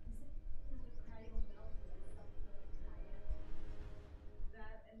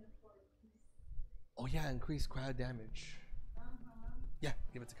oh yeah, increased crowd damage. Yeah,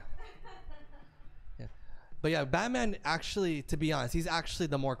 give it to Kyle. Yeah. But yeah, Batman actually, to be honest, he's actually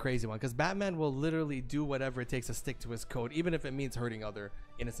the more crazy one because Batman will literally do whatever it takes to stick to his code, even if it means hurting other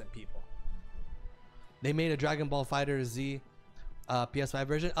innocent people. They made a Dragon Ball Fighter Z PS5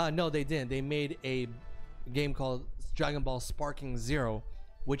 version. No, they didn't. They made a game called Dragon Ball Sparking Zero,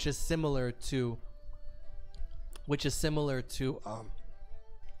 which is similar to excuse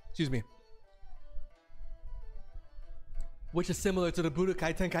me. Which is similar to the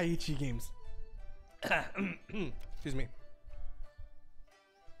Budokai Tenkaichi games. Excuse me.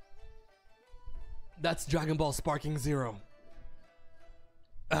 That's Dragon Ball Sparking Zero.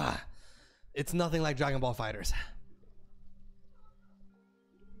 It's nothing like Dragon Ball Fighters.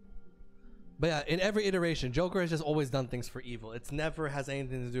 But yeah, in every iteration, Joker has just always done things for evil. It's never has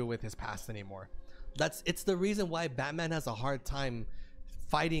anything to do with his past anymore. It's the reason why Batman has a hard time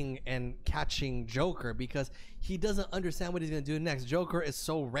fighting and catching Joker, because he doesn't understand what he's gonna do next. Joker is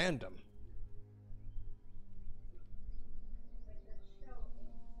so random.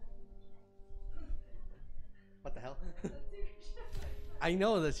 What the hell? I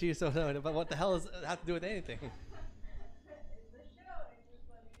know that she's so, but what the hell does it have to do with anything?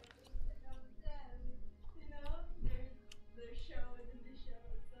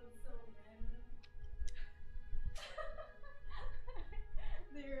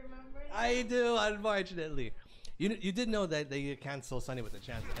 I do, unfortunately. You did know that they canceled Sunny with a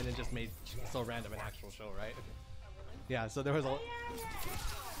Chance and it just made So Random an actual show, right? Yeah, so there was a...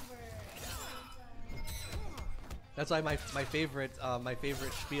 That's why my favorite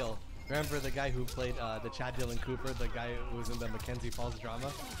spiel. Remember the guy who played the Chad Dillon Cooper, the guy who was in the Mackenzie Falls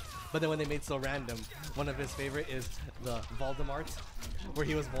drama? But then when they made So Random, one of his favorite is the Voldemort, where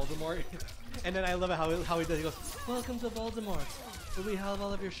he was Voldemort. And then I love it how he does. He goes, "Welcome to Voldemort. Will we have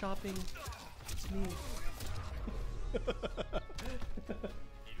all of your shopping needs?"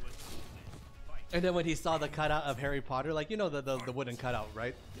 And then when he saw the cutout of Harry Potter, like, you know, the wooden cutout,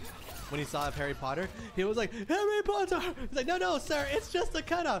 right? When he saw of Harry Potter, he was like, "Harry Potter!" He's like, "No, sir, it's just a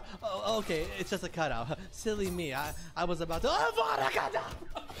cutout." "Oh, okay, it's just a cutout." Silly me, I was about to, I want a cutout!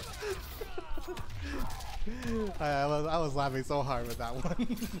 I was laughing so hard with that one.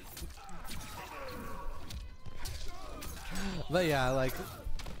 But yeah, like,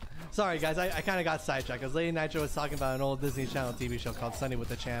 sorry guys, I kind of got sidetracked because Lady Nitro was talking about an old Disney Channel TV show called Sunny with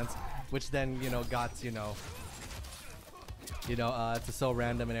a Chance, which then, you know, got, to So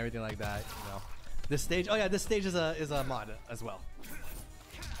Random and everything like that, you know. This stage, oh yeah, this stage is a mod as well.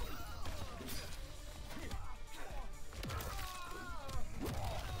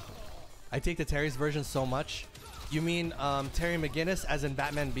 I take the Terry's version so much. You mean Terry McGinnis as in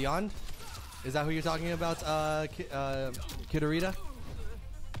Batman Beyond? Is that who you're talking about, Kidorita?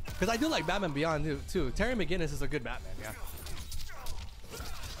 Because I do like Batman Beyond too. Terry McGinnis is a good Batman, yeah.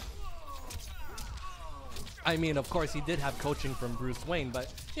 I mean, of course, he did have coaching from Bruce Wayne,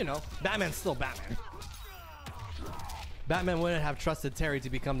 but, you know, Batman's still Batman. Batman wouldn't have trusted Terry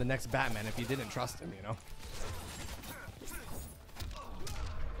to become the next Batman if he didn't trust him, you know?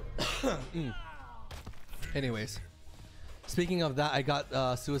 Anyways. Speaking of that, I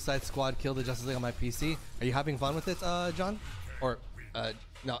got Suicide Squad Kill the Justice League on my PC. Are you having fun with it, John? Or,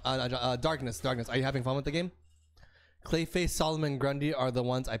 no, Darkness. Are you having fun with the game? Clayface, Solomon Grundy are the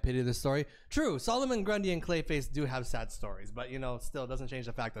ones I pity this story. True, Solomon Grundy and Clayface do have sad stories, but, you know, still doesn't change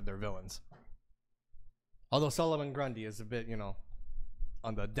the fact that they're villains. Although Solomon Grundy is a bit, you know,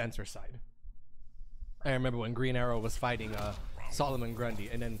 on the denser side. I remember when Green Arrow was fighting Solomon Grundy,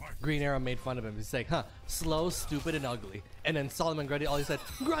 and then Green Arrow made fun of him. He's like, "Huh, slow, stupid, and ugly." And then Solomon Grundy, all he said,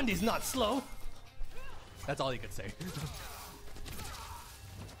 "Grundy's not slow." That's all he could say.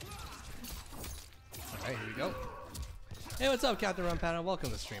 Alright, here we go. Hey, what's up, Captain Rampano? Welcome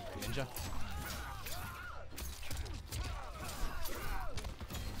to the stream, Ninja.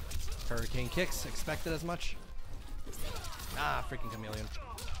 Hurricane kicks, expected as much. Ah, freaking chameleon.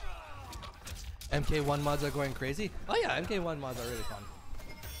 MK1 mods are going crazy. Oh yeah, MK1 mods are really fun.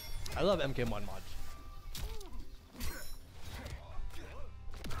 I love MK1 mods.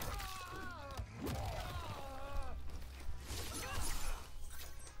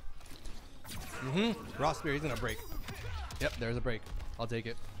 Raw Spear, he's gonna break. Yep, there's a break. I'll take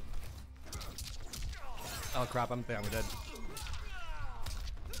it. Oh crap, I'm dead.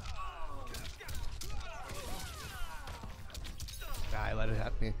 I let it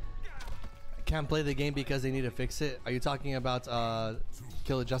happen. can't play the game because they need to fix it. Are you talking about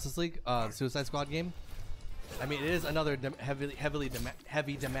Kill Justice League, Suicide Squad game? I mean, it is another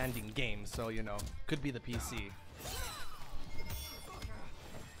heavy demanding game, so you know, could be the PC.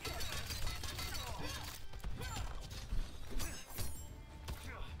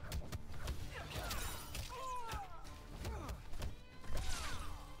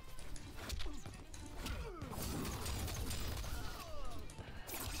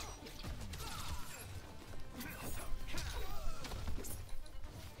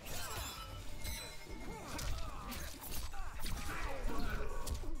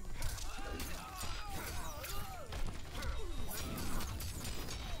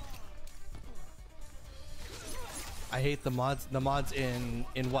 I hate the mods. The mods in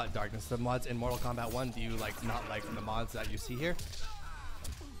what, Darkness? The mods in Mortal Kombat 1. Do you like not like the mods that you see here?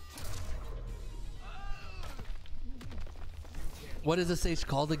 What is this stage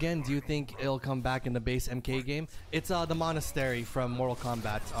called again? Do you think it'll come back in the base MK game? It's the monastery from Mortal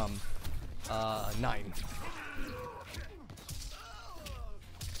Kombat 9.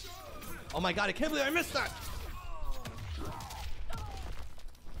 Oh my god, I can't believe I missed that!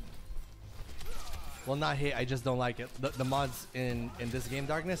 Well, not hate, I just don't like it. The mods in this game,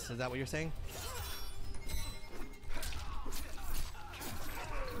 Darkness, is that what you're saying?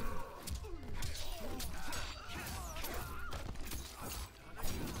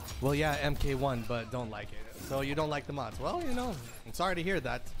 Well, yeah, MK1, but don't like it. So you don't like the mods. Well, you know, I'm sorry to hear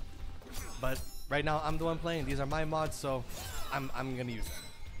that. But right now, I'm the one playing. These are my mods, so I'm gonna use them.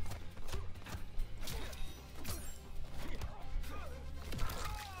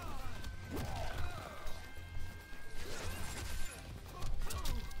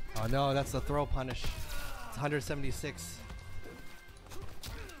 Oh no, that's the throw punish. It's 176.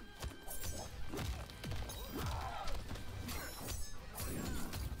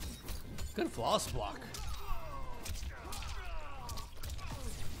 Good floss block.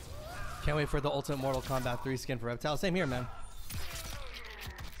 Can't wait for the Ultimate Mortal Kombat 3 skin for Reptile. Same here, man.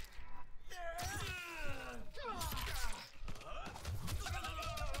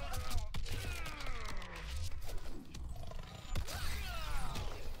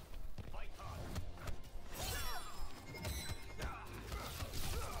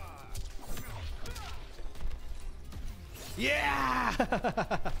 Yeah!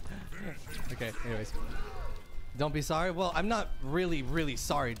 Okay, anyways. Don't be sorry. Well, I'm not really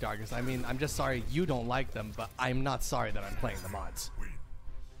sorry, Darkest. I mean, I'm just sorry you don't like them, but I'm not sorry that I'm playing the mods.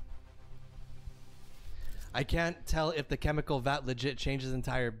 I can't tell if the chemical vat legit changes his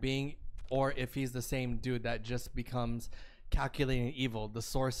entire being or if he's the same dude that just becomes calculating evil. The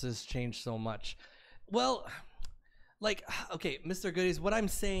sources change so much. Well, like, okay, Mr. Goodies, what I'm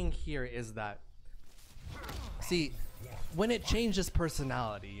saying here is that, see, when it changes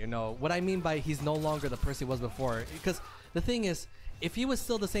personality, you know, what I mean by he's no longer the person he was before, because the thing is, if he was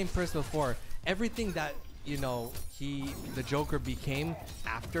still the same person before, everything that, you know, the Joker became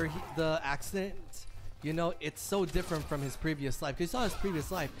after the accident, you know, it's so different from his previous life. Because you saw his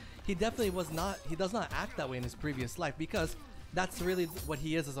previous life, he definitely he does not act that way in his previous life, because that's really what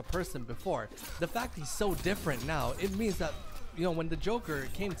he is as a person before. The fact he's so different now, it means that, you know, when the Joker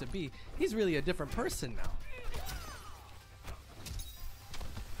came to be, he's really a different person now.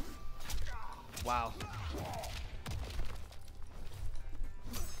 Wow.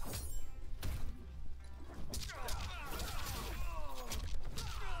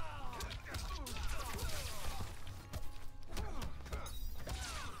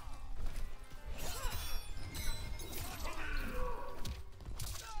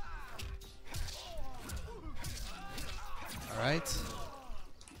 All right.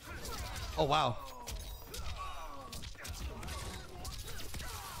 Oh, wow.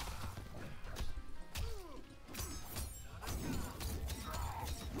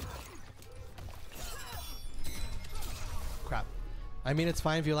 Crap. I mean, it's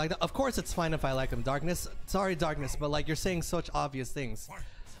fine if you like that. Of course it's fine if I like them, Darkness. Sorry, Darkness, but like you're saying such obvious things.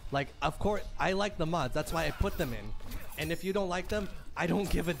 Like, of course, I like the mods. That's why I put them in. And if you don't like them, I don't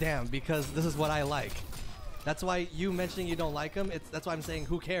give a damn, because this is what I like. That's why you mentioning you don't like them, that's why I'm saying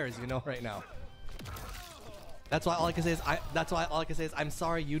who cares, you know, right now. That's why all I can say is I'm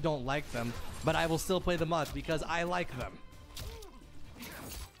sorry you don't like them, but I will still play the mods because I like them.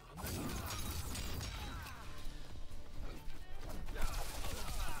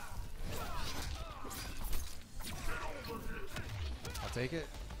 I'll take it.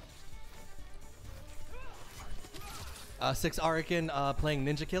 6 Arikan playing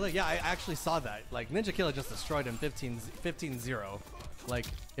Ninja Killer. Yeah, I actually saw that. Like, Ninja Killer just destroyed him 15-0. Like,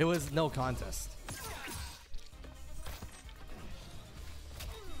 it was no contest.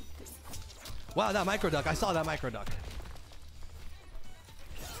 Wow, that micro duck. I saw that micro duck.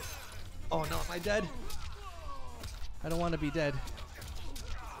 Oh no, am I dead? I don't want to be dead.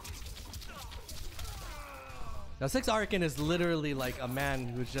 Now, 6 Arkin is literally like a man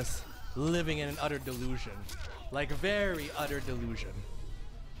who's just living in an utter delusion. Like, very utter delusion.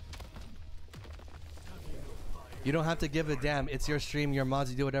 You don't have to give a damn. It's your stream, your mods,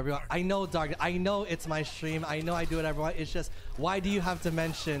 you do whatever you want. I know, Dark. I know it's my stream. I know I do whatever I want. It's just, why do you have to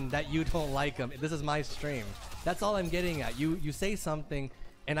mention that you don't like them? This is my stream. That's all I'm getting at. You say something,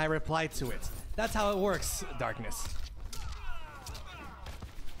 and I reply to it. That's how it works, Darkness.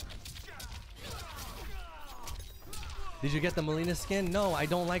 Did you get the Melina skin? No, I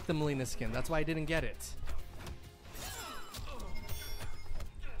don't like the Melina skin. That's why I didn't get it.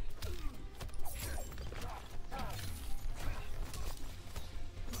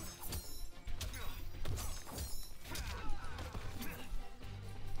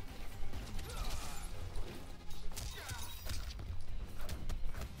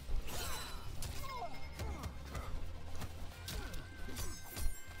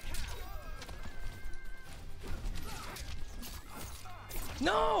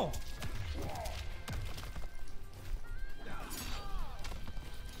 No!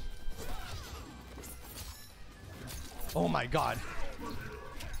 Oh my god.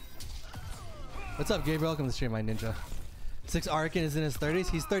 What's up, Gabriel? Welcome to the stream, my ninja. 6 Arkin is in his 30s.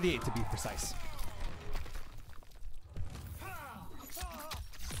 He's 38 to be precise.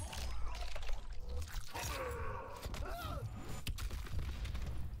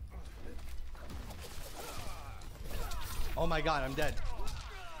 Oh my god, I'm dead.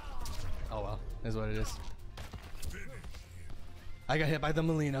 Oh well, is what it is. I got hit by the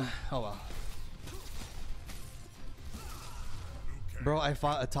Melina. Oh well. Bro, I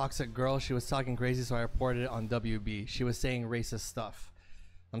fought a toxic girl. She was talking crazy, so I reported it on WB. She was saying racist stuff.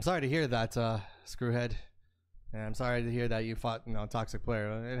 I'm sorry to hear that, screwhead. And I'm sorry to hear that you fought, a toxic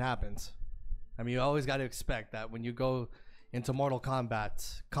player. It happens. I mean, you always got to expect that when you go into Mortal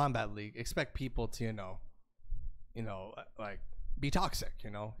Kombat, Combat League, expect people to, like, be toxic,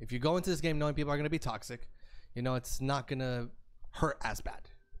 If you go into this game knowing people are going to be toxic, it's not going to hurt as bad.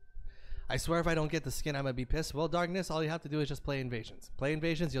 I swear if I don't get the skin, I'm going to be pissed. Well, Darkness, all you have to do is just play Invasions. Play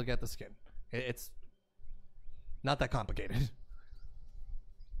Invasions, you'll get the skin. It's not that complicated.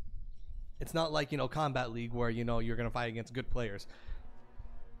 It's not like, Combat League where, you're going to fight against good players.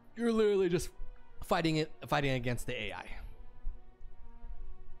 You're literally just fighting against the AI.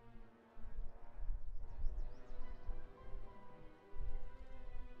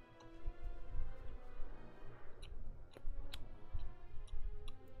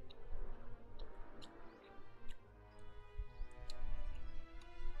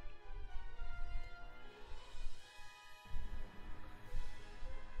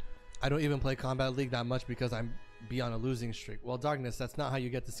 I don't even play Combat League that much because I'm on a losing streak. Well, Darkness, that's not how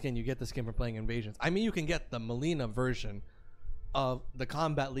you get the skin. You get the skin from playing Invasions. I mean, you can get the Melina version of the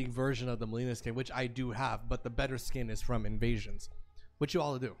Combat League version of the Melina skin, which I do have, but the better skin is from Invasions, which you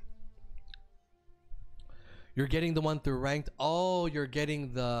all do. You're getting the one through ranked. Oh, you're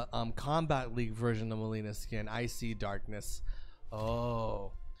getting the Combat League version of Melina skin. I see, Darkness.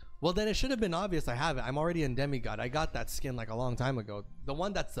 Oh. Well, then it should have been obvious I have it. I'm already in Demigod. I got that skin like a long time ago. The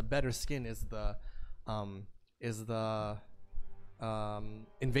one that's the better skin is the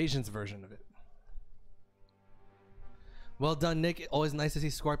Invasions version of it. Well done, Nick. Always nice to see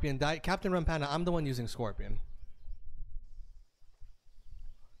Scorpion die. Captain Rampana, I'm the one using Scorpion.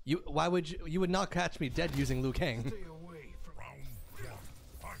 You would not catch me dead using Liu Kang. Stay away from round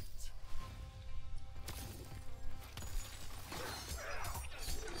one. Fight.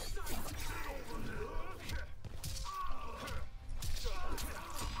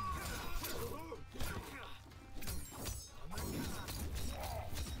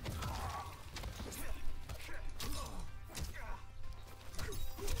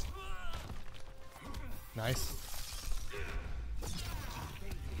 Nice.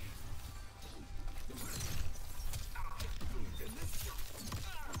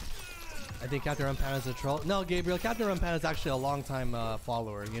 I think Captain Rampana is a troll. No, Gabriel, Captain Rampana is actually a long-time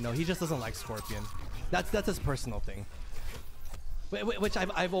follower. He just doesn't like Scorpion. That's his personal thing, which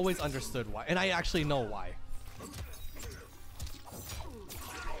I've always understood why, and I actually know why.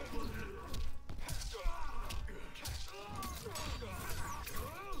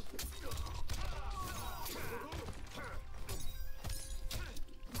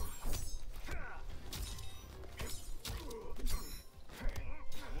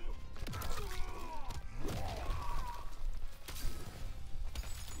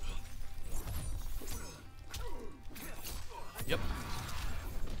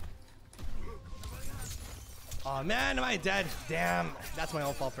 Oh man, am I dead? Damn, that's my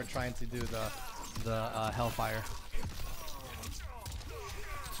own fault for trying to do the Hellfire.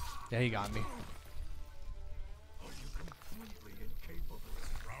 Yeah, he got me.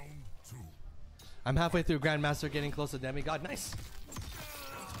 Round 2. I'm halfway through Grandmaster, getting close to Demigod. Nice.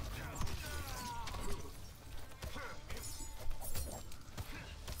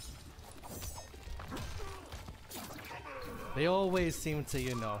 They always seem to,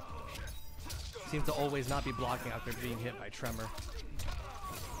 you know, always not be blocking after being hit by Tremor.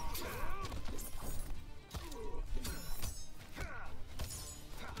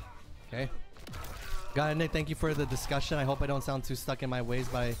 Okay. Got it, Nick. Thank you for the discussion. I hope I don't sound too stuck in my ways,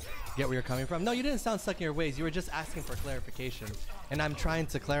 but I get where you're coming from. No, you didn't sound stuck in your ways. You were just asking for clarification. And I'm trying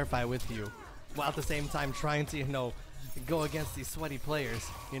to clarify with you, while at the same time trying to, you know, go against these sweaty players.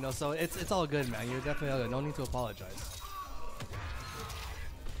 You know, so it's all good, man. You're definitely all good. No need to apologize.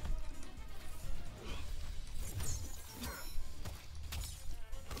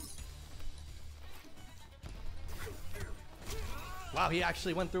 Wow, he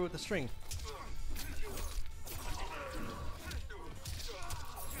actually went through with the string.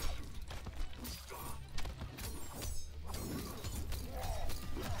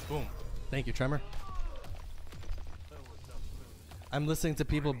 Boom. Thank you, Tremor. I'm listening to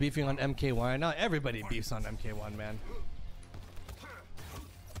people beefing on MK1. Now everybody beefs on MK1, man.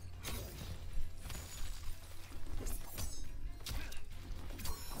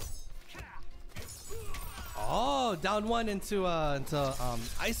 Oh, down one into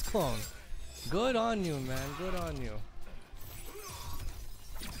Ice Clone. Good on you, man. Good on you.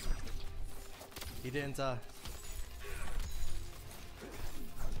 He didn't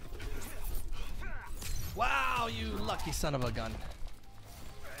Wow, you lucky son of a gun.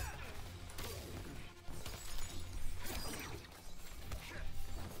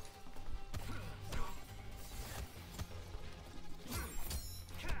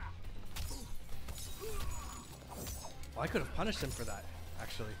 I could have punished him for that,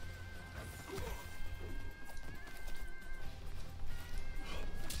 actually.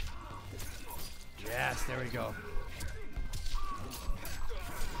 Yes, there we go.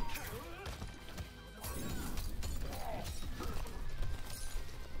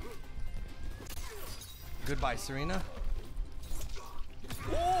 Goodbye, Serena.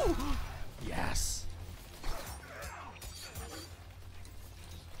 Ooh! Yes.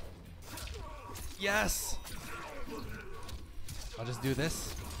 Yes. I'll just do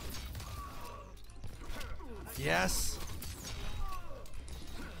this. Yes.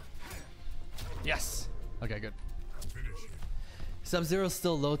 Yes. Okay, good. Sub-Zero's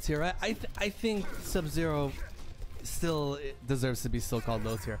still low tier. I think Sub-Zero still deserves to be still called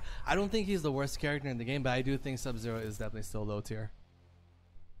low tier. I don't think he's the worst character in the game, but I do think Sub-Zero is definitely still low tier.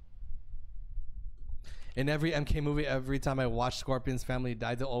 In every MK movie, every time I watch Scorpion's family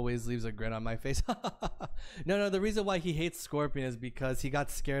die, it always leaves a grin on my face. No, the reason why he hates Scorpion is because he got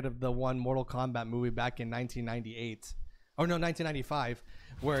scared of the one Mortal Kombat movie back in 1998. Or no, 1995,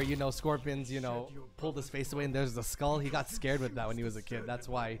 where, you know, Scorpion's, you know, pulled his face away and there's the skull. He got scared with that when he was a kid. That's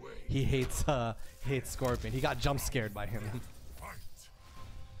why he hates Scorpion. He got jump scared by him.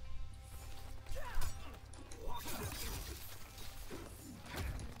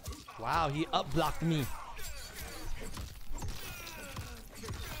 Wow, he up blocked me.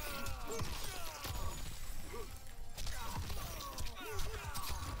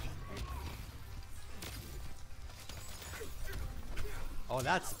 Oh,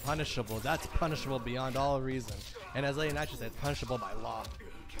 that's punishable. That's punishable beyond all reason. And as Lady Nitro said, punishable by law.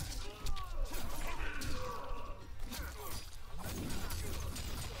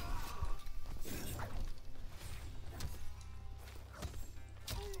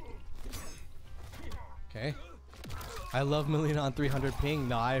 Okay. I love Melina on 300 ping.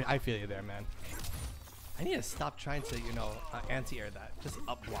 No, I feel you there, man. I need to stop trying to, you know, anti-air that. Just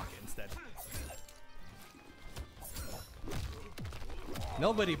up block it instead.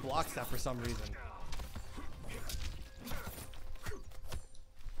 Nobody blocks that for some reason.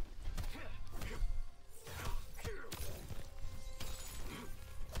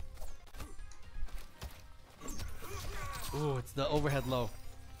 Ooh, it's the overhead low.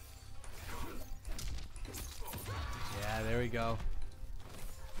 Yeah, there we go.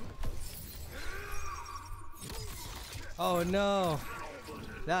 Oh no,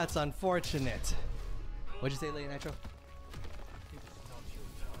 that's unfortunate. What'd you say, Lady Nitro?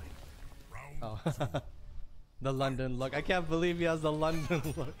 Oh, the London look. I can't believe he has the London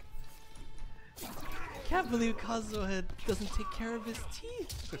look. Can't believe Kazuha doesn't take care of his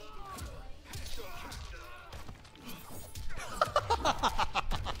teeth.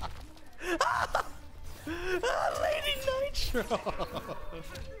 Lady Nitro.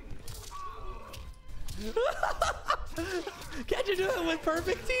 Can't you do it with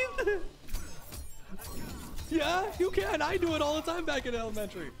perfect teeth? Yeah, you can. I do it all the time back in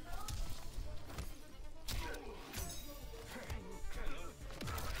elementary.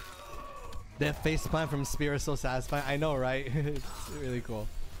 That faceplant from Spear is so satisfying. I know, right? It's really cool.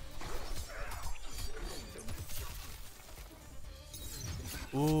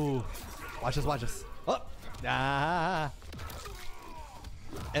 Ooh. Watch this, watch this. Oh! Ah!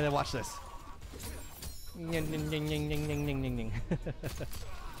 And then watch this.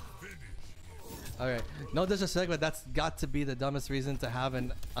 Alright. No disrespect, but that's got to be the dumbest reason to have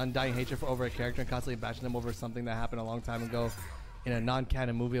an undying hatred for over a character and constantly bashing them over something that happened a long time ago in a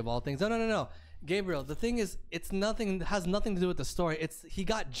non-canon movie of all things. No. Gabriel, the thing is, it's nothing, has nothing to do with the story. It's he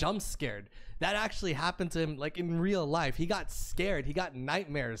got jump scared. That actually happened to him, like in real life. He got scared. He got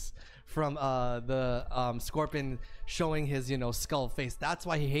nightmares from the Scorpion showing his, skull face. That's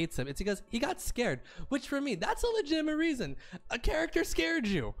why he hates him. It's because he got scared. Which for me, that's a legitimate reason. A character scared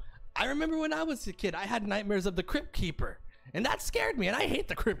you. I remember when I was a kid, I had nightmares of the Crypt Keeper, and that scared me, and I hate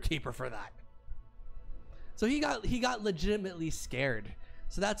the Crypt Keeper for that. So he got legitimately scared.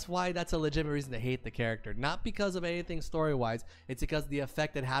 So that's why that's a legitimate reason to hate the character. Not because of anything story-wise. It's because of the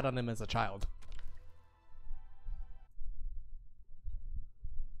effect it had on him as a child.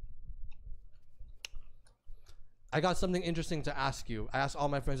 I got something interesting to ask you. I asked all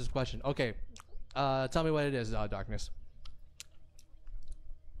my friends this question. Okay, tell me what it is, Darkness.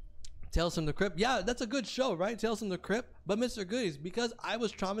 Tales from the Crypt. Yeah, that's a good show, right? Tales from the Crypt. But Mr. Goodies, because I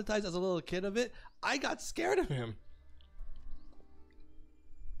was traumatized as a little kid of it, I got scared of him.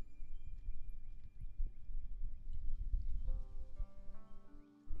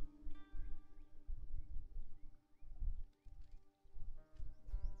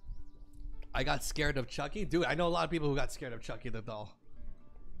 I got scared of Chucky. Dude, I know a lot of people who got scared of Chucky the doll.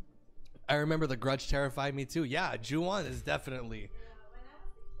 I remember The Grudge terrified me too. Yeah, Ju-on is definitely...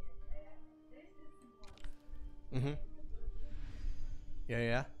 Mm-hmm.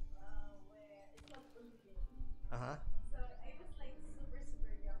 Yeah. Uh-huh. So I was like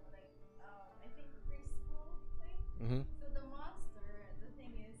super young, like I think preschool thing. Mm-hmm. So the monster, the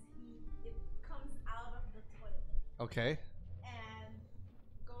thing is, it comes out of the toilet Okay. and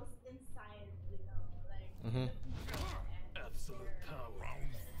goes inside, like Mm-hmm. the people and Absolute power.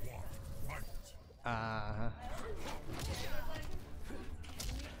 Round one, fight. Uh-huh. I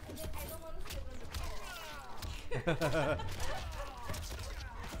don't want to sit on the floor.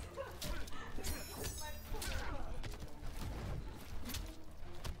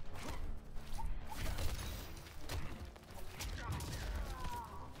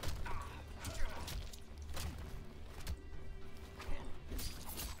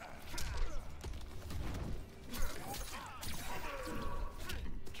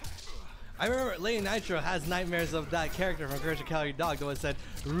 I remember Lady Nitro has nightmares of that character from Courage the Cowardly Dog that said,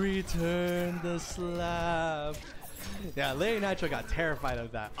 "Return the slab." Yeah, Lady Nitro got terrified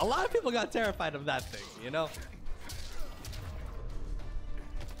of that. A lot of people got terrified of that thing,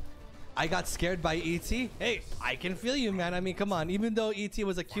 I got scared by E.T. Hey, I can feel you, man. I mean, come on. Even though E.T.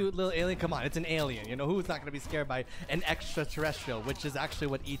 was a cute little alien, come on, it's an alien. Who's not going to be scared by an extraterrestrial, which is actually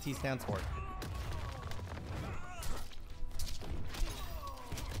what E.T. stands for.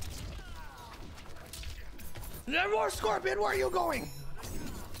 There more Scorpion, where are you going?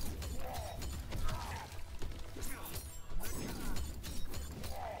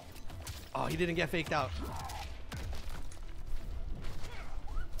 Oh, he didn't get faked out.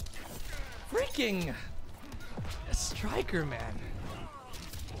 Freaking a striker, man.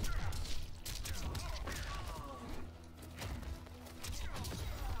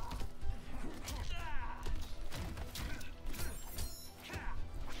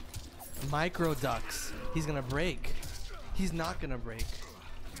 Micro ducks. He's gonna break. He's not gonna break.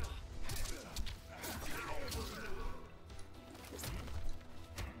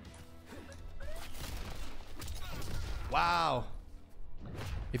 Wow.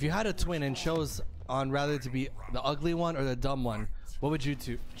 If you had a twin and chose on rather to be the ugly one or the dumb one, what would you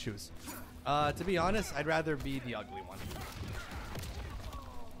choose? To be honest, I'd rather be the ugly one.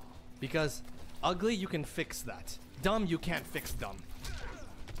 Because ugly, you can fix that. Dumb, you can't fix dumb.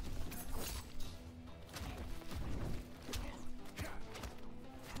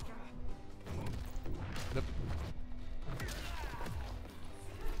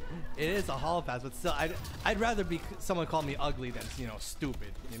 It is a hall pass, but still, I'd rather be someone call me ugly than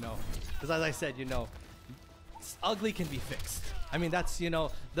stupid, because as I said, ugly can be fixed. I mean, that's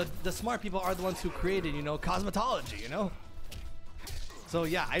the smart people are the ones who created cosmetology, So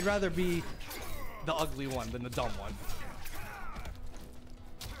yeah, I'd rather be the ugly one than the dumb one.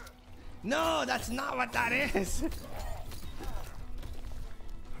 No, that's not what that is.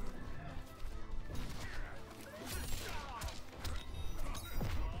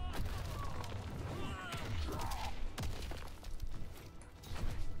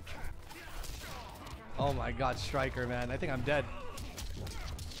 Oh my god, Striker, man. I think I'm dead.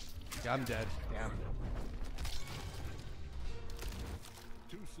 Yeah, I'm dead. Damn.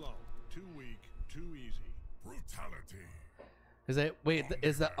 Too slow, too weak, too easy. Brutality. Is it? Wait,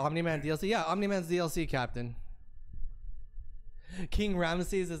 is the Omni-Man DLC? Yeah, Omni-Man's DLC, Captain. King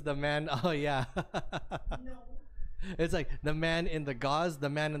Ramses is the man. Oh, yeah. No. It's like the man in the gauze, the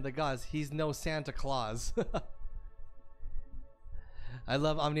man in the gauze. He's no Santa Claus. I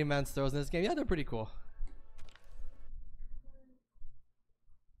love Omni-Man's throws in this game. Yeah, they're pretty cool.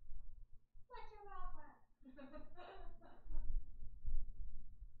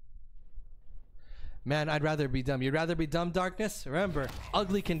 Man, I'd rather be dumb. You'd rather be dumb, Darkness? Remember,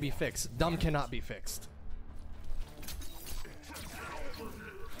 ugly can be fixed. Dumb cannot be fixed.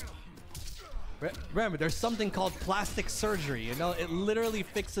 Remember, there's something called plastic surgery. You know, it literally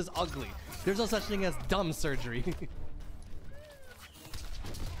fixes ugly. There's no such thing as dumb surgery.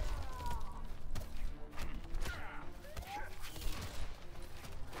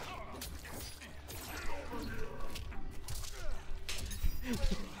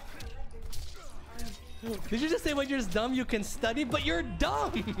 Did you just say when you're just dumb you can study? But you're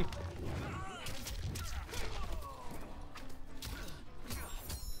dumb!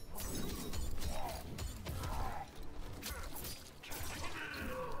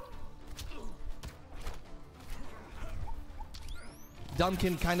 Dumb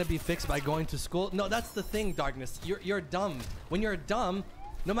can kind of be fixed by going to school. No, that's the thing, Darkness. You're dumb. When you're dumb,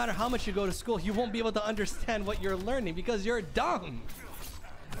 no matter how much you go to school, you won't be able to understand what you're learning because you're dumb.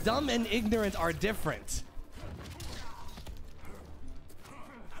 Dumb and ignorant are different.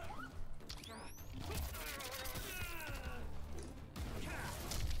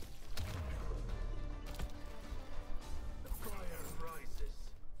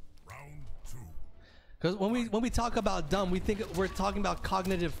 Round two. Because when we talk about dumb, we think we're talking about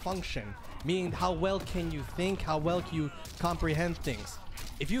cognitive function, meaning how well can you think, how well can you comprehend things.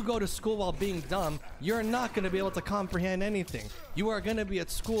 If you go to school while being dumb, you're not going to be able to comprehend anything. You are going to be at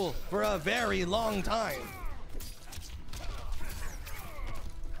school for a very long time.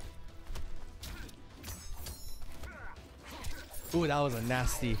 Ooh, that was a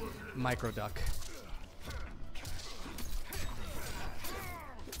nasty micro duck.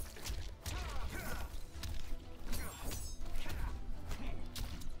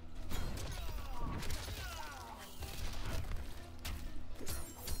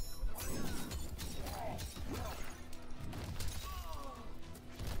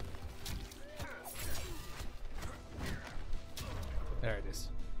 There it is.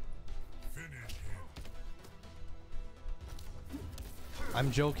 Finish him.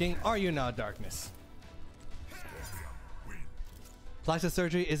 I'm joking. Are you now, Darkness? Win. Plastic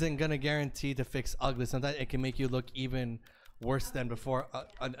surgery isn't gonna guarantee to fix ugly. Sometimes it can make you look even worse than before.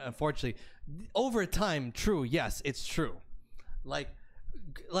 Unfortunately, over time, true. Yes, it's true.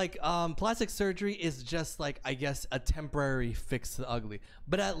 Plastic surgery is just like, I guess, a temporary fix to the ugly.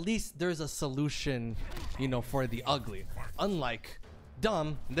 But at least there's a solution, you know, for the ugly. Unlike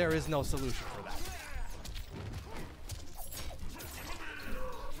dumb, there is no solution for that.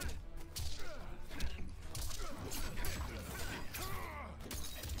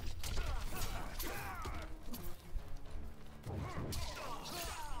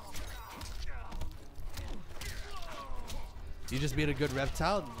 You just beat a good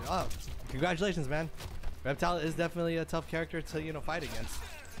Reptile? Oh, congratulations, man. Reptile is definitely a tough character to, you know, fight against.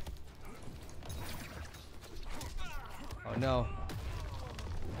 Oh no.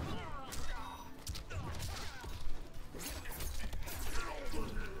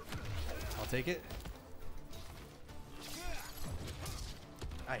 I'll take it.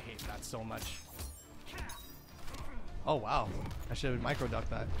 I hate that so much. Oh wow. I should have micro ducked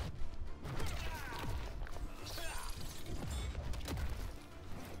that.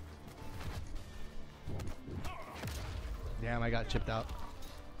 Damn, I got chipped out.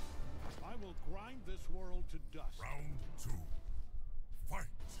 I will grind this world to dust. Round two. Fight.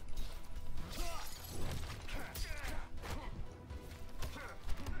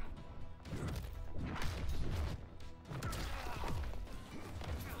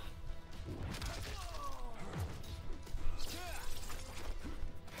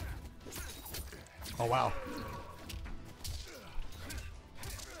 Oh wow.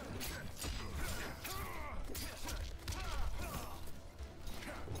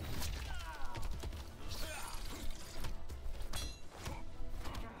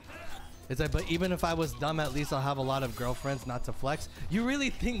 It's like, but even if I was dumb, at least I'll have a lot of girlfriends, not to flex. You really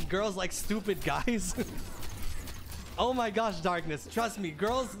think girls like stupid guys? Oh my gosh, Darkness. Trust me,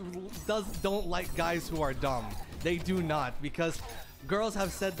 girls don't like guys who are dumb. They do not, because girls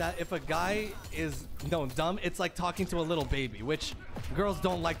have said that if a guy is dumb, it's like talking to a little baby, which girls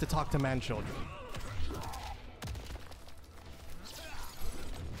don't like to talk to man children.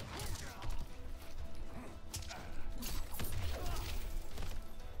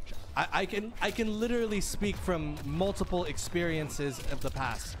 I can literally speak from multiple experiences of the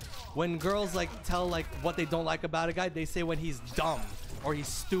past. When girls like tell like what they don't like about a guy, they say when he's dumb or he's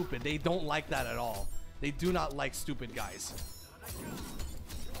stupid. They don't like that at all. They do not like stupid guys.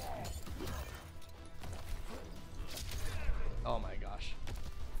 Oh my gosh.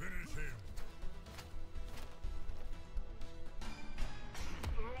 Finish him.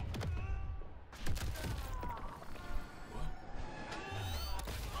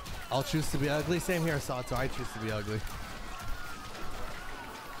 I'll choose to be ugly. Same here, Sato. I choose to be ugly.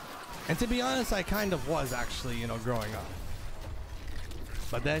 And to be honest, I kind of was actually, growing up.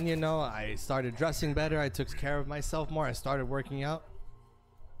 But then, I started dressing better. I took care of myself more. I started working out.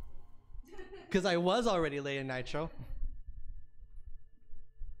 Because I was already late in Nitro.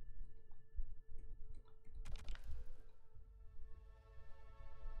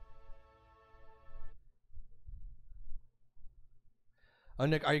 Oh,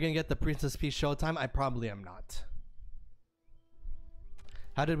 Nick, are you going to get the Princess Peach Showtime? I probably am not.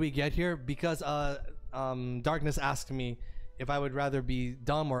 How did we get here? Because Darkness asked me if I would rather be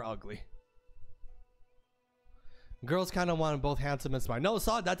dumb or ugly. Girls kind of want both handsome and smart. No,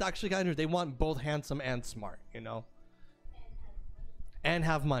 that's actually kind of, they want both handsome and smart, And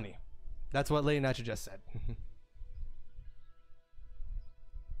have money. That's what Lady Nacho just said.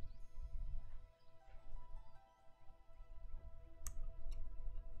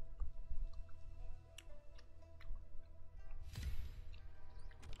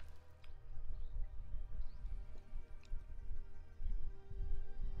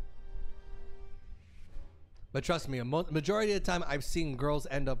 But trust me, a majority of the time I've seen girls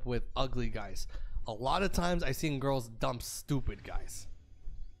end up with ugly guys. A lot of times I've seen girls dump stupid guys.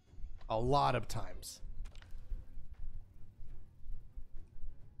 A lot of times.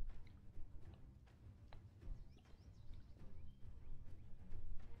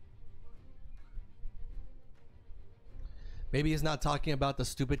 Maybe he's not talking about the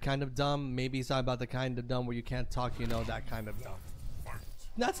stupid kind of dumb. Maybe he's talking about the kind of dumb where you can't talk, that kind of dumb.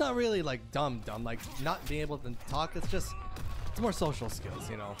 That's not really like dumb, like not being able to talk. It's more social skills,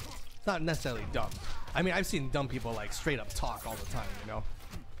 It's not necessarily dumb. I mean, I've seen dumb people like straight up talk all the time,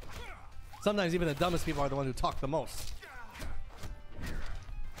 Sometimes even the dumbest people are the ones who talk the most.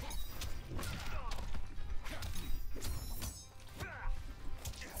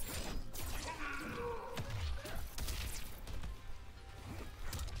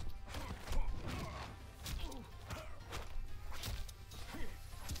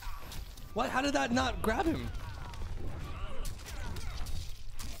 What? How did that not grab him?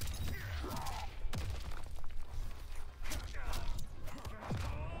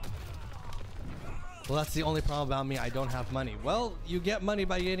 Well, that's the only problem about me. I don't have money. Well, you get money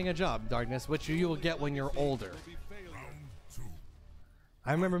by getting a job, Darkness, which you will get when you're older.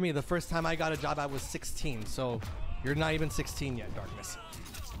 I remember me, the first time I got a job, I was 16. So you're not even 16 yet, Darkness.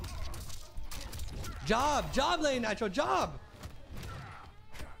 Job, Lady Nitro, job!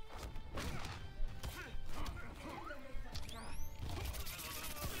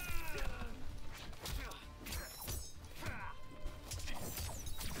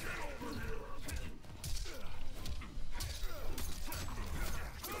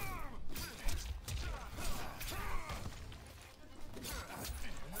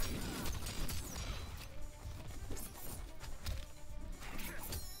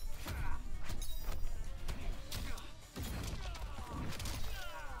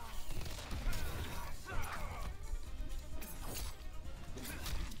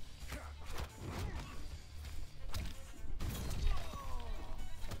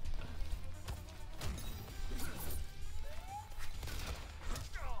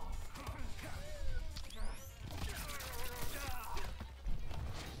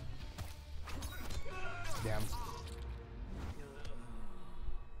 Damn.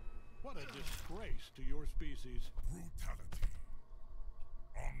 What a disgrace to your species. Brutality.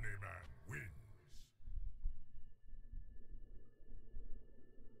 Omni-Man wins.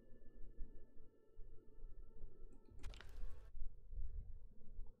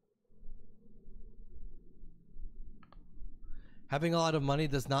 Having a lot of money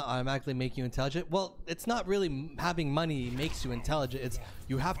does not automatically make you intelligent. Well, it's not really having money makes you intelligent. It's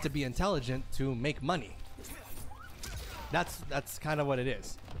you have to be intelligent to make money. That's kind of what it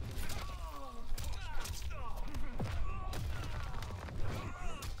is.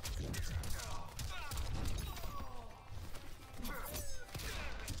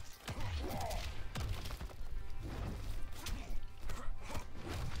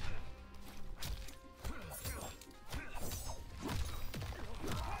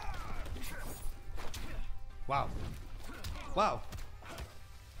 Wow. Wow.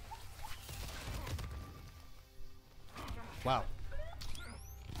 Wow.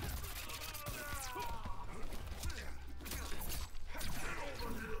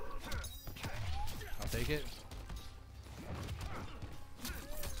 I'll take it.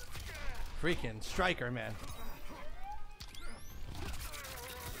 Freaking striker, man.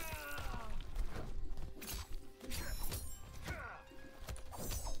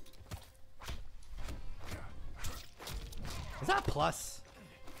 Is that plus?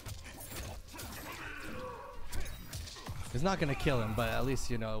 It's not gonna kill him, but at least,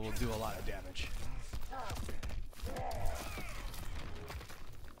 you know, it will do a lot of damage.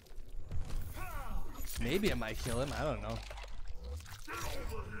 Maybe it might kill him, I don't know.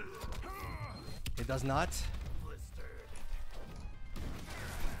 It does not.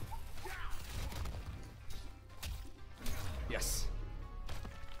 Yes.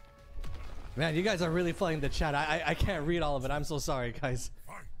 Man, you guys are really flooding the chat. I can't read all of it. I'm so sorry, guys.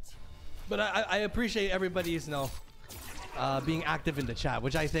 But I appreciate everybody's, you know, being active in the chat,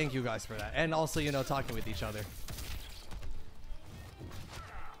 which I thank you guys for that. And also, you know, talking with each other.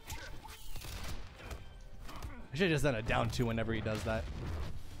 I should have just done a down 2 whenever he does that.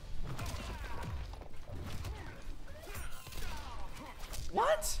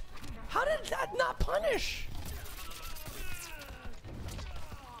 What? How did that not punish?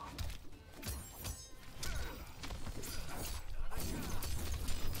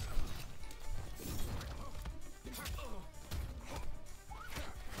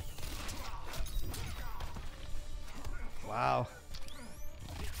 Wow.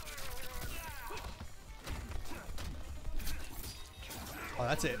 Oh,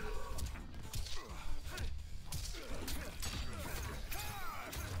 that's it.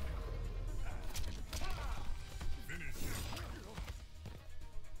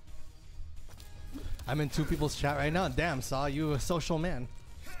 I'm in 2 people's chat right now. Damn, Saw, you a social man.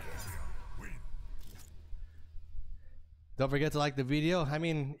 Don't forget to like the video. I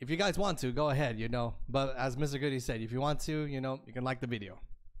mean, if you guys want to, go ahead, you know. But as Mr. Goody said, if you want to, you know, you can like the video.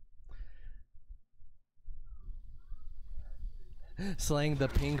 Slaying the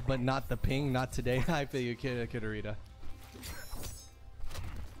pink, but not the ping. Not today. I feel you, Kidarita.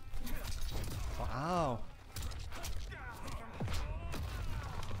 Wow.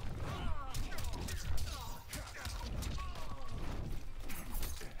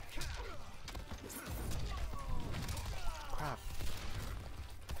 Crap.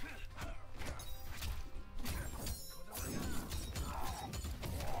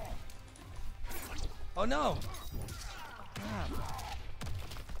 Oh no!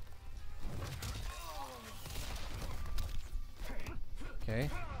 Okay,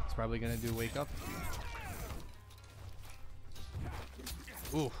 it's probably gonna do wake up.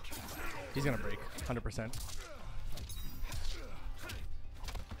 Ooh, he's gonna break, 100%.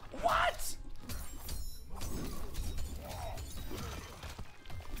 What?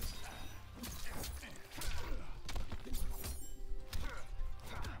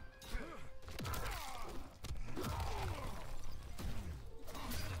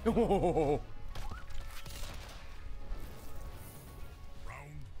 Oh.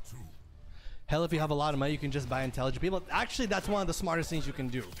 Hell, if you have a lot of money, you can just buy intelligent people. Actually, that's one of the smartest things you can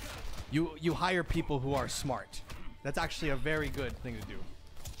do. You hire people who are smart. That's actually a very good thing to do.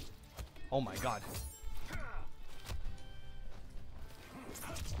 Oh my god.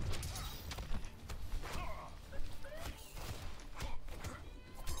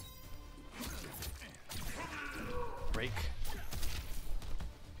 Break.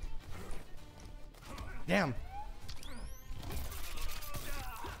 Damn.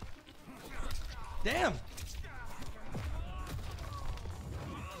 Damn.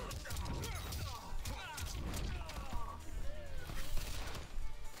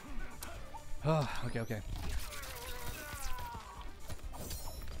 Oh, okay.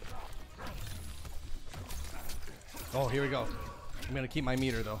 Oh, here we go. I'm gonna keep my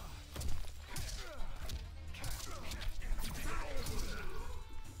meter though.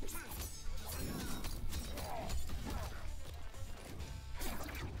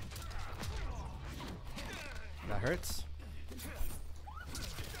 That hurts.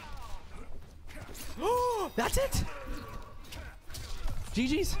 That's it.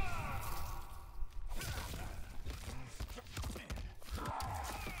 GG's.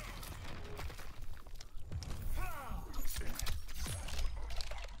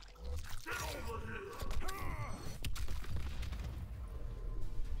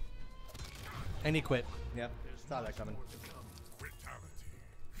 And he quit. Yep, saw that coming.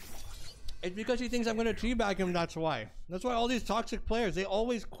 It's because he thinks I'm gonna teabag him. That's why. That's why all these toxic players, they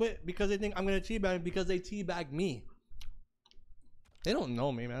always quit because they think I'm gonna teabag him because they teabag me. They don't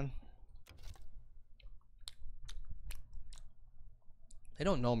know me, man. They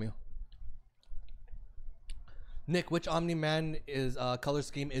don't know me. Nick, which Omni-Man is color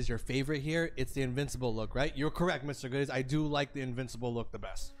scheme is your favorite here? It's the Invincible look, right? You're correct, Mr. Goodies. I do like the Invincible look the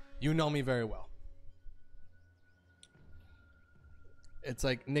best. You know me very well. It's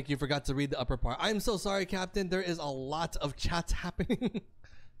like, Nick, you forgot to read the upper part. I'm so sorry, Captain. There is a lot of chats happening.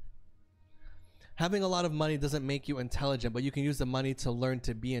 Having a lot of money doesn't make you intelligent, but you can use the money to learn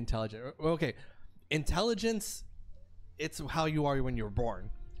to be intelligent. Okay, intelligence, it's how you are when you're born.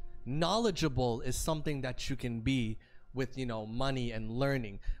 Knowledgeable is something that you can be with, you know, money and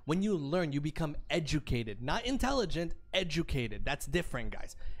learning. When you learn, you become educated. Not intelligent, educated. That's different,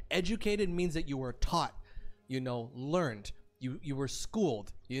 guys. Educated means that you were taught, you know, learned. You were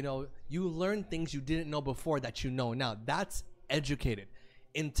schooled, you know, you learned things you didn't know before that you know now. That's educated.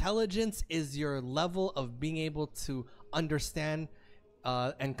 Intelligence is your level of being able to understand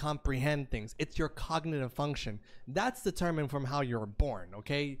and comprehend things. It's your cognitive function. That's determined from how you're born,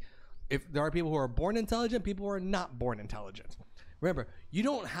 okay? If there are people who are born intelligent, people who are not born intelligent. Remember, you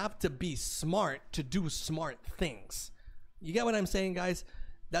don't have to be smart to do smart things. You get what I'm saying, guys?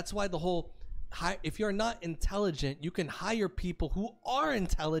 That's why the whole... if you're not intelligent, you can hire people who are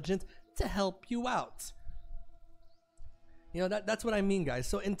intelligent to help you out. You know, that's what I mean, guys.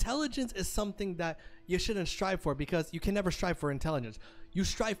 So intelligence is something that you shouldn't strive for, because you can never strive for intelligence. You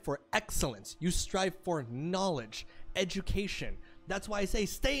strive for excellence. You strive for knowledge, education. That's why I say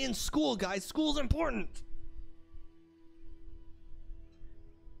stay in school, guys. School's important.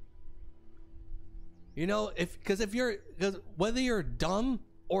 You know, because whether you're dumb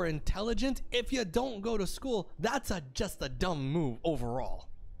or intelligent, if you don't go to school, that's just a dumb move overall.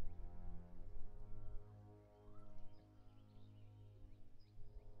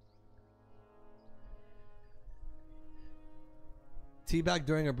 Teabag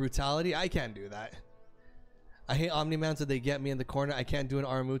during a brutality? I can't do that. I hate Omni-Man, so they get me in the corner. I can't do an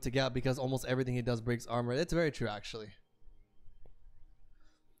armor move to get out because almost everything he does breaks armor. It's very true, actually.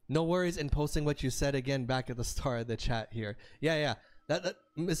 No worries in posting what you said again back at the start of the chat here. Yeah. That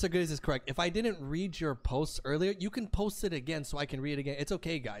Mr. Goodies is correct. If I didn't read your post earlier, you can post it again so I can read it again. It's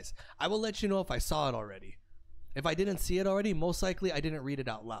okay, guys. I will let you know if I saw it already. If I didn't see it already, most likely I didn't read it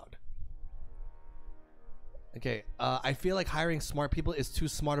out loud. Okay, I feel like hiring smart people is too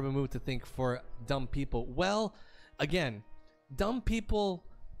smart of a move to think for dumb people. Well, again, dumb people,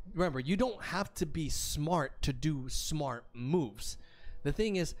 remember, you don't have to be smart to do smart moves. The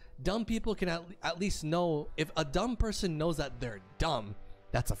thing is, dumb people can at least know, if a dumb person knows that they're dumb,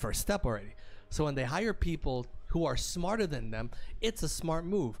 that's a first step already. So when they hire people who are smarter than them, it's a smart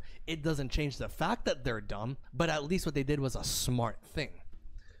move. It doesn't change the fact that they're dumb, but at least what they did was a smart thing.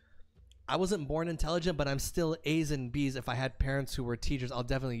 I wasn't born intelligent, but I'm still A's and B's. If I had parents who were teachers, I'll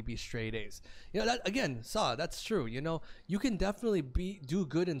definitely be straight A's. You know, that again, that's true. You know, you can definitely do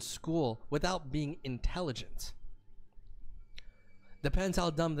good in school without being intelligent. Depends how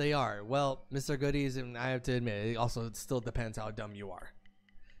dumb they are. Well, Mr. Goodies, and I have to admit, it also still depends how dumb you are.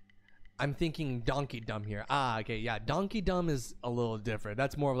 I'm thinking donkey dumb here. Okay, yeah, donkey dumb is a little different.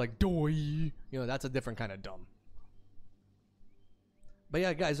 That's more of like doy. You know, that's a different kind of dumb. But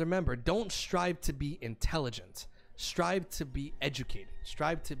yeah, guys, remember, don't strive to be intelligent. Strive to be educated.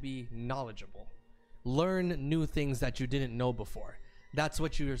 Strive to be knowledgeable. Learn new things that you didn't know before. That's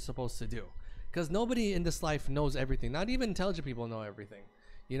what you're supposed to do. Because nobody in this life knows everything. Not even intelligent people know everything.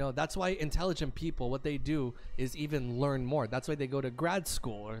 You know, that's why intelligent people, what they do is even learn more. That's why they go to grad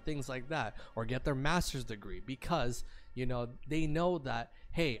school or things like that, or get their master's degree, because, you know, they know that,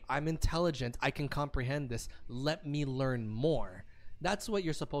 hey, I'm intelligent, I can comprehend this, let me learn more. That's what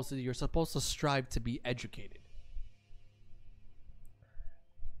you're supposed to do. You're supposed to strive to be educated.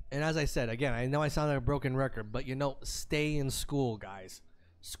 And as I said, again, I know I sound like a broken record, but, you know, stay in school, guys.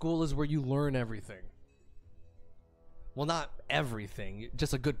 School is where you learn everything. Well, not everything,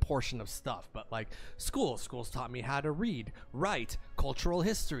 just a good portion of stuff, but like schools taught me how to read, write, cultural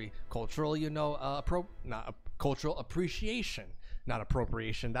history, cultural, you know, cultural appreciation, not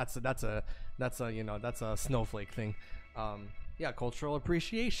appropriation. That's a you know, that's a snowflake thing. Yeah, cultural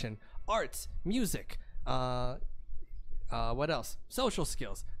appreciation, arts, music, What else? Social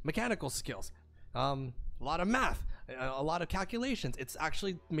skills, mechanical skills, a lot of math, a lot of calculations. It's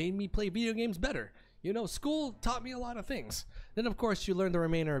actually made me play video games better. You know, school taught me a lot of things. Then, of course, you learn the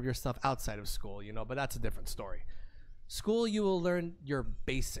remainder of your stuff outside of school, you know, but that's a different story. School, you will learn your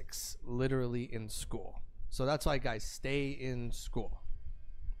basics literally in school. So that's why, guys, stay in school.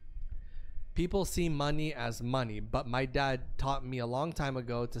 People see money as money, but my dad taught me a long time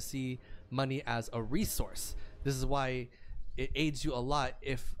ago to see money as a resource. This is why it aids you a lot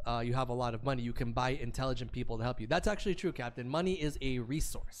if you have a lot of money. You can buy intelligent people to help you. That's actually true, Captain. Money is a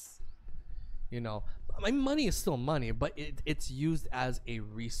resource. You know, my money is still money, but it's used as a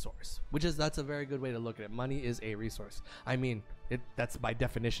resource, that's a very good way to look at it. Money is a resource. I mean, that's by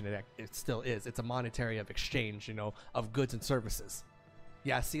definition, it still is. It's a monetary of exchange, you know, of goods and services.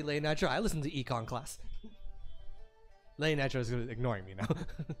 Yeah, see, Lay Nitro, I listened to econ class. Lay Nitro is ignoring me now.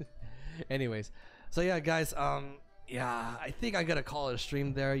 Anyways, so yeah, guys, yeah, I think I gotta call it a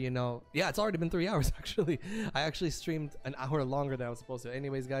stream there, you know. Yeah, it's already been 3 hours, actually. I actually streamed an hour longer than I was supposed to.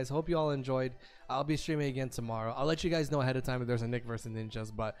 Anyways, guys, hope you all enjoyed. I'll be streaming again tomorrow. I'll let you guys know ahead of time if there's a Nick versus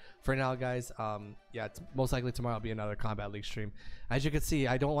Ninjas, but for now, guys, yeah, most likely tomorrow will be another Combat League stream. As you can see,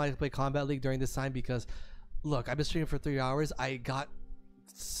 I don't like to play Combat League during this time because, look, I've been streaming for 3 hours. I got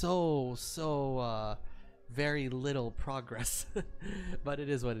so very little progress. But it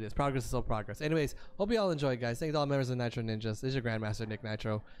is what it is. Progress is still progress. Anyways, hope you all enjoy, guys. Thank you to all members of Nitro Ninjas. This is your Grandmaster Nick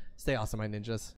Nitro. Stay awesome, my ninjas.